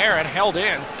of midair and held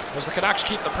in as the Canucks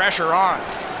keep the pressure on.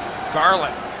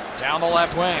 Garland down the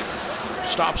left wing.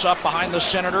 Stops up behind the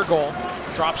Senator goal.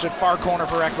 Drops it far corner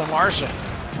for Ekman Larsson.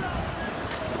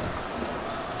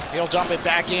 He'll dump it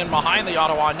back in behind the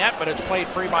Ottawa net, but it's played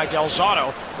free by Del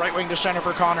Zotto. Right wing to center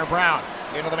for Connor Brown.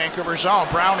 Into the Vancouver zone.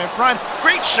 Brown in front.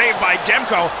 Great save by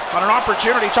Demko on an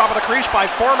opportunity. Top of the crease by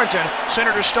Formanton.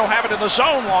 Senators still have it in the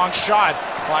zone. Long shot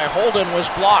by Holden was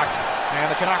blocked.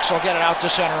 And the Canucks will get it out to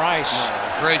center ice.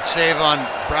 Great save on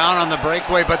Brown on the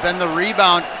breakaway, but then the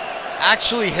rebound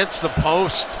actually hits the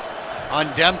post on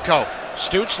Demko.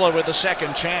 Stützle with the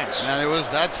second chance. And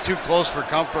that's too close for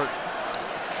comfort.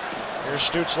 Here's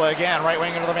Stützle again, right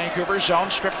wing into the Vancouver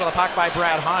zone, stripped of the puck by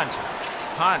Brad Hunt.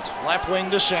 Hunt, left wing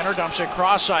to center, dumps it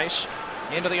cross ice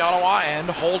into the Ottawa end.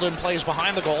 Holden plays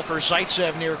behind the goal for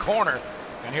Zaitsev near corner,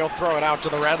 and he'll throw it out to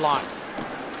the red line.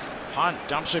 Hunt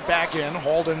dumps it back in,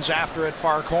 Holden's after it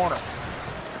far corner.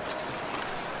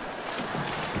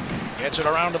 Gets it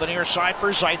around to the near side for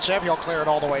Zaitsev, he'll clear it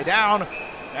all the way down,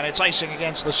 and it's icing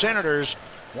against the Senators.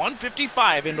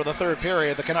 1:55 into the third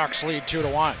period. The Canucks lead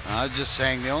 2-1. I was just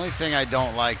saying, the only thing I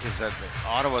don't like is that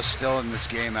Ottawa's still in this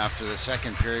game after the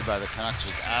second period by the Canucks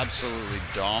was absolutely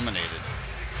dominated.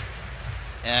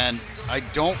 And I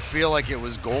don't feel like it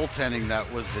was goaltending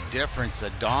that was the difference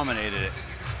that dominated it.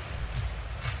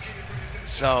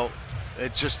 So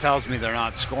it just tells me they're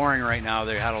not scoring right now.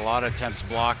 They had a lot of attempts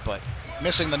blocked, but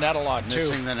missing the net a lot too.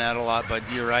 Missing the net a lot, but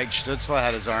you're right. Stützle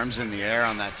had his arms in the air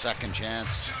on that second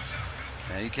chance.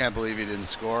 You can't believe he didn't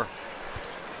score.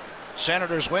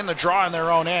 Senators win the draw in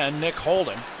their own end. Nick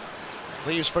Holden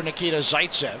leaves for Nikita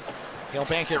Zaitsev. He'll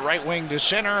bank it right wing to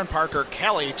center, and Parker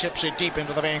Kelly tips it deep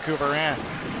into the Vancouver end.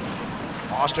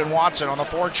 Austin Watson on the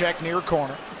forecheck near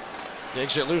corner.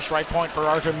 Digs it loose right point for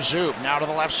Artem Zub. Now to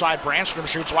the left side, Brandstrom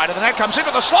shoots wide of the net, comes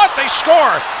into the slot, they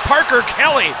score! Parker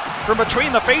Kelly from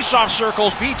between the face-off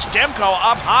circles beats Demko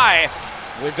up high.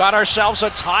 We've got ourselves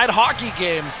a tied hockey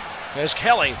game as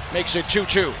Kelly makes it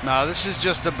 2-2. No, this is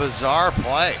just a bizarre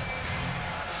play.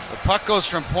 The puck goes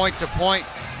from point to point,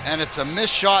 and it's a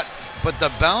missed shot, but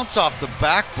the bounce off the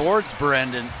backboards,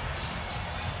 Brendan,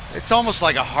 it's almost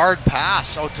like a hard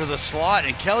pass out to the slot,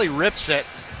 and Kelly rips it,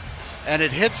 and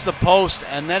it hits the post,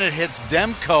 and then it hits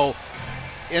Demko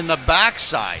in the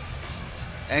backside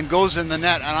and goes in the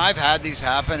net. And I've had these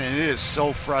happen, and it is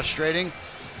so frustrating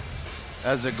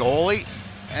as a goalie.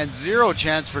 And zero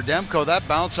chance for Demko. That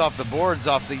bounce off the boards,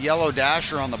 off the yellow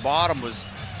dasher on the bottom, was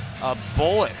a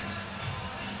bullet.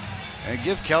 And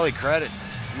give Kelly credit.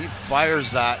 He fires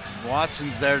that.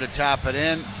 Watson's there to tap it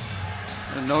in.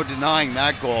 And no denying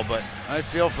that goal, but I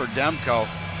feel for Demko.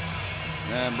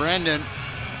 And Brendan,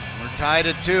 we're tied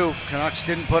at 2. Canucks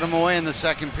didn't put him away in the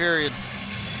second period.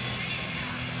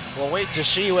 We'll wait to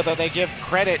see whether they give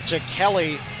credit to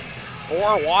Kelly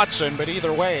or Watson, but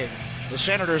either way, the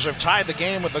Senators have tied the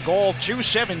game with the goal.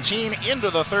 2:17 into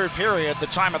the third period. The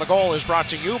time of the goal is brought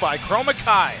to you by Chroma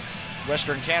Kai,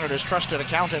 Western Canada's trusted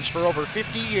accountants for over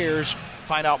 50 years.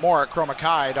 Find out more at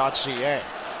chromakai.ca.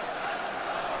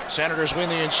 Senators win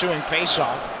the ensuing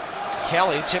faceoff.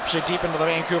 Kelly tips it deep into the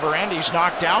Vancouver end. He's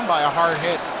knocked down by a hard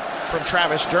hit from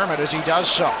Travis Dermott as he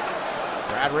does so.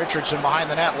 Brad Richardson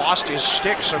behind the net lost his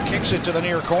stick, so kicks it to the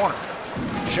near corner.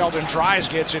 Sheldon Dries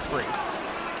gets it free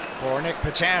for Nick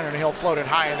Patan, and he'll float it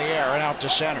high in the air and out to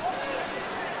center.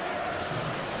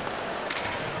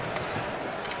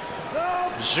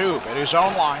 Zub at his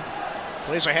own line.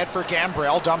 Plays ahead for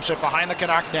Gambrell, dumps it behind the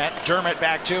Canuck net. Dermott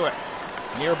back to it.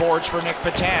 Near boards for Nick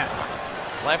Patan.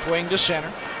 Left wing to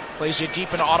center. Plays it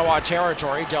deep into Ottawa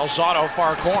territory. Del Zotto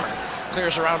far corner.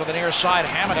 Clears around to the near side.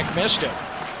 Hamonic missed it.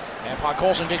 And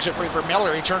Podkolzin digs it free for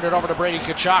Miller. He turned it over to Brady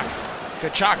Tkachuk.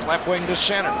 Tkachuk, left wing to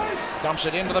center. Dumps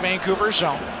it into the Vancouver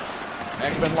zone.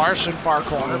 Ekman Larson, far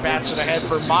corner, bats it ahead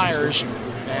for Myers.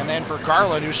 And then for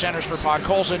Garland, who centers for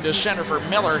Podkolzin, to center for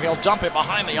Miller. He'll dump it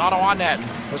behind the Ottawa net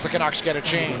as the Canucks get a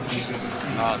change.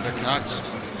 The Canucks,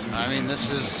 I mean,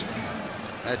 this is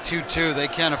at 2-2. They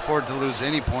can't afford to lose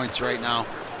any points right now.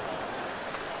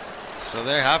 So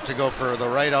they have to go for the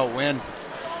right-out win.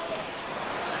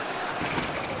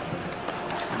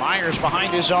 Myers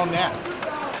behind his own net.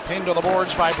 Pinned to the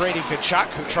boards by Brady Tkachuk,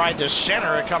 who tried to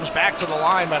center. It comes back to the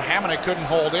line, but Hamannik couldn't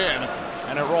hold in,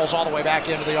 and it rolls all the way back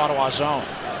into the Ottawa zone.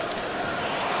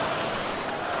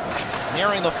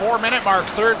 Nearing the 4-minute mark,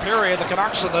 third period, the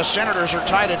Canucks and the Senators are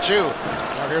tied at 2.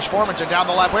 Now here's Formanton down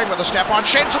the left wing with a step-on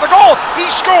Shen to the goal. He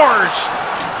scores!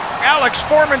 Alex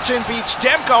Formanton beats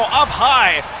Demko up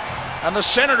high, and the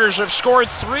Senators have scored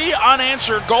 3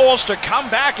 unanswered goals to come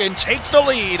back and take the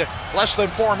lead less than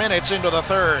 4 minutes into the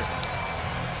third.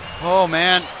 Oh,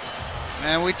 man,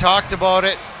 we talked about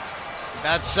it.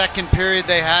 That second period,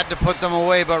 they had to put them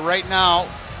away, but right now,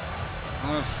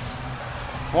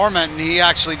 Formanton, he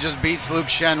actually just beats Luke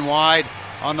Shen wide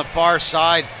on the far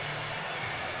side.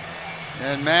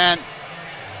 And, man,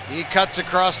 he cuts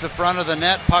across the front of the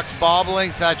net, puck's bobbling.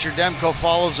 Thatcher Demko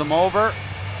follows him over.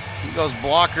 He goes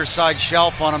blocker side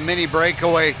shelf on a mini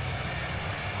breakaway.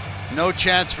 No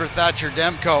chance for Thatcher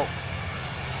Demko.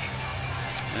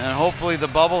 And hopefully the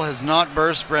bubble has not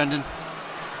burst, Brendan.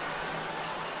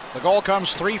 The goal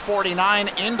comes 3:49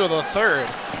 into the third.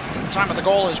 The time of the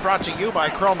goal is brought to you by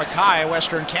Crow Mackay,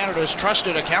 Western Canada's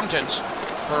trusted accountants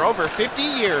for over 50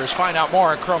 years. Find out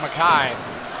more at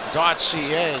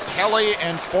crowmackay.ca. Kelly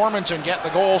and Formanton get the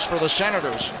goals for the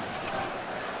Senators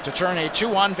to turn a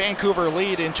 2-1 Vancouver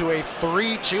lead into a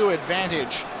 3-2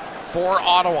 advantage for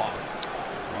Ottawa.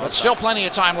 But still plenty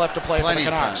of time left to play for the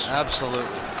Canucks.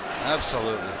 Absolutely.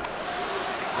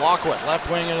 Lockwood, left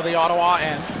wing into the Ottawa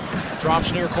end.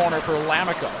 Drops near corner for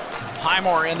Lamico.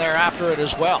 Highmore in there after it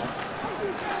as well.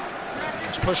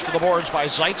 It's pushed to the boards by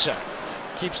Zaitsev.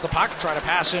 Keeps the puck, trying to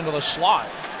pass into the slot.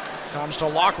 Comes to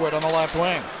Lockwood on the left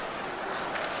wing.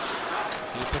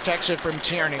 He protects it from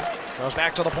Tierney. Goes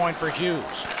back to the point for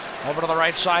Hughes. Over to the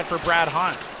right side for Brad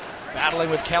Hunt.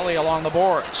 Battling with Kelly along the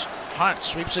boards. Hunt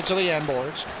sweeps it to the end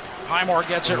boards. Highmore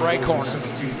gets it right corner.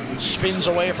 Spins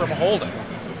away from Holden.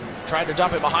 Tried to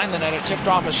dump it behind the net. It tipped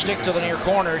off a stick to the near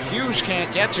corner. Hughes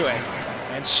can't get to it.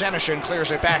 And Senyshyn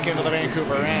clears it back into the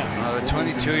Vancouver end. The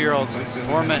 22-year-old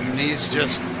Formanton, he's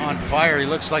just on fire. He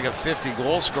looks like a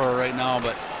 50-goal scorer right now,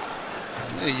 but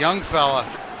a young fella.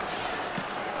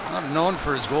 Not known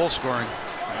for his goal scoring.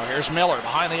 Now here's Miller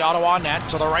behind the Ottawa net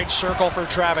to the right circle for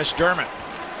Travis Dermott.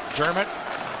 Dermott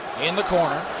in the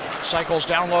corner. Cycles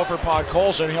down low for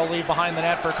Podkolzin. He'll leave behind the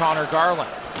net for Connor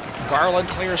Garland. Garland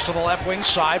clears to the left wing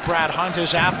side. Brad Hunt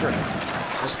is after it.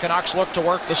 As the Canucks look to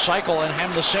work the cycle and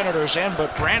hem the Senators in,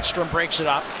 but Brandstrom breaks it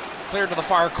up. Cleared to the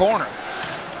far corner.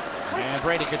 And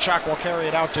Brady Tkachuk will carry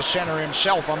it out to center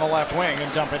himself on the left wing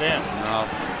and dump it in.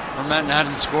 Formanton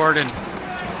hadn't scored in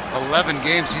 11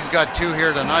 games. He's got 2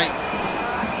 here tonight.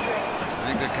 I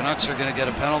think the Canucks are going to get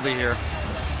a penalty here.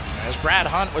 As Brad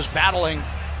Hunt was battling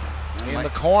in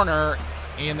the corner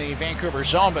in the Vancouver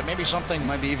zone, but maybe something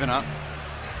might be even up.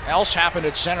 Else happened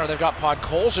at center. They've got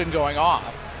Podkolzin going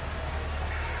off.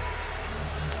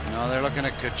 No, they're looking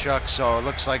at Tkachuk, so it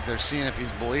looks like they're seeing if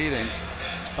he's bleeding.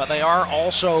 But they are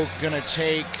also going to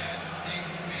take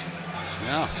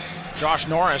Josh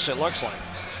Norris, it looks like.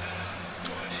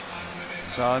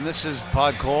 So, and this is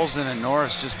Podkolzin and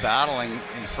Norris just battling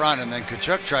in front, and then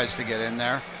Tkachuk tries to get in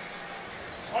there.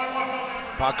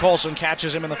 Podkolzin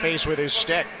catches him in the face with his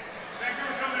stick.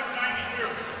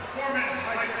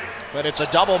 But it's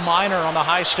a double minor on the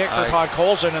high stick for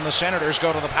Podkolzin, and the Senators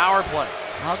go to the power play.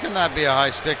 How can that be a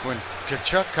high stick when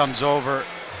Tkachuk comes over?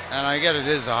 And I get it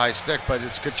is a high stick, but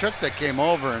it's Tkachuk that came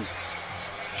over and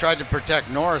tried to protect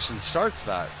Norris and starts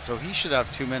that. So he should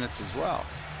have 2 minutes as well.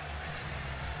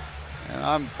 And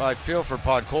I feel for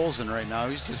Podkolzin right now.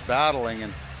 He's just battling,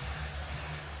 and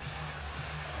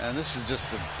this is just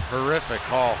a horrific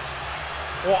call.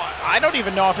 Well, I don't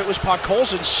even know if it was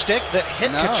Podkolzin's stick that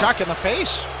hit Tkachuk in the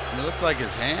face. It looked like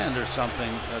his hand or something,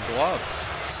 a glove.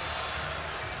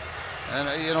 And,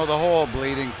 the whole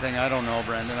bleeding thing, I don't know,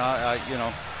 Brendan.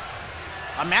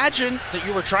 Imagine that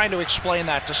you were trying to explain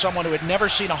that to someone who had never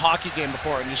seen a hockey game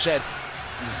before, and you said,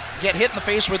 get hit in the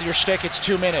face with your stick, it's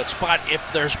 2 minutes, but if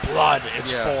there's blood,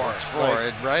 it's 4. It's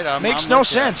 4, right? Makes no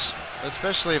sense.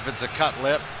 Especially if it's a cut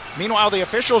lip. Meanwhile, the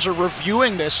officials are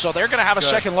reviewing this, so they're going to have a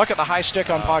second look at the high stick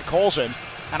on Podkolzin.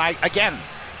 And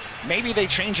maybe they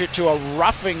change it to a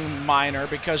roughing minor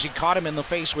because he caught him in the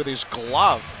face with his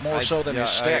glove more so than his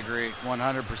stick. I agree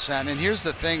 100%. And here's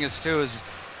the thing is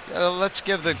let's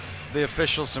give the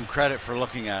officials some credit for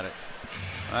looking at it.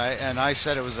 And I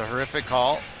said it was a horrific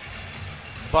call,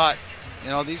 but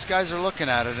these guys are looking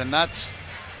at it, and that's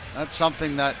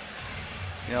something that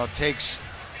takes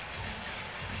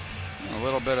a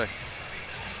little bit of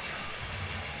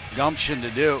gumption to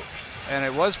do. And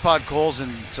it was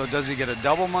Podkolzin, so does he get a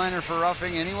double minor for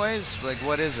roughing anyways? Like,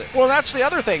 what is it? Well, that's the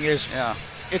other thing is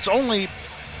it's only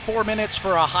 4 minutes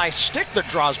for a high stick that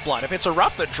draws blood. If it's a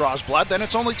rough that draws blood, then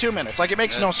it's only 2 minutes. Like, it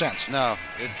makes no sense. No,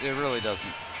 it really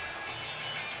doesn't.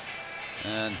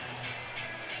 And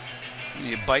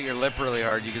you bite your lip really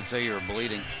hard, you could say you were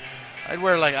bleeding. I'd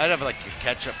have like a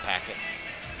ketchup packet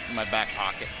in my back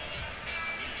pocket.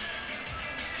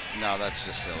 No, that's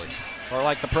just silly. Or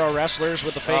like the pro wrestlers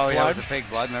with the fake blood. Yeah, with the fake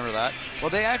blood, remember that? Well,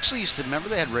 they actually used to, remember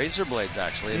they had razor blades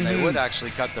actually, and they would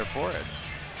actually cut their foreheads.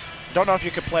 Don't know if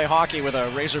you could play hockey with a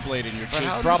razor blade in your cheek.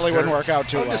 Probably wouldn't work out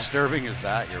too well. How disturbing is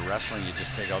that? You're wrestling, you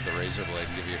just take out the razor blade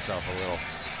and give yourself a little.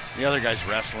 The other guy's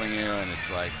wrestling you, and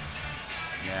it's like,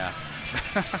 yeah.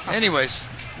 Anyways,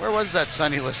 where was that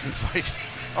Sonny Liston fight?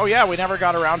 Oh, yeah, we never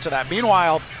got around to that.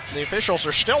 Meanwhile, the officials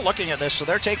are still looking at this, so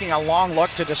they're taking a long look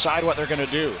to decide what they're going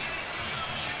to do.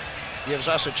 Gives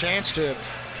us a chance to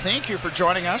thank you for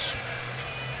joining us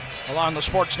along the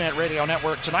Sportsnet Radio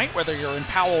Network tonight, whether you're in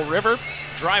Powell River,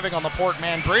 driving on the Port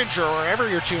Mann Bridge, or wherever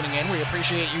you're tuning in. We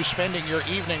appreciate you spending your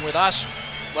evening with us.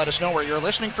 Let us know where you're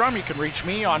listening from. You can reach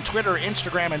me on Twitter,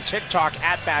 Instagram, and TikTok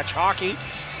at Batch Hockey.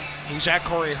 He's at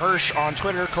Corey Hirsch on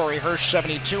Twitter, Corey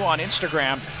Hirsch72 on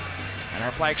Instagram. And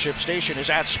our flagship station is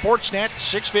at Sportsnet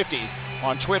 650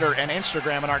 on Twitter and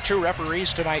Instagram. And our two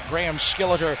referees tonight, Graham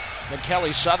Skilleter and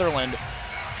Kelly Sutherland,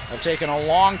 have taken a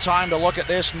long time to look at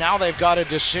this. Now they've got a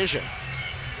decision.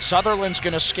 Sutherland's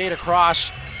going to skate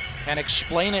across and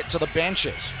explain it to the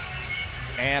benches.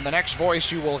 And the next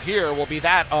voice you will hear will be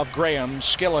that of Graham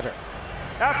Skilleter.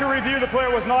 After review, the player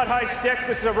was not high stick.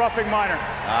 This is a roughing minor.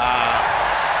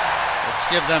 Let's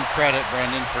give them credit,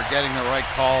 Brendan, for getting the right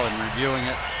call and reviewing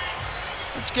it.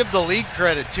 Let's give the league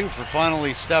credit, too, for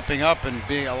finally stepping up and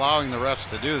allowing the refs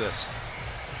to do this.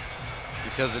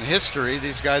 Because in history,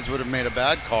 these guys would have made a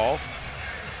bad call.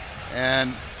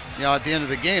 And, at the end of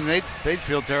the game, they'd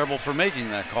feel terrible for making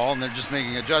that call, and they're just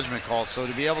making a judgment call. So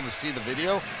to be able to see the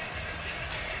video,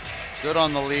 good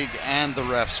on the league and the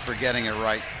refs for getting it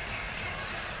right.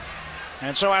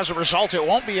 And so as a result, it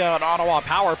won't be an Ottawa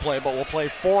power play, but we'll play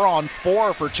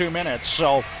 4-on-4 for 2 minutes.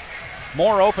 So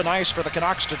more open ice for the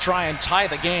Canucks to try and tie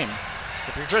the game.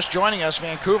 If you're just joining us,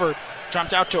 Vancouver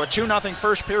jumped out to a 2-0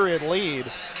 first period lead,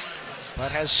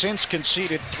 but has since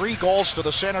conceded 3 goals to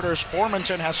the Senators.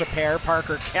 Formanton has a pair.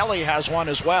 Parker Kelly has one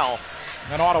as well.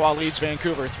 And Ottawa leads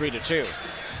Vancouver 3-2.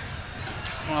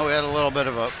 Well, we had a little bit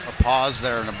of a pause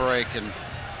there and a break, and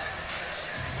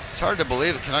it's hard to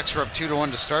believe the Canucks were up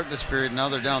 2-1 to start this period. Now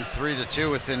they're down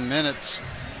 3-2 within minutes.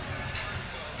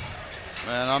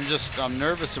 And I'm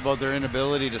nervous about their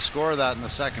inability to score that in the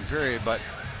second period, but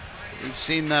we've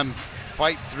seen them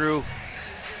fight through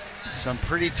some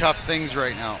pretty tough things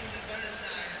right now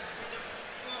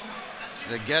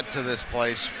to get to this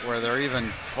place where they're even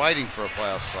fighting for a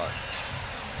playoff spot.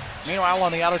 Meanwhile,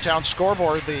 on the out-of-town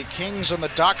scoreboard, the Kings and the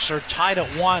Ducks are tied at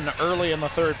 1 early in the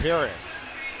third period.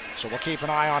 So we'll keep an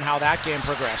eye on how that game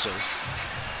progresses.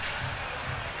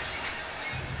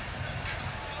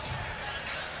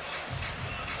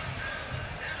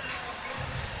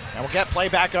 And we'll get play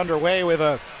back underway with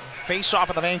a face-off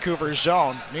in the Vancouver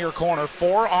zone, near corner,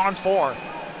 4-on-4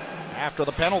 after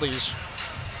the penalties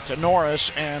to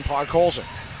Norris and Podkolzin.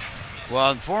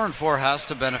 Well, 4-on-4 has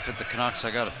to benefit the Canucks, I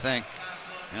got to think.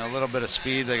 A little bit of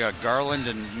speed. They got Garland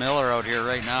and Miller out here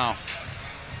right now.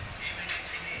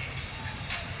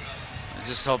 I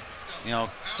just hope,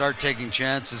 start taking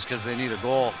chances because they need a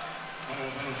goal.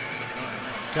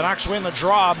 Canucks win the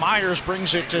draw. Myers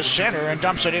brings it to center and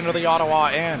dumps it into the Ottawa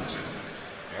end.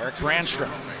 Eric Brandstrom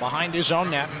behind his own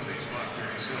net.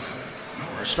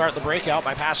 We'll start the breakout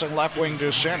by passing left wing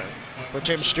to center for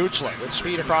Tim Stützle with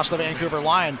speed across the Vancouver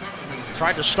line.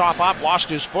 Tried to stop up, lost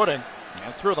his footing,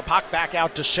 and threw the puck back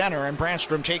out to center, and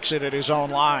Brandstrom takes it at his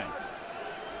own line.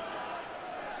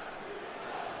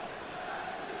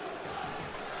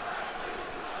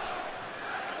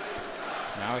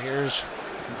 Now here's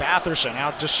Batherson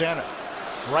out to center.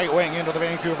 Right wing into the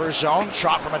Vancouver zone.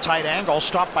 Shot from a tight angle.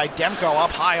 Stopped by Demko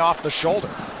up high off the shoulder.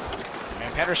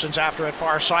 And Pettersson's after it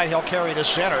far side. He'll carry to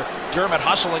center. Dermott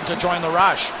hustling to join the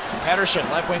rush. Pettersson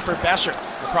left wing for Besser.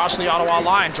 Across the Ottawa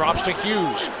line. Drops to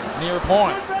Hughes. Near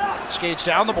point. Skates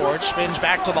down the board, spins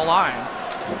back to the line,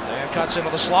 and cuts into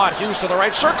the slot. Hughes to the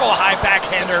right circle. A high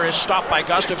backhander is stopped by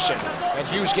Gustafsson. And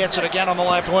Hughes gets it again on the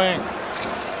left wing.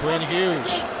 Quinn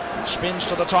Hughes spins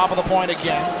to the top of the point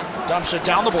again. Dumps it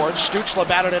down the board. Stützle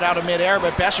batted it out of midair,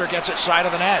 but Boeser gets it side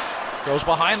of the net. Goes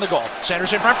behind the goal.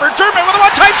 Centers in front for Dermott with a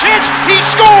one-time chance. He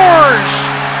scores!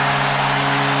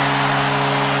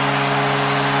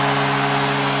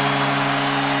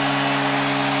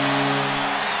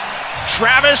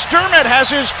 Travis Dermott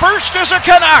has his first as a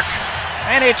Canuck,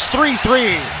 and it's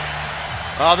 3-3.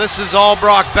 Oh, this is all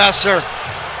Brock Boeser.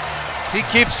 He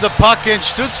keeps the puck in.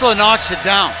 Stützle knocks it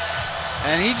down,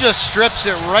 and he just strips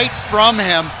it right from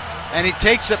him, and he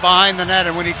takes it behind the net.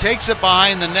 And when he takes it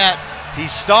behind the net, he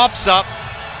stops up,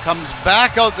 comes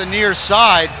back out the near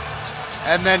side,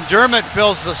 and then Dermott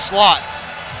fills the slot.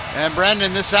 And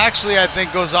Brendan, this actually, I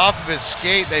think, goes off of his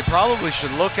skate. They probably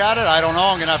should look at it. I don't know.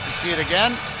 I'm going to have to see it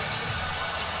again.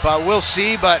 But we'll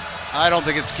see, but I don't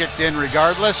think it's kicked in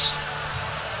regardless.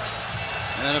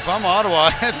 And if I'm Ottawa,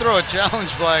 I'd throw a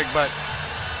challenge flag, but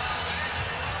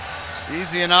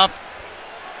easy enough.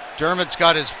 Dermott's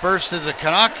got his first as a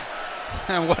Canuck.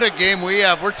 And what a game we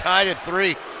have. We're tied at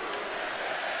 3.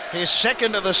 His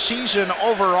second of the season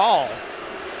overall.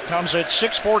 Comes at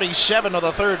 6:47 of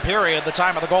the third period. The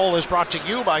time of the goal is brought to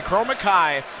you by Chroma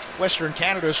Kai, Western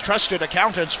Canada's trusted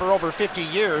accountants for over 50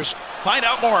 years. Find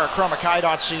out more at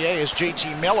chromakai.ca as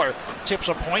JT Miller tips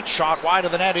a point shot wide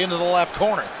of the net into the left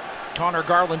corner. Connor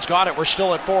Garland's got it. We're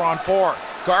still at 4-on-4.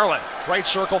 Garland, right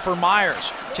circle for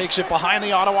Myers. Takes it behind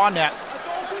the Ottawa net.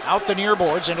 Out the near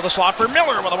boards into the slot for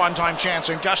Miller with a one-time chance,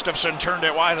 and Gustafsson turned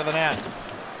it wide of the net.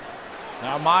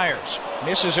 Now Myers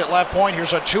misses at left point.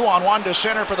 Here's a 2-on-1 to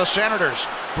center for the Senators.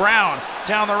 Brown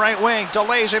down the right wing,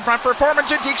 delays in front for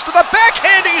Formanton. Deeks to the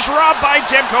backhand. He's robbed by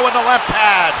Demko with the left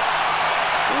pad.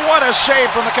 What a save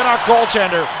from the Canuck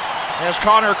goaltender as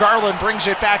Connor Garland brings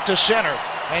it back to center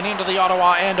and into the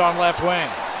Ottawa end on left wing.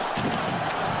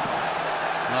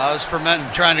 That was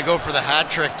Formanton trying to go for the hat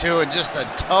trick too, and just a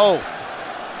toe.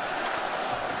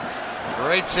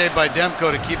 Great save by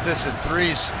Demko to keep this at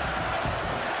 3s.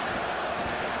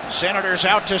 Senators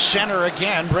out to center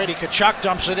again. Brady Tkachuk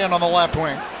dumps it in on the left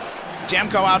wing.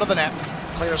 Demko out of the net.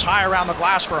 Clears high around the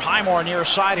glass for Highmore near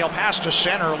side. He'll pass to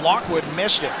center. Lockwood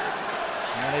missed it.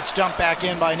 And it's dumped back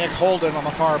in by Nick Holden on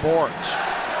the far boards.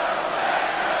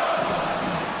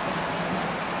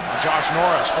 Josh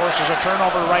Norris forces a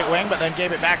turnover right wing, but then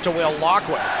gave it back to Will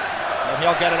Lockwood. And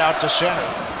he'll get it out to center.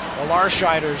 The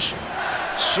Larscheiders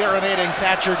serenading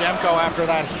Thatcher Demko after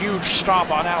that huge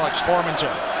stop on Alex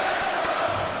Formanton.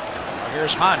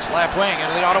 Here's Hunt, left wing,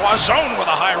 into the Ottawa zone with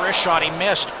a high wrist shot. He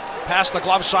missed past the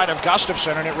glove side of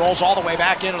Gustafsson, and it rolls all the way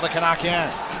back into the Canuck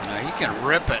end. Now he can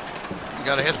rip it. You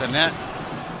got to hit the net.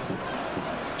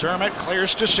 Dermott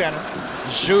clears to center.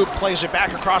 Zub plays it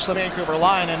back across the Vancouver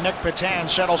line, and Nick Patan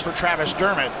settles for Travis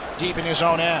Dermott deep in his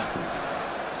own end.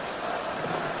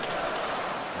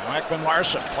 Now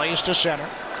Ekman-Larsson plays to center.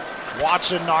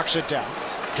 Watson knocks it down.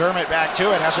 Dermott back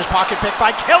to it, has his pocket picked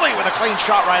by Kelly with a clean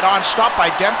shot right on, stopped by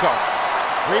Demko.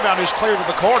 Rebound is cleared to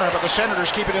the corner, but the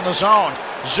Senators keep it in the zone.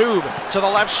 Zub to the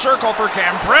left circle for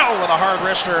Gambrell with a hard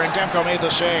wrister, and Demko made the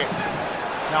save.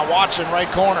 Now Watson, right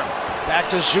corner.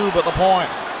 Back to Zub at the point.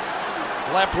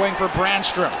 Left wing for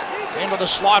Brandstrom. Into the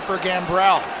slot for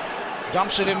Gambrell.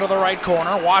 Dumps it into the right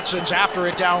corner. Watson's after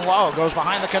it down low. Goes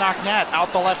behind the Canuck net,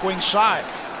 out the left wing side.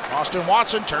 Austin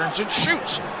Watson turns and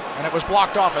shoots, and it was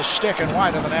blocked off a stick and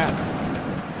wide of the net.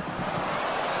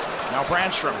 Now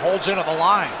Brandstrom holds into the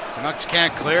line. Canucks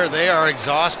can't clear. They are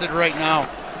exhausted right now.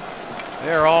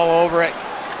 They're all over it.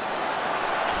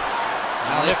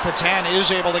 Now Nick Patan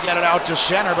is able to get it out to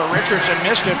center, but Richardson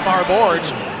missed it far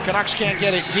boards. Canucks can't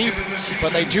get it deep,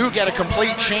 but they do get a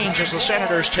complete change as the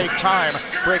Senators take time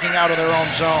breaking out of their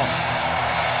own zone.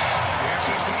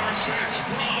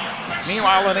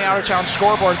 Meanwhile, on the out-of-town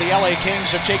scoreboard, the LA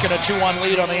Kings have taken a 2-1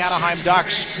 lead on the Anaheim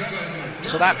Ducks.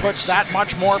 So that puts that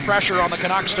much more pressure on the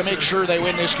Canucks to make sure they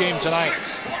win this game tonight.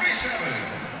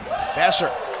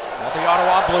 Boeser at the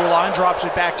Ottawa blue line drops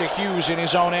it back to Hughes in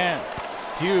his own end.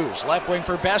 Hughes, left wing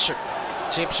for Boeser.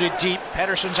 Tips it deep.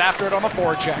 Pedersen's after it on the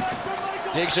forecheck.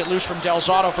 Digs it loose from Del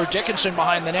Zotto for Dickinson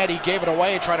behind the net. He gave it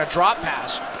away, tried a drop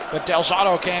pass, but Del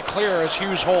Zotto can't clear as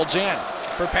Hughes holds in.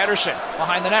 For Pedersen,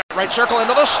 behind the net, right circle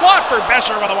into the slot for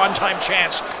Boeser with a one-time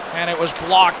chance, and it was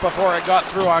blocked before it got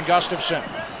through on Gustafsson.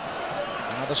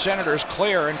 Now the Senators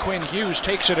clear, and Quinn Hughes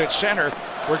takes it at center.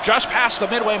 We're just past the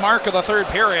midway mark of the third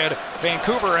period.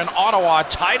 Vancouver and Ottawa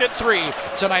tied at 3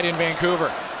 tonight in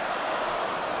Vancouver.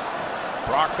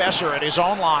 Brock Boeser at his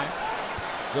own line.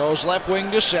 Goes left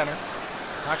wing to center.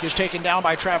 Puck is taken down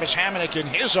by Travis Hamonic in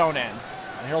his own end.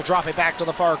 And he'll drop it back to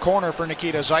the far corner for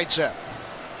Nikita Zaitsev.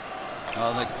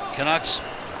 The Canucks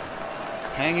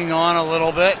hanging on a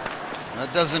little bit.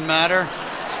 That doesn't matter.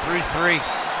 It's 3-3.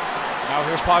 Now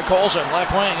here's Podkolzin,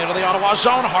 left wing into the Ottawa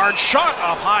zone. Hard shot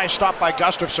up high, stopped by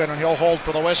Gustafsson, and he'll hold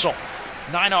for the whistle.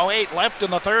 9:08 left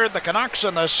in the third. The Canucks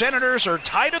and the Senators are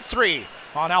tied at 3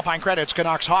 on Alpine Credits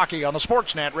Canucks Hockey on the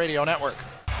Sportsnet Radio Network.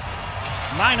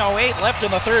 9:08 left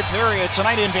in the third period.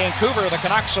 Tonight in Vancouver, the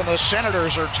Canucks and the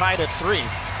Senators are tied at 3.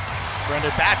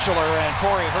 Brendan Batchelor and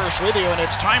Corey Hirsch with you, and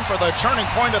it's time for the turning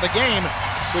point of the game,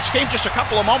 which came just a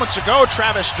couple of moments ago.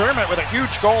 Travis Dermott with a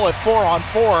huge goal at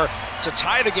 4-on-4 to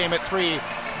tie the game at 3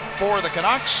 for the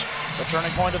Canucks. The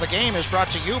turning point of the game is brought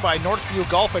to you by Northview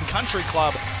Golf and Country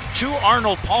Club. 2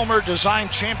 Arnold Palmer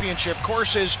designed championship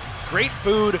courses, great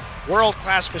food,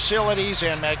 world-class facilities,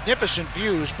 and magnificent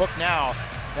views. Book now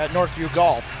at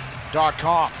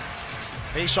northviewgolf.com.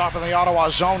 Face off in the Ottawa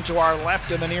zone to our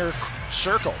left in the near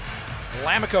circle.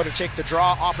 Lamico to take the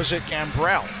draw opposite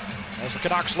Gambrell, as the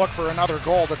Canucks look for another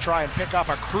goal to try and pick up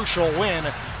a crucial win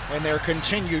in their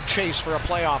continued chase for a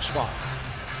playoff spot.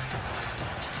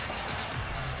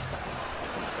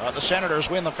 The Senators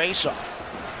win the faceoff.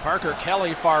 Parker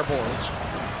Kelly far boards,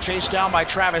 chased down by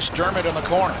Travis Dermott in the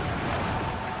corner.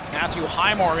 Matthew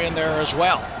Highmore in there as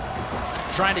well,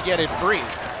 trying to get it free.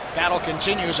 Battle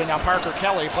continues, and now Parker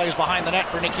Kelly plays behind the net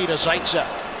for Nikita Zaitsev.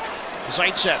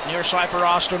 Zaitsev near side for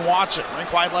Austin Watson.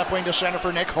 Rink wide left wing to center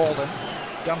for Nick Holden.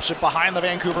 Dumps it behind the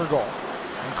Vancouver goal.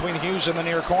 And Quinn Hughes in the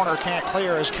near corner can't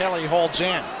clear as Kelly holds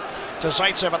in. To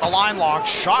Zaitsev at the line log.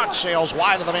 Shot sails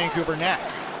wide of the Vancouver net.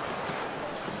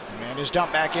 And is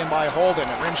dumped back in by Holden.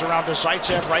 It rims around to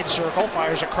Zaitsev, right circle.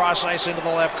 Fires across ice into the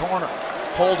left corner.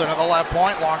 Holden at the left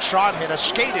point. Long shot. Hit a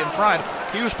skate in front.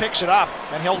 Hughes picks it up,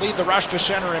 and he'll lead the rush to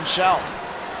center himself.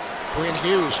 Quinn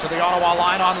Hughes to the Ottawa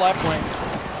line on left wing.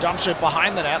 Dumps it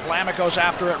behind the net. Lamico's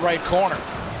after it right corner.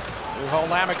 Uho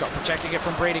Lamico protecting it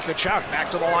from Brady Tkachuk. Back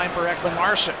to the line for Ekman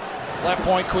Larsson. Left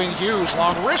point, Quinn Hughes.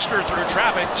 Long wrister through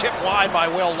traffic. Tipped wide by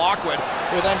Will Lockwood,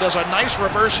 who then does a nice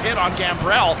reverse hit on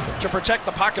Gambrell to protect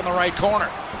the puck in the right corner.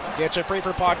 Gets it free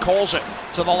for Podkolzin.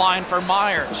 To the line for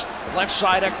Myers. Left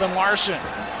side, Ekman Larsson.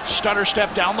 Stutter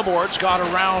step down the boards. Got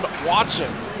around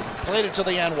Watson. Played it to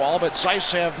the end wall, but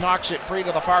Zaitsev knocks it free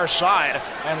to the far side,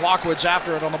 and Lockwood's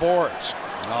after it on the boards.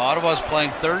 Ottawa's playing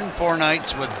 3rd and 4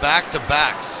 nights with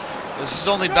back-to-backs. This is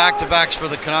only back-to-backs for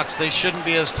the Canucks. They shouldn't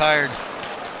be as tired.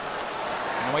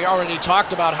 And we already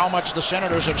talked about how much the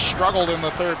Senators have struggled in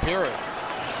the third period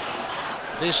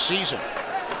this season.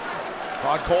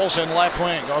 Podkolzin left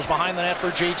wing, goes behind the net for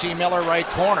JT Miller, right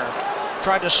corner.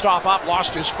 Tried to stop up,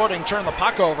 lost his footing, turned the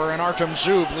puck over, and Artem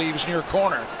Zub leaves near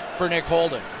corner for Nick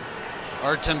Holden.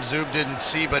 Artem Zub didn't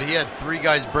see, but he had 3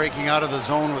 guys breaking out of the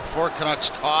zone with 4 Canucks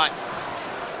caught.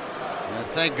 And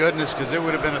thank goodness, because it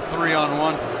would have been a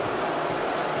 3-on-1.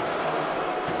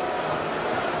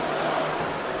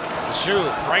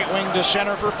 Zub, right wing to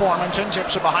center for Formanton,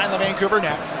 tips it behind the Vancouver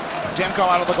net. Demko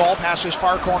out of the goal, passes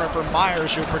far corner for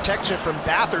Myers, who protects it from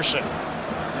Batherson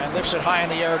and lifts it high in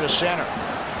the air to center.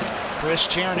 Chris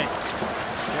Tierney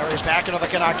carries back into the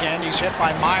Canuck end. He's hit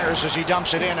by Myers as he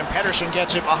dumps it in, and Pettersson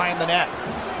gets it behind the net.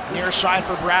 Near side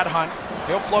for Brad Hunt.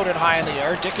 He'll float it high in the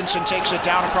air. Dickinson takes it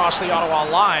down across the Ottawa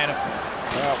line.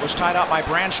 Was tied up by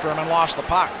Brandstrom and lost the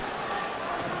puck.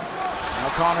 Now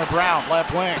Connor Brown,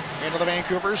 left wing, into the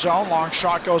Vancouver zone. Long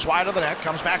shot goes wide of the net.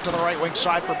 Comes back to the right wing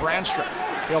side for Brandstrom.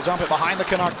 He'll dump it behind the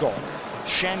Canuck goal.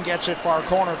 Shen gets it far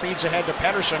corner, feeds ahead to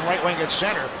Pettersson, right wing at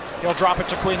center. He'll drop it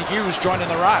to Quinn Hughes, joining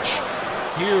the rush.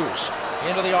 Hughes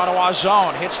into the Ottawa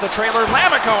zone, hits the trailer.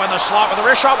 Lamico in the slot with a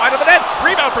wrist shot wide of the net.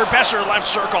 Rebound for Besser, left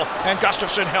circle, and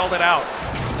Gustafsson held it out.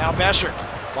 Now Besser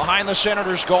behind the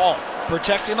Senators' goal,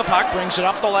 protecting the puck, brings it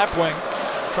up the left wing,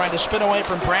 trying to spin away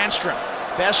from Brandstrom.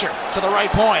 Besser to the right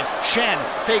point. Shen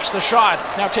fakes the shot,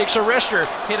 now takes a wrister,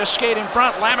 hit a skate in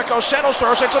front. Lamico settles,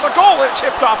 throws it to the goal. It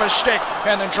tipped off his stick,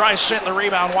 and then tries to send the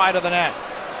rebound wide of the net.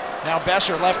 Now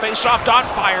Besser, left face-off dot,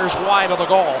 fires wide of the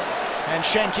goal. And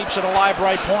Shen keeps it alive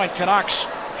right point. Canucks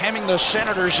hemming the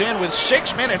Senators in with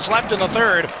 6 minutes left in the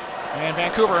third. And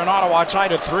Vancouver and Ottawa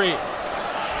tied at 3.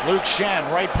 Luke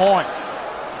Shen, right point.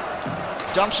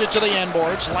 Dumps it to the end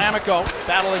boards. Lamico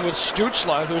battling with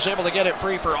Stützle, who's able to get it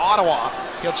free for Ottawa.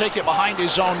 He'll take it behind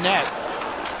his own net.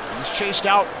 He's chased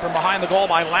out from behind the goal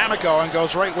by Lamico and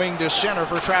goes right wing to center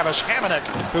for Travis Hamonic,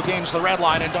 who gains the red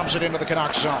line and dumps it into the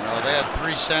Canucks zone. Well, they had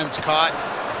 3 Sens caught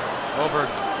over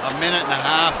a minute and a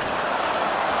half.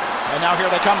 And now here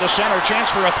they come to center. Chance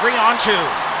for a 3-on-2.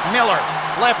 Miller,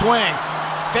 left wing.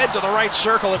 Fed to the right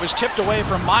circle. It was tipped away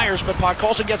from Myers, but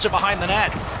Podkolzin gets it behind the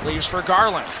net. Leaves for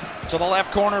Garland. To the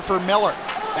left corner for Miller.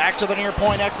 Back to the near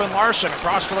point, Ekman Larsson.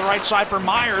 Across to the right side for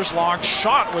Myers. Long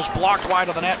shot was blocked wide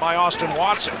of the net by Austin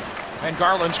Watson. And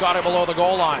Garland's got it below the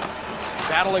goal line.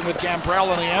 Battling with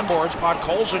Gambrell in the end boards.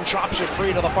 Podkolzin chops it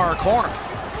free to the far corner.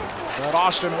 But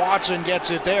Austin Watson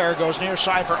gets it there. Goes near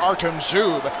side for Artem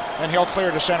Zub. And he'll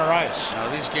clear to center ice. Now,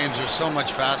 these games are so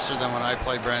much faster than when I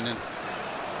played, Brendan.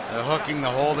 The hooking, the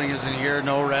holding isn't here.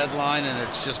 No red line. And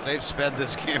it's just they've sped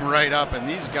this game right up. And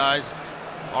these guys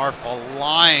are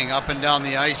flying up and down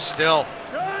the ice still.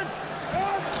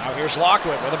 Now here's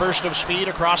Lockwood with a burst of speed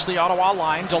across the Ottawa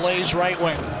line, delays right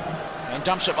wing, and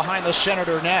dumps it behind the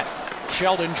Senator net.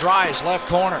 Sheldon Dries, left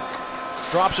corner,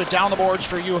 drops it down the boards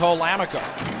for Juho Lammikko.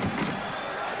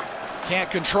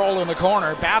 Can't control in the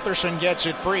corner. Batherson gets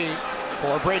it free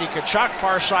for Brady Tkachuk,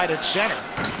 far side at center.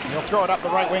 He'll throw it up the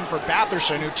right wing for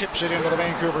Batherson, who tips it into the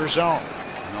Vancouver zone.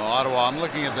 No, Ottawa, I'm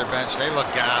looking at their bench. They look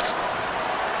gassed.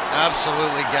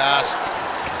 Absolutely gassed.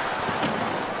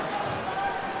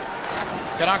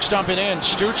 Canucks dump it in.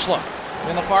 Stützle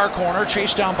in the far corner,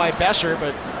 chased down by Besser,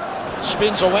 but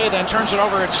spins away, then turns it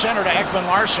over at center to Ekman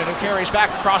Larsson, who carries back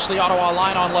across the Ottawa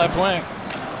line on left wing.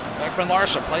 Ekman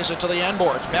Larsson plays it to the end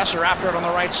boards. Besser after it on the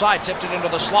right side, tipped it into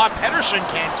the slot. Pettersson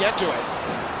can't get to it.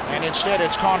 And instead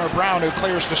it's Connor Brown who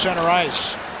clears to center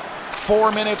ice.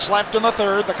 4 minutes left in the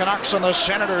third. The Canucks and the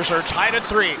Senators are tied at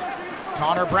 3.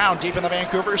 Connor Brown deep in the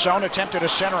Vancouver zone, attempted a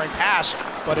centering pass,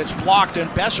 but it's blocked,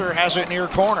 and Besser has it near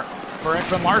corner for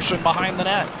Ekman Larsson behind the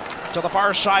net. To the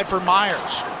far side for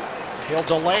Myers. He'll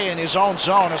delay in his own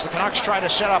zone as the Canucks try to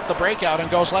set up the breakout,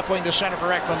 and goes left wing to center for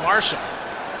Ekman Larsson.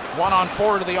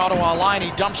 1-on-4 to the Ottawa line,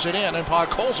 he dumps it in, and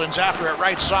Podkolzin's after it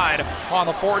right side on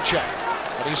the forecheck.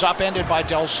 But he's upended by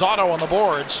Del Zotto on the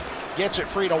boards, gets it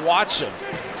free to Watson.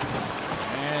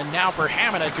 And now for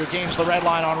Hamonic, who gains the red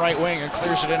line on right wing and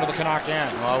clears it into the Canuck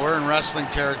end. Well, we're in wrestling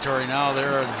territory now.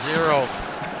 There are 0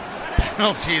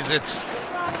 penalties. It's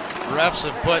refs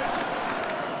have put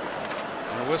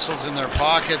their whistles in their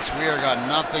pockets. We are got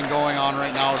nothing going on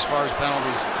right now as far as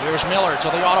penalties. Here's Miller to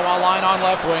the Ottawa line on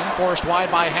left wing, forced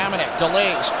wide by Hamonic.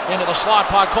 Delays into the slot.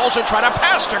 Podkolzin tried to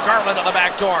pass to Garland at the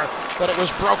back door, but it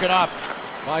was broken up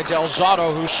by Del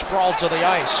Zotto, who sprawled to the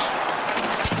ice.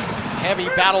 Heavy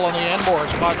battle on the end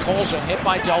boards. Podkolzin hit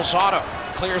by Del Zotto.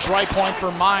 Clears right point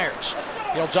for Myers.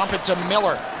 He'll dump it to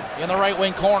Miller in the right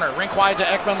wing corner. Rink wide to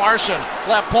Ekman Larsson.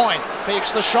 Left point.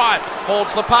 Fakes the shot.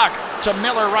 Holds the puck. To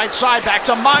Miller right side. Back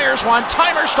to Myers.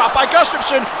 One-timer. Stopped by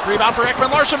Gustafsson. Rebound for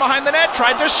Ekman Larsson behind the net.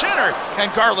 Tried to center.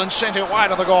 And Garland sent it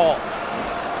wide of the goal.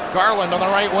 Garland on the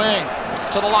right wing.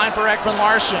 To the line for Ekman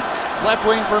Larsson. Left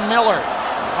wing for Miller.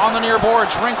 On the near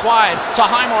boards, rink wide to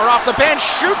Highmore off the bench,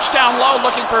 shoots down low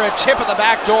looking for a tip at the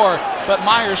back door, but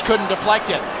Myers couldn't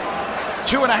deflect it.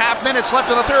 2.5 minutes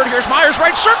left in the third. Here's Myers,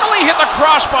 right circle, he hit the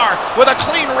crossbar with a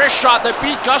clean wrist shot that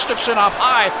beat Gustafsson up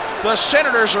high. The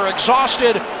Senators are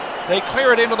exhausted. They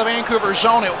clear it into the Vancouver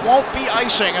zone. It won't be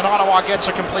icing, and Ottawa gets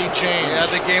a complete change. He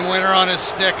had the game winner on his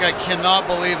stick. I cannot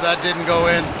believe that didn't go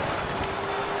in.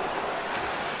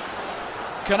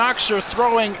 Canucks are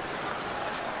throwing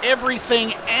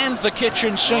everything and the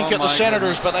kitchen sink at the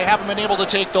Senators, but they haven't been able to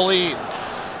take the lead.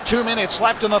 2 minutes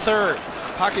left in the third.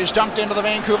 Puck is dumped into the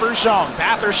Vancouver zone.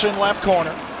 Batherson left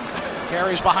corner.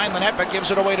 Carries behind the net, but gives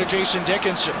it away to Jason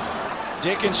Dickinson.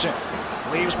 Dickinson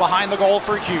leaves behind the goal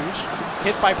for Hughes.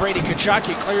 Hit by Brady Tkachuk.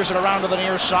 He clears it around to the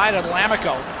near side, and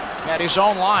Lammikko at his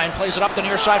own line plays it up the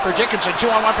near side for Dickinson.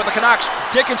 2-on-1 for the Canucks.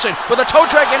 Dickinson with a toe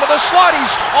drag into the slot.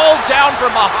 He's hauled down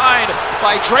from behind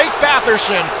by Drake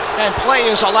Batherson, and play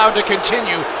is allowed to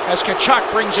continue as Tkachuk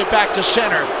brings it back to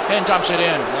center and dumps it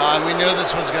in. We knew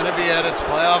this was going to be it. It's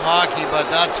playoff hockey, but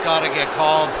that's got to get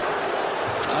called.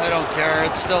 I don't care.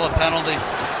 It's still a penalty.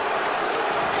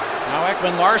 Now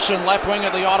Ekman Larsson, left wing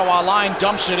of the Ottawa line,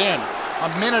 dumps it in.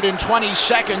 1 minute and 20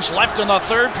 seconds left in the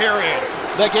third period.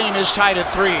 The game is tied at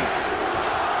 3.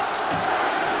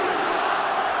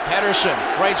 Pettersson,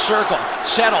 right circle,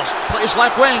 settles, plays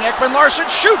left wing. Ekman Larsson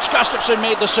shoots. Gustafsson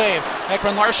made the save.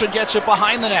 Ekman Larsson gets it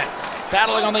behind the net.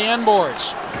 Battling on the end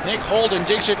boards. Nick Holden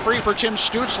digs it free for Tim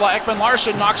Stützle. Ekman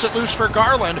Larsson knocks it loose for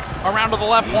Garland. Around to the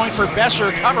left point for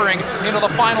Besser, covering into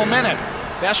the final minute.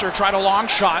 Besser tried a long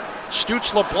shot.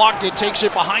 Stützle blocked it, takes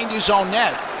it behind his own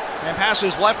net, and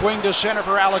passes left wing to center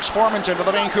for Alex Formenton to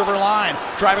the Vancouver line.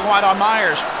 Driving wide on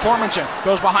Myers. Formenton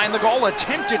goes behind the goal,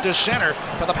 attempted to center,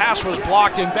 but the pass was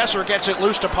blocked, and Besser gets it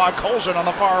loose to Podkolzin on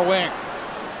the far wing.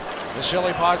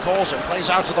 Vasily Podkolzin plays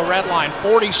out to the red line.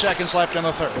 40 seconds left in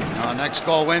the third. Next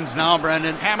goal wins now,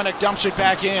 Brendan. Hamonic dumps it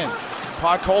back in.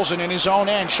 Podkolzin in his own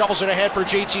end shovels it ahead for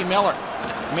JT Miller.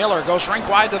 Miller goes rink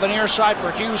wide to the near side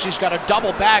for Hughes. He's got a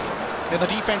double back in the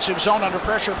defensive zone under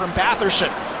pressure from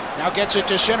Batherson. Now gets it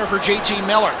to center for JT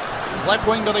Miller. Left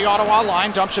wing to the Ottawa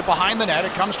line, dumps it behind the net.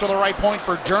 It comes to the right point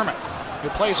for Dermott, who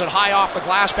plays it high off the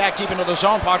glass, back deep into the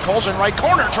zone. Puck holes in right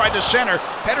corner, tried to center.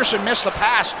 Pedersen missed the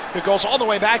pass. It goes all the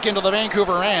way back into the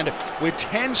Vancouver end with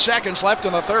 10 seconds left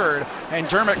in the third, and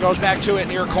Dermott goes back to it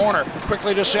near corner.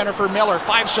 Quickly to center for Miller,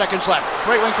 5 seconds left.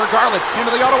 Right wing for Garland,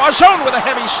 into the Ottawa zone with a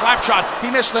heavy slap shot.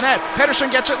 He missed the net. Pedersen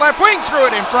gets it left wing, threw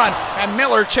it in front, and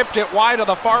Miller tipped it wide of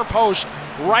the far post,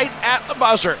 right at the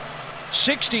buzzer.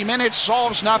 60 minutes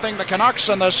solves nothing. The Canucks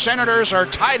and the Senators are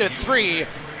tied at 3.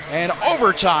 And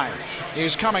overtime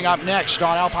is coming up next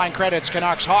on Alpine Credits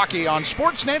Canucks Hockey on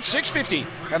Sportsnet 650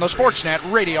 and the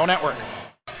Sportsnet Radio Network.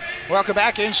 Welcome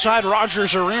back inside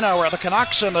Rogers Arena, where the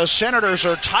Canucks and the Senators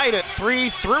are tied at 3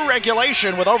 through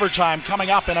regulation, with overtime coming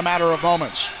up in a matter of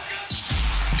moments.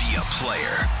 Be a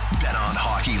player. Bet on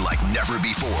hockey like never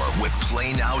before with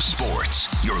Play Now Sports,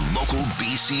 your local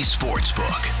BC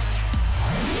sportsbook.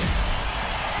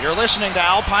 You're listening to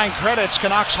Alpine Credits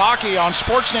Canucks Hockey on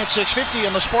Sportsnet 650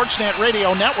 and the Sportsnet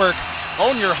Radio Network.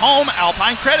 Own your home.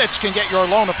 Alpine Credits can get your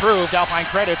loan approved. Alpine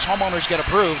Credits, homeowners get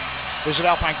approved. Visit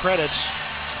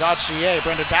alpinecredits.ca.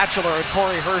 Brendan Batchelor and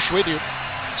Corey Hirsch with you.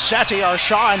 Satiar,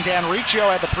 Shah, and Dan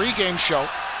Riccio at the pregame show.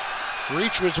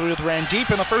 Reach was with Randeep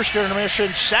in the first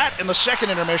intermission, Sat in the second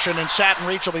intermission, and Sat and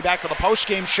Reach will be back for the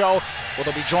postgame show, where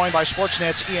they'll be joined by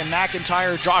Sportsnet's Ian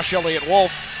McIntyre, Josh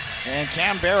Elliott-Wolf, and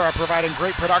Cam Barra providing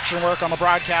great production work on the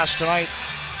broadcast tonight.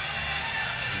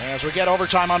 As we get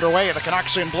overtime underway, the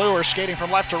Canucks in blue are skating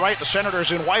from left to right. The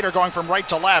Senators in white are going from right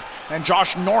to left. And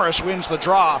Josh Norris wins the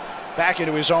draw back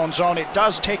into his own zone. It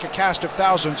does take a cast of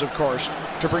thousands, of course,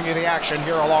 to bring you the action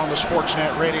here along the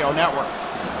Sportsnet Radio Network.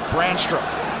 Brandstrom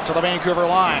to the Vancouver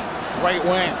line. Right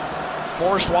wing.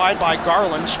 Forced wide by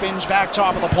Garland. Spins back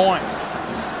top of the point.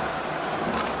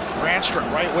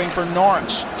 Brandstrom, right wing for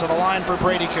Norris, to the line for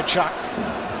Brady Tkachuk.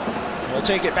 He'll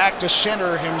take it back to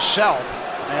center himself,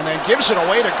 and then gives it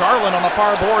away to Garland on the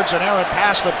far boards. An errant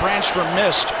pass that Brandstrom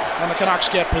missed, and the Canucks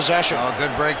get possession. Oh,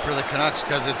 good break for the Canucks,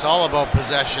 because it's all about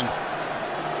possession.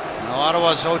 Now,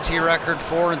 Ottawa's OT record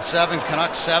 4-7,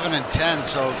 Canucks 7-10,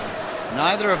 so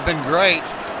neither have been great.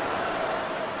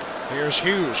 Here's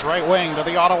Hughes, right wing to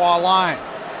the Ottawa line.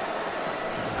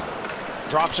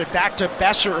 Drops it back to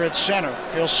Besser at center.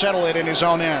 He'll settle it in his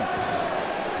own end.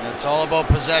 It's all about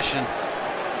possession.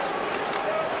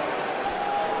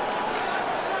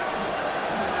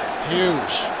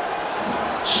 Hughes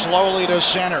slowly to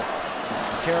center.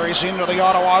 Carries into the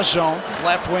Ottawa zone.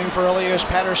 Left wing for Elias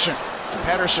Pettersson.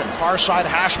 Pettersson, far side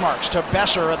hash marks to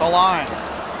Besser at the line.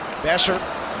 Besser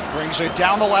brings it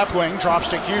down the left wing, drops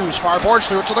to Hughes. Far boards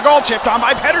through it to the goal, tipped on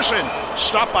by Pettersson.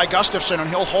 Stopped by Gustafsson, and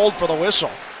he'll hold for the whistle.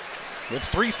 With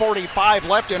 3:45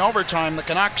 left in overtime, the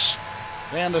Canucks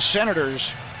and the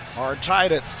Senators are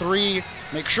tied at 3.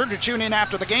 Make sure to tune in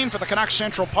after the game for the Canucks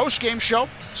Central postgame show.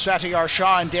 Satiar,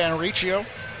 Shah, and Dan Riccio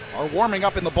are warming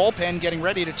up in the bullpen, getting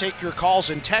ready to take your calls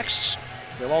and texts.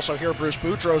 You'll also hear Bruce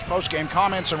Boudreau's postgame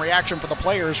comments and reaction for the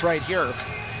players right here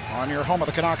on your home of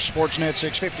the Canucks, Sportsnet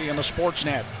 650 and the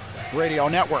Sportsnet Radio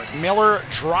Network. Miller,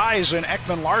 Dries, and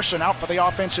Ekman-Larsson out for the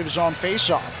offensive zone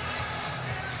faceoff.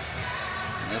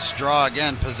 This draw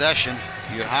again, possession.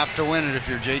 You have to win it if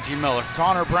you're JT Miller.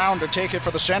 Connor Brown to take it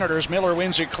for the Senators. Miller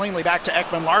wins it cleanly back to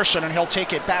Ekman-Larsson, and he'll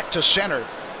take it back to center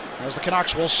as the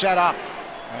Canucks will set up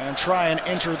and try and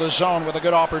enter the zone with a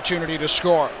good opportunity to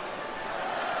score.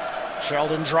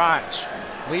 Sheldon Dries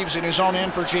leaves in his own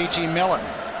end for JT Miller.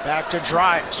 Back to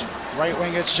Dries. Right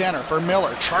wing at center for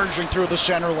Miller. Charging through the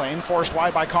center lane. Forced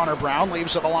wide by Connor Brown.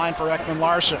 Leaves at the line for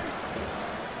Ekman-Larsson.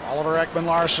 Oliver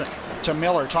Ekman-Larsson to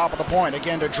Miller, top of the point.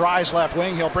 Again to Dries, left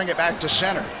wing. He'll bring it back to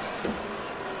center.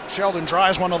 Sheldon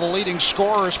Dries, one of the leading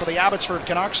scorers for the Abbotsford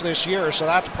Canucks this year, so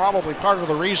that's probably part of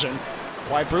the reason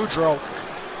why Boudreau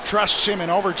trusts him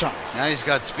in overtime. Now he's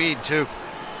got speed, too.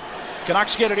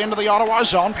 Canucks get it into the Ottawa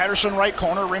zone. Pettersson right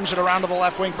corner, rims it around to the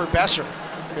left wing for Besser.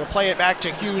 He'll play it back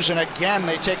to Hughes, and again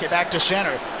they take it back to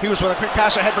center. Hughes with a quick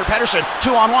pass ahead for Pettersson.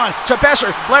 2-on-1 to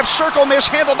Besser. Left circle,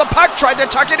 mishandled the puck, tried to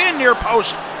tuck it in near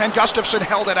post, and Gustafsson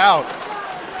held it out.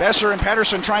 Besser and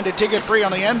Pettersson trying to dig it free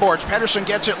on the end boards. Pettersson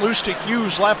gets it loose to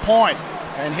Hughes, left point,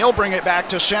 and he'll bring it back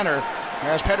to center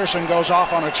as Pettersson goes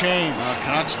off on a change.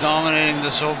 Canucks dominating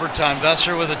this overtime.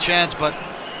 Besser with a chance, but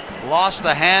lost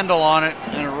the handle on it,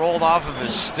 and it rolled off of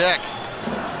his stick.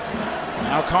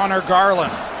 Now Connor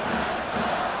Garland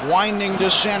winding to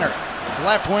center.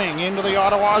 Left wing into the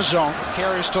Ottawa zone.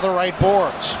 Carries to the right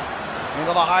boards.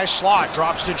 Into the high slot,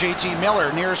 drops to JT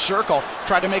Miller, near circle.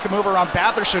 Tried to make a move around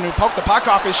Batherson, who poked the puck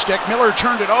off his stick. Miller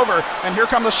turned it over, and here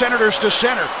come the Senators to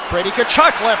center. Brady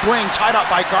Tkachuk, left wing, tied up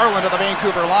by Garland at the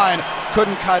Vancouver line.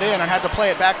 Couldn't cut in and had to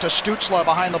play it back to Stützle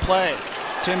behind the play.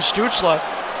 Tim Stützle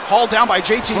hauled down by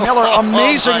JT Miller.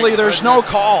 Amazingly, there's no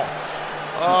call.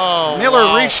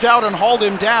 Miller reached out and hauled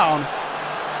him down.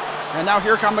 And now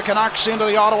here come the Canucks into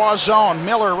the Ottawa zone.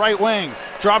 Miller, right wing,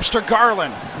 drops to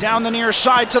Garland. Down the near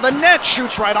side to the net.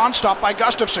 Shoots right on, stopped by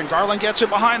Gustafsson. Garland gets it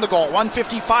behind the goal.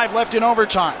 1:55 left in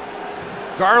overtime.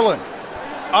 Garland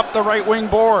up the right wing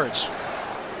boards.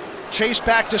 Chased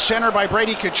back to center by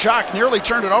Brady Tkachuk. Nearly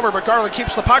turned it over, but Garland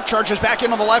keeps the puck. Charges back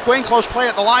into the left wing. Close play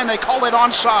at the line. They call it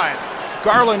onside.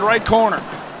 Garland, right corner.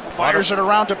 Fires it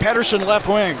around to Pettersson, left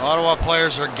wing. Ottawa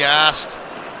players are gassed.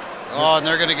 Oh, and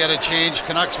they're going to get a change.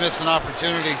 Canucks miss an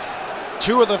opportunity.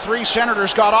 2 of the 3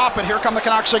 Senators got off, and here come the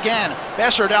Canucks again.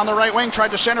 Besser down the right wing,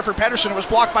 tried to center for Pettersson. It was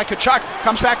blocked by Tkachuk.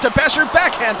 Comes back to Besser.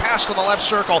 Backhand pass to the left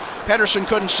circle. Pettersson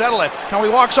couldn't settle it. Now he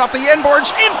walks off the end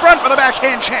boards in front with a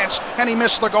backhand chance, and he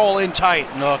missed the goal in tight.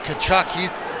 No, Tkachuk,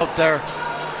 he's out there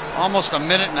almost a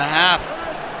minute and a half.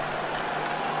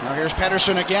 Now here's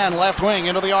Pettersson again, left wing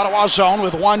into the Ottawa zone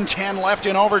with 1:10 left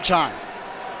in overtime.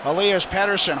 Elias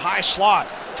Pettersson, high slot.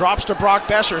 Drops to Brock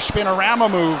Besser, spinorama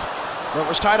move, but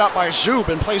was tied up by Zub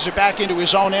and plays it back into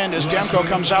his own end as Demko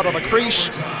comes out of the crease.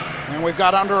 And we've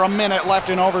got under a minute left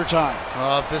in overtime.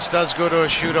 If this does go to a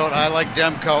shootout, I like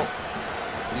Demko.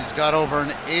 He's got over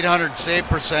an .800 save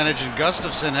percentage, and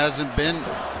Gustafsson hasn't been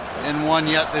in one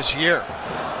yet this year.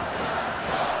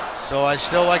 So I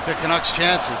still like the Canucks'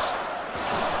 chances.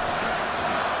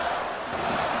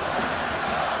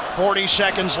 40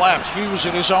 seconds left. Hughes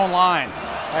at his own line.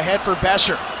 Ahead for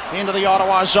Besser. Into the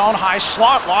Ottawa zone. High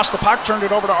slot. Lost the puck. Turned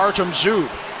it over to Artem Zub.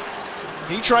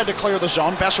 He tried to clear the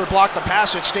zone. Besser blocked the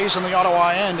pass. It stays in the Ottawa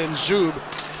end. And Zub,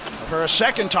 for a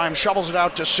second time, shovels it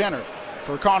out to center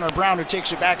for Connor Brown, who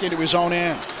takes it back into his own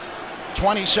end.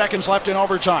 20 seconds left in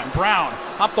overtime. Brown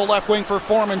up the left wing for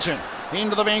Formanton.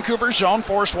 Into the Vancouver zone.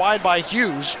 Forced wide by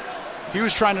Hughes.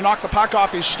 Hughes trying to knock the puck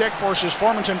off his stick, forces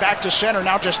Formanton back to center.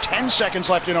 Now just 10 seconds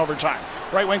left in overtime.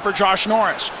 Right wing for Josh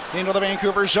Norris. Into the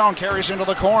Vancouver zone, carries into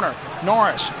the corner.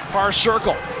 Norris, far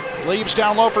circle. Leaves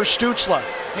down low for Stützle.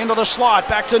 Into the slot,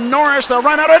 back to Norris. They'll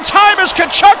run out of time as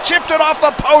Tkachuk tipped it off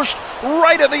the post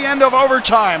right at the end of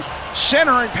overtime.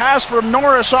 Centering pass from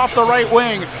Norris off the right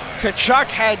wing. Tkachuk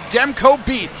had Demko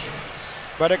beat,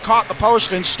 but it caught the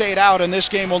post and stayed out, and this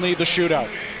game will need the shootout.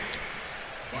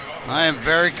 I am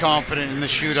very confident in the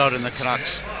shootout in the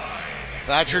Canucks.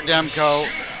 Thatcher Demko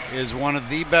is one of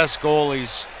the best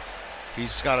goalies.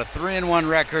 He's got a 3-1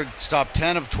 record, stopped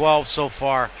 10 of 12 so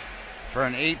far for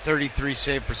an .833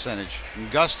 save percentage.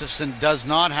 And Gustafsson does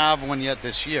not have one yet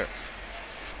this year.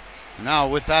 Now,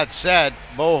 with that said,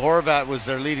 Bo Horvat was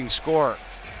their leading scorer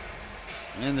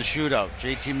in the shootout.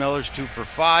 JT Miller's 2 for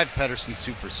 5, Pettersson's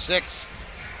 2 for 6,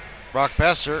 Brock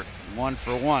Besser 1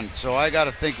 for 1. So I got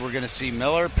to think we're going to see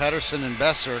Miller, Pettersson, and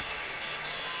Besser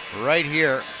right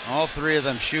here, all 3 of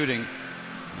them shooting.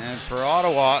 And for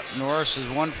Ottawa, Norris is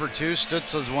 1 for 2,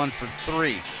 Stützle's 1 for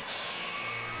 3.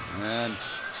 And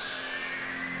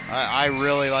I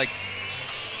really like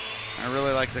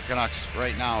the Canucks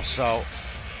right now. So,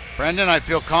 Brendan, I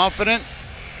feel confident.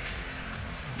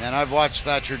 And I've watched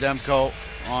Thatcher Demko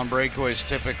on breakaways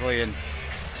typically, and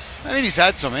I mean, he's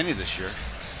had so many this year.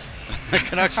 The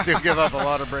Canucks do give up a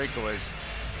lot of breakaways,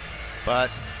 but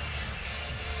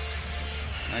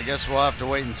I guess we'll have to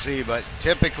wait and see. But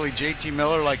typically JT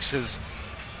Miller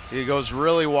he goes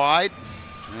really wide,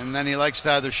 and then he likes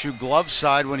to either shoot glove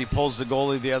side when he pulls the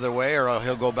goalie the other way, or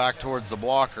he'll go back towards the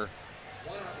blocker.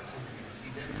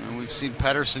 And we've seen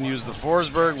Pettersson use the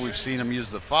Forsberg, we've seen him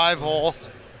use the 5-hole,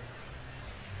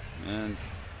 and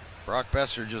Brock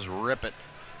Besser just rip it.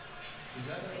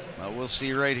 We'll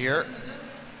see right here.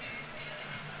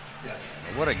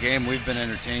 What a game we've been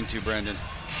entertained to, Brendan.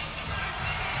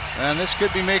 And this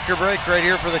could be make or break right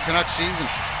here for the Canucks season.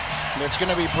 It's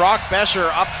going to be Brock Besser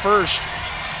up first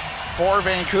for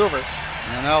Vancouver.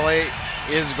 And LA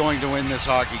is going to win this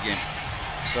hockey game.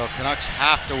 So Canucks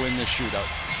have to win this shootout.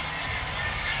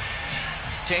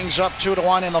 Kings up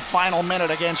 2-1 in the final minute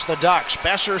against the Ducks.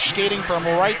 Besser skating from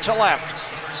right to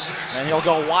left. And he'll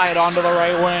go wide onto the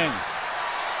right wing.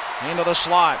 Into the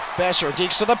slot. Besser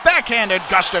dekes to the backhand, and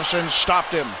Gustafsson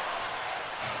stopped him.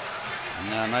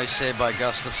 Yeah, nice save by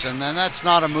Gustafsson. And that's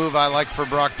not a move I like for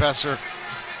Brock Besser.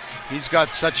 He's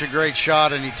got such a great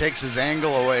shot, and he takes his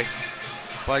angle away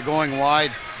by going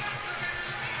wide.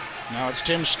 Now it's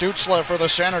Tim Stützle for the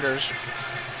Senators.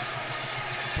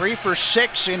 3 for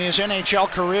 6 in his NHL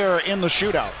career in the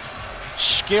shootout.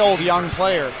 skilled young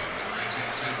player.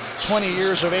 20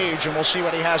 years of age, and we'll see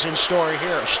what he has in store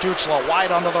here. Stützle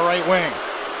wide onto the right wing.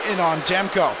 In on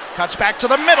Demko. Cuts back to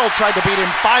the middle, tried to beat him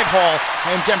 5-hole,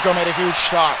 and Demko made a huge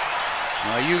stop.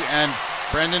 And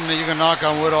Brendan, you can knock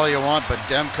on wood all you want, but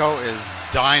Demko is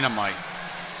dynamite.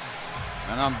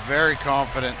 And I'm very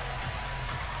confident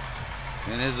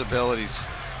in his abilities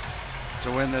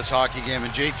to win this hockey game.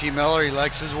 And JT Miller, he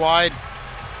likes his wide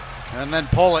and then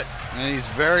pull it, and he's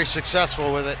very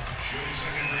successful with it.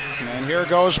 And here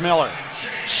goes Miller.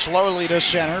 Slowly to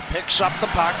center, picks up the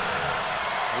puck.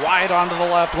 Wide onto the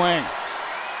left wing.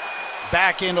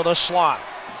 Back into the slot.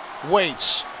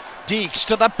 Waits. Deeks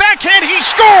to the backhand. He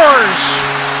scores!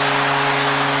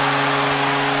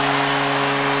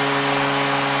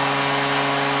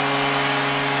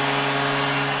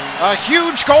 A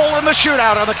huge goal in the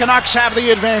shootout, and the Canucks have the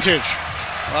advantage.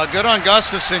 Well, good on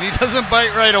Gustafsson. He doesn't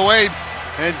bite right away,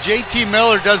 and JT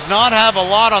Miller does not have a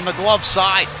lot on the glove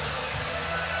side.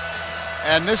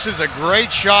 And this is a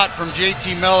great shot from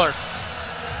JT Miller.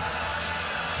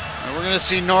 And we're going to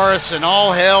see Norris, and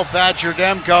all hail Thatcher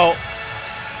Demko.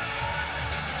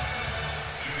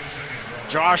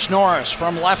 Josh Norris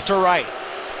from left to right.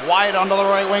 Wide onto the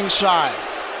right wing side.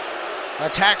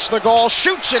 Attacks the goal,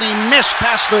 shoots, and he missed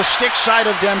past the stick side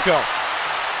of Demko.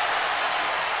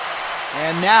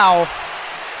 And now,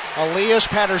 Elias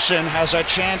Pettersson has a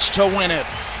chance to win it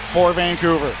for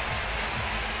Vancouver.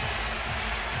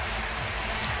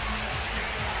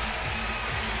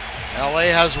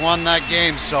 LA has won that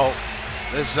game, so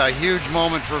this is a huge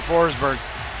moment for Forsberg,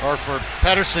 or for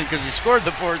Pettersson, because he scored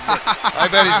the Forsberg. I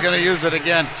bet he's going to use it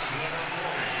again.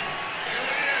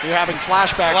 You're having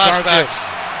flashbacks, aren't you?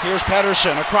 Here's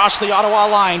Pettersson across the Ottawa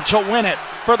line to win it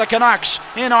for the Canucks.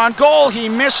 In on goal, he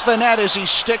missed the net as he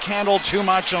stick-handled too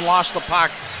much and lost the puck.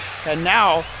 And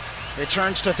now it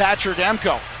turns to Thatcher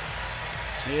Demko.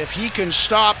 If he can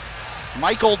stop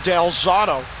Michael Del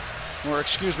Zotto, or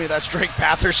excuse me, that's Drake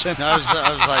Batherson. I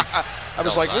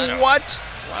was like, what?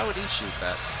 Why would he shoot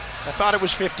that? I thought it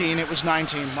was 15. It was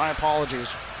 19. My apologies.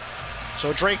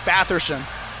 So Drake Batherson,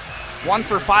 1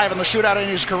 for 5 in the shootout in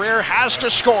his career, has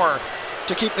to score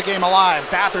to keep the game alive.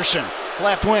 Batherson,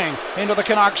 left wing, into the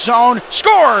Canucks zone,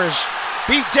 scores!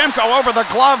 Beat Demko over the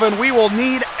glove, and we will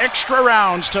need extra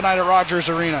rounds tonight at Rogers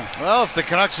Arena. Well, if the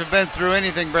Canucks have been through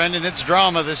anything, Brendan, it's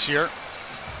drama this year.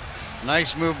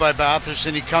 Nice move by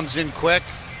Batherson. He comes in quick.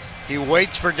 He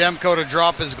waits for Demko to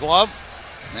drop his glove,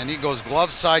 and he goes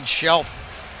glove side shelf.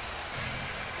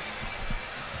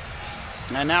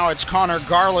 And now it's Connor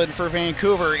Garland for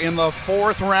Vancouver in the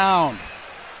 4th round.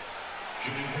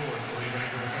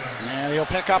 And he'll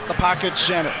pick up the puck at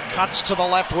center. Cuts to the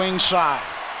left wing side.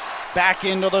 Back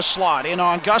into the slot. In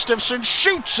on Gustafsson.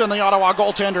 Shoots, and the Ottawa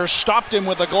goaltender stopped him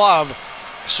with the glove.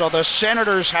 So the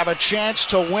Senators have a chance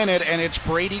to win it, and it's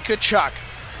Brady Tkachuk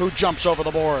who jumps over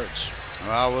the boards.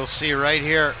 Well, we'll see right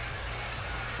here.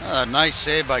 A nice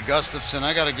save by Gustafsson.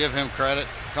 I got to give him credit.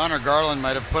 Connor Garland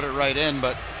might have put it right in,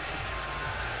 but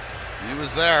he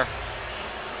was there.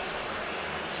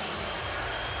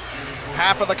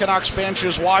 Half of the Canucks bench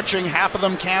is watching, half of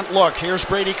them can't look. Here's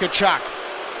Brady Tkachuk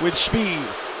with speed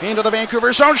into the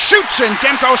Vancouver zone, shoots, and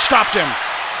Demko stopped him.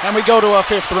 And we go to a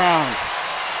 5th round.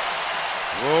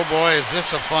 Oh boy, is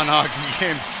this a fun hockey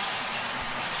game.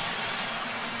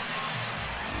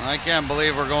 I can't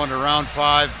believe we're going to round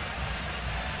 5.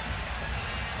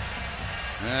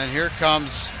 And here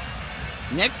comes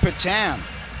Nick Petan.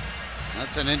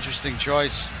 That's an interesting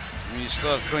choice. I mean, you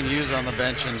still have Quinn Hughes on the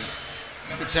bench, and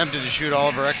attempted to shoot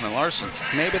Oliver Ekman-Larsson.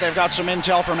 Maybe they've got some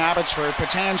intel from Abbotsford.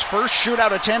 Petan's first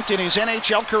shootout attempt in his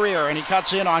NHL career, and he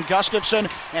cuts in on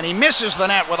Gustafsson, and he misses the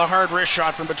net with a hard wrist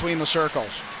shot from between the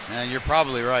circles. And you're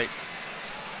probably right.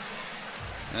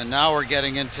 And now we're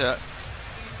getting into,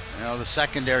 the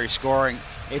secondary scoring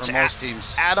for most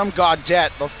teams. Adam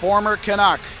Gaudette, the former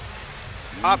Canuck,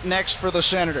 up next for the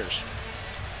Senators.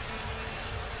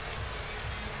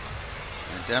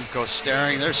 Demko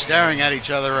staring. They're staring at each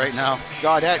other right now.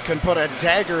 Gaudette can put a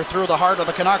dagger through the heart of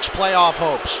the Canucks' playoff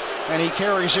hopes. And he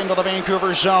carries into the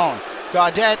Vancouver zone.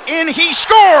 Gaudette in, he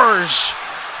scores!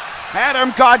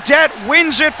 Adam Gaudette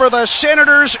wins it for the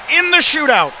Senators in the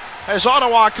shootout as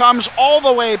Ottawa comes all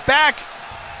the way back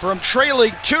from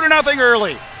trailing 2-0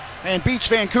 early and beats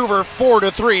Vancouver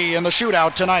 4-3 in the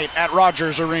shootout tonight at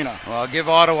Rogers Arena. Well, I'll give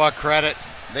Ottawa credit.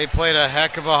 They played a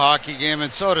heck of a hockey game, and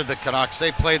so did the Canucks.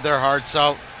 They played their hearts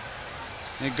out.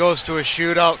 It goes to a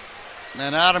shootout,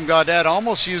 and Adam Gaudette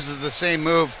almost uses the same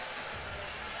move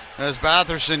as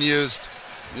Batherson used.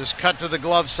 Just cut to the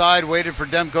glove side, waited for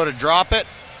Demko to drop it,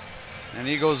 and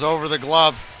he goes over the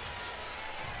glove.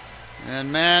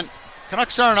 And man,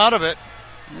 Canucks aren't out of it.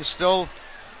 They still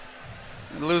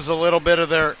lose a little bit of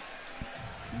their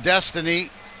destiny,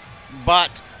 but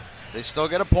they still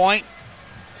get a point.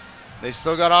 They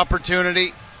still got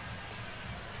opportunity.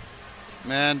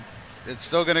 Man, it's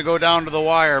still going to go down to the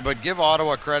wire, but give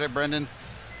Ottawa credit, Brendan.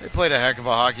 They played a heck of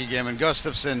a hockey game, and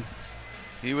Gustafsson,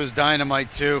 he was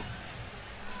dynamite too.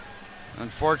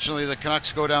 Unfortunately, the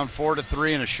Canucks go down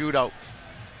 4-3 in a shootout.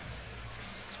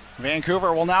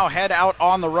 Vancouver will now head out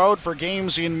on the road for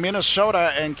games in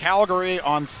Minnesota and Calgary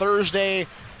on Thursday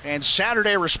and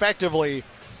Saturday, respectively.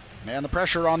 And the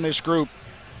pressure on this group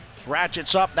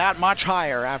ratchets up that much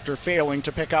higher after failing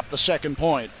to pick up the second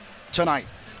point tonight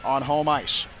on home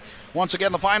ice. Once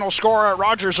again, the final score at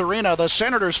Rogers Arena, the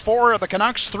Senators 4, the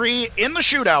Canucks 3 in the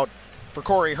shootout. For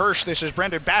Corey Hirsch, this is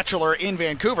Brendan Batchelor in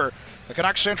Vancouver. The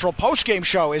Canucks Central postgame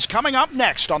show is coming up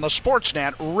next on the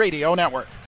Sportsnet Radio Network.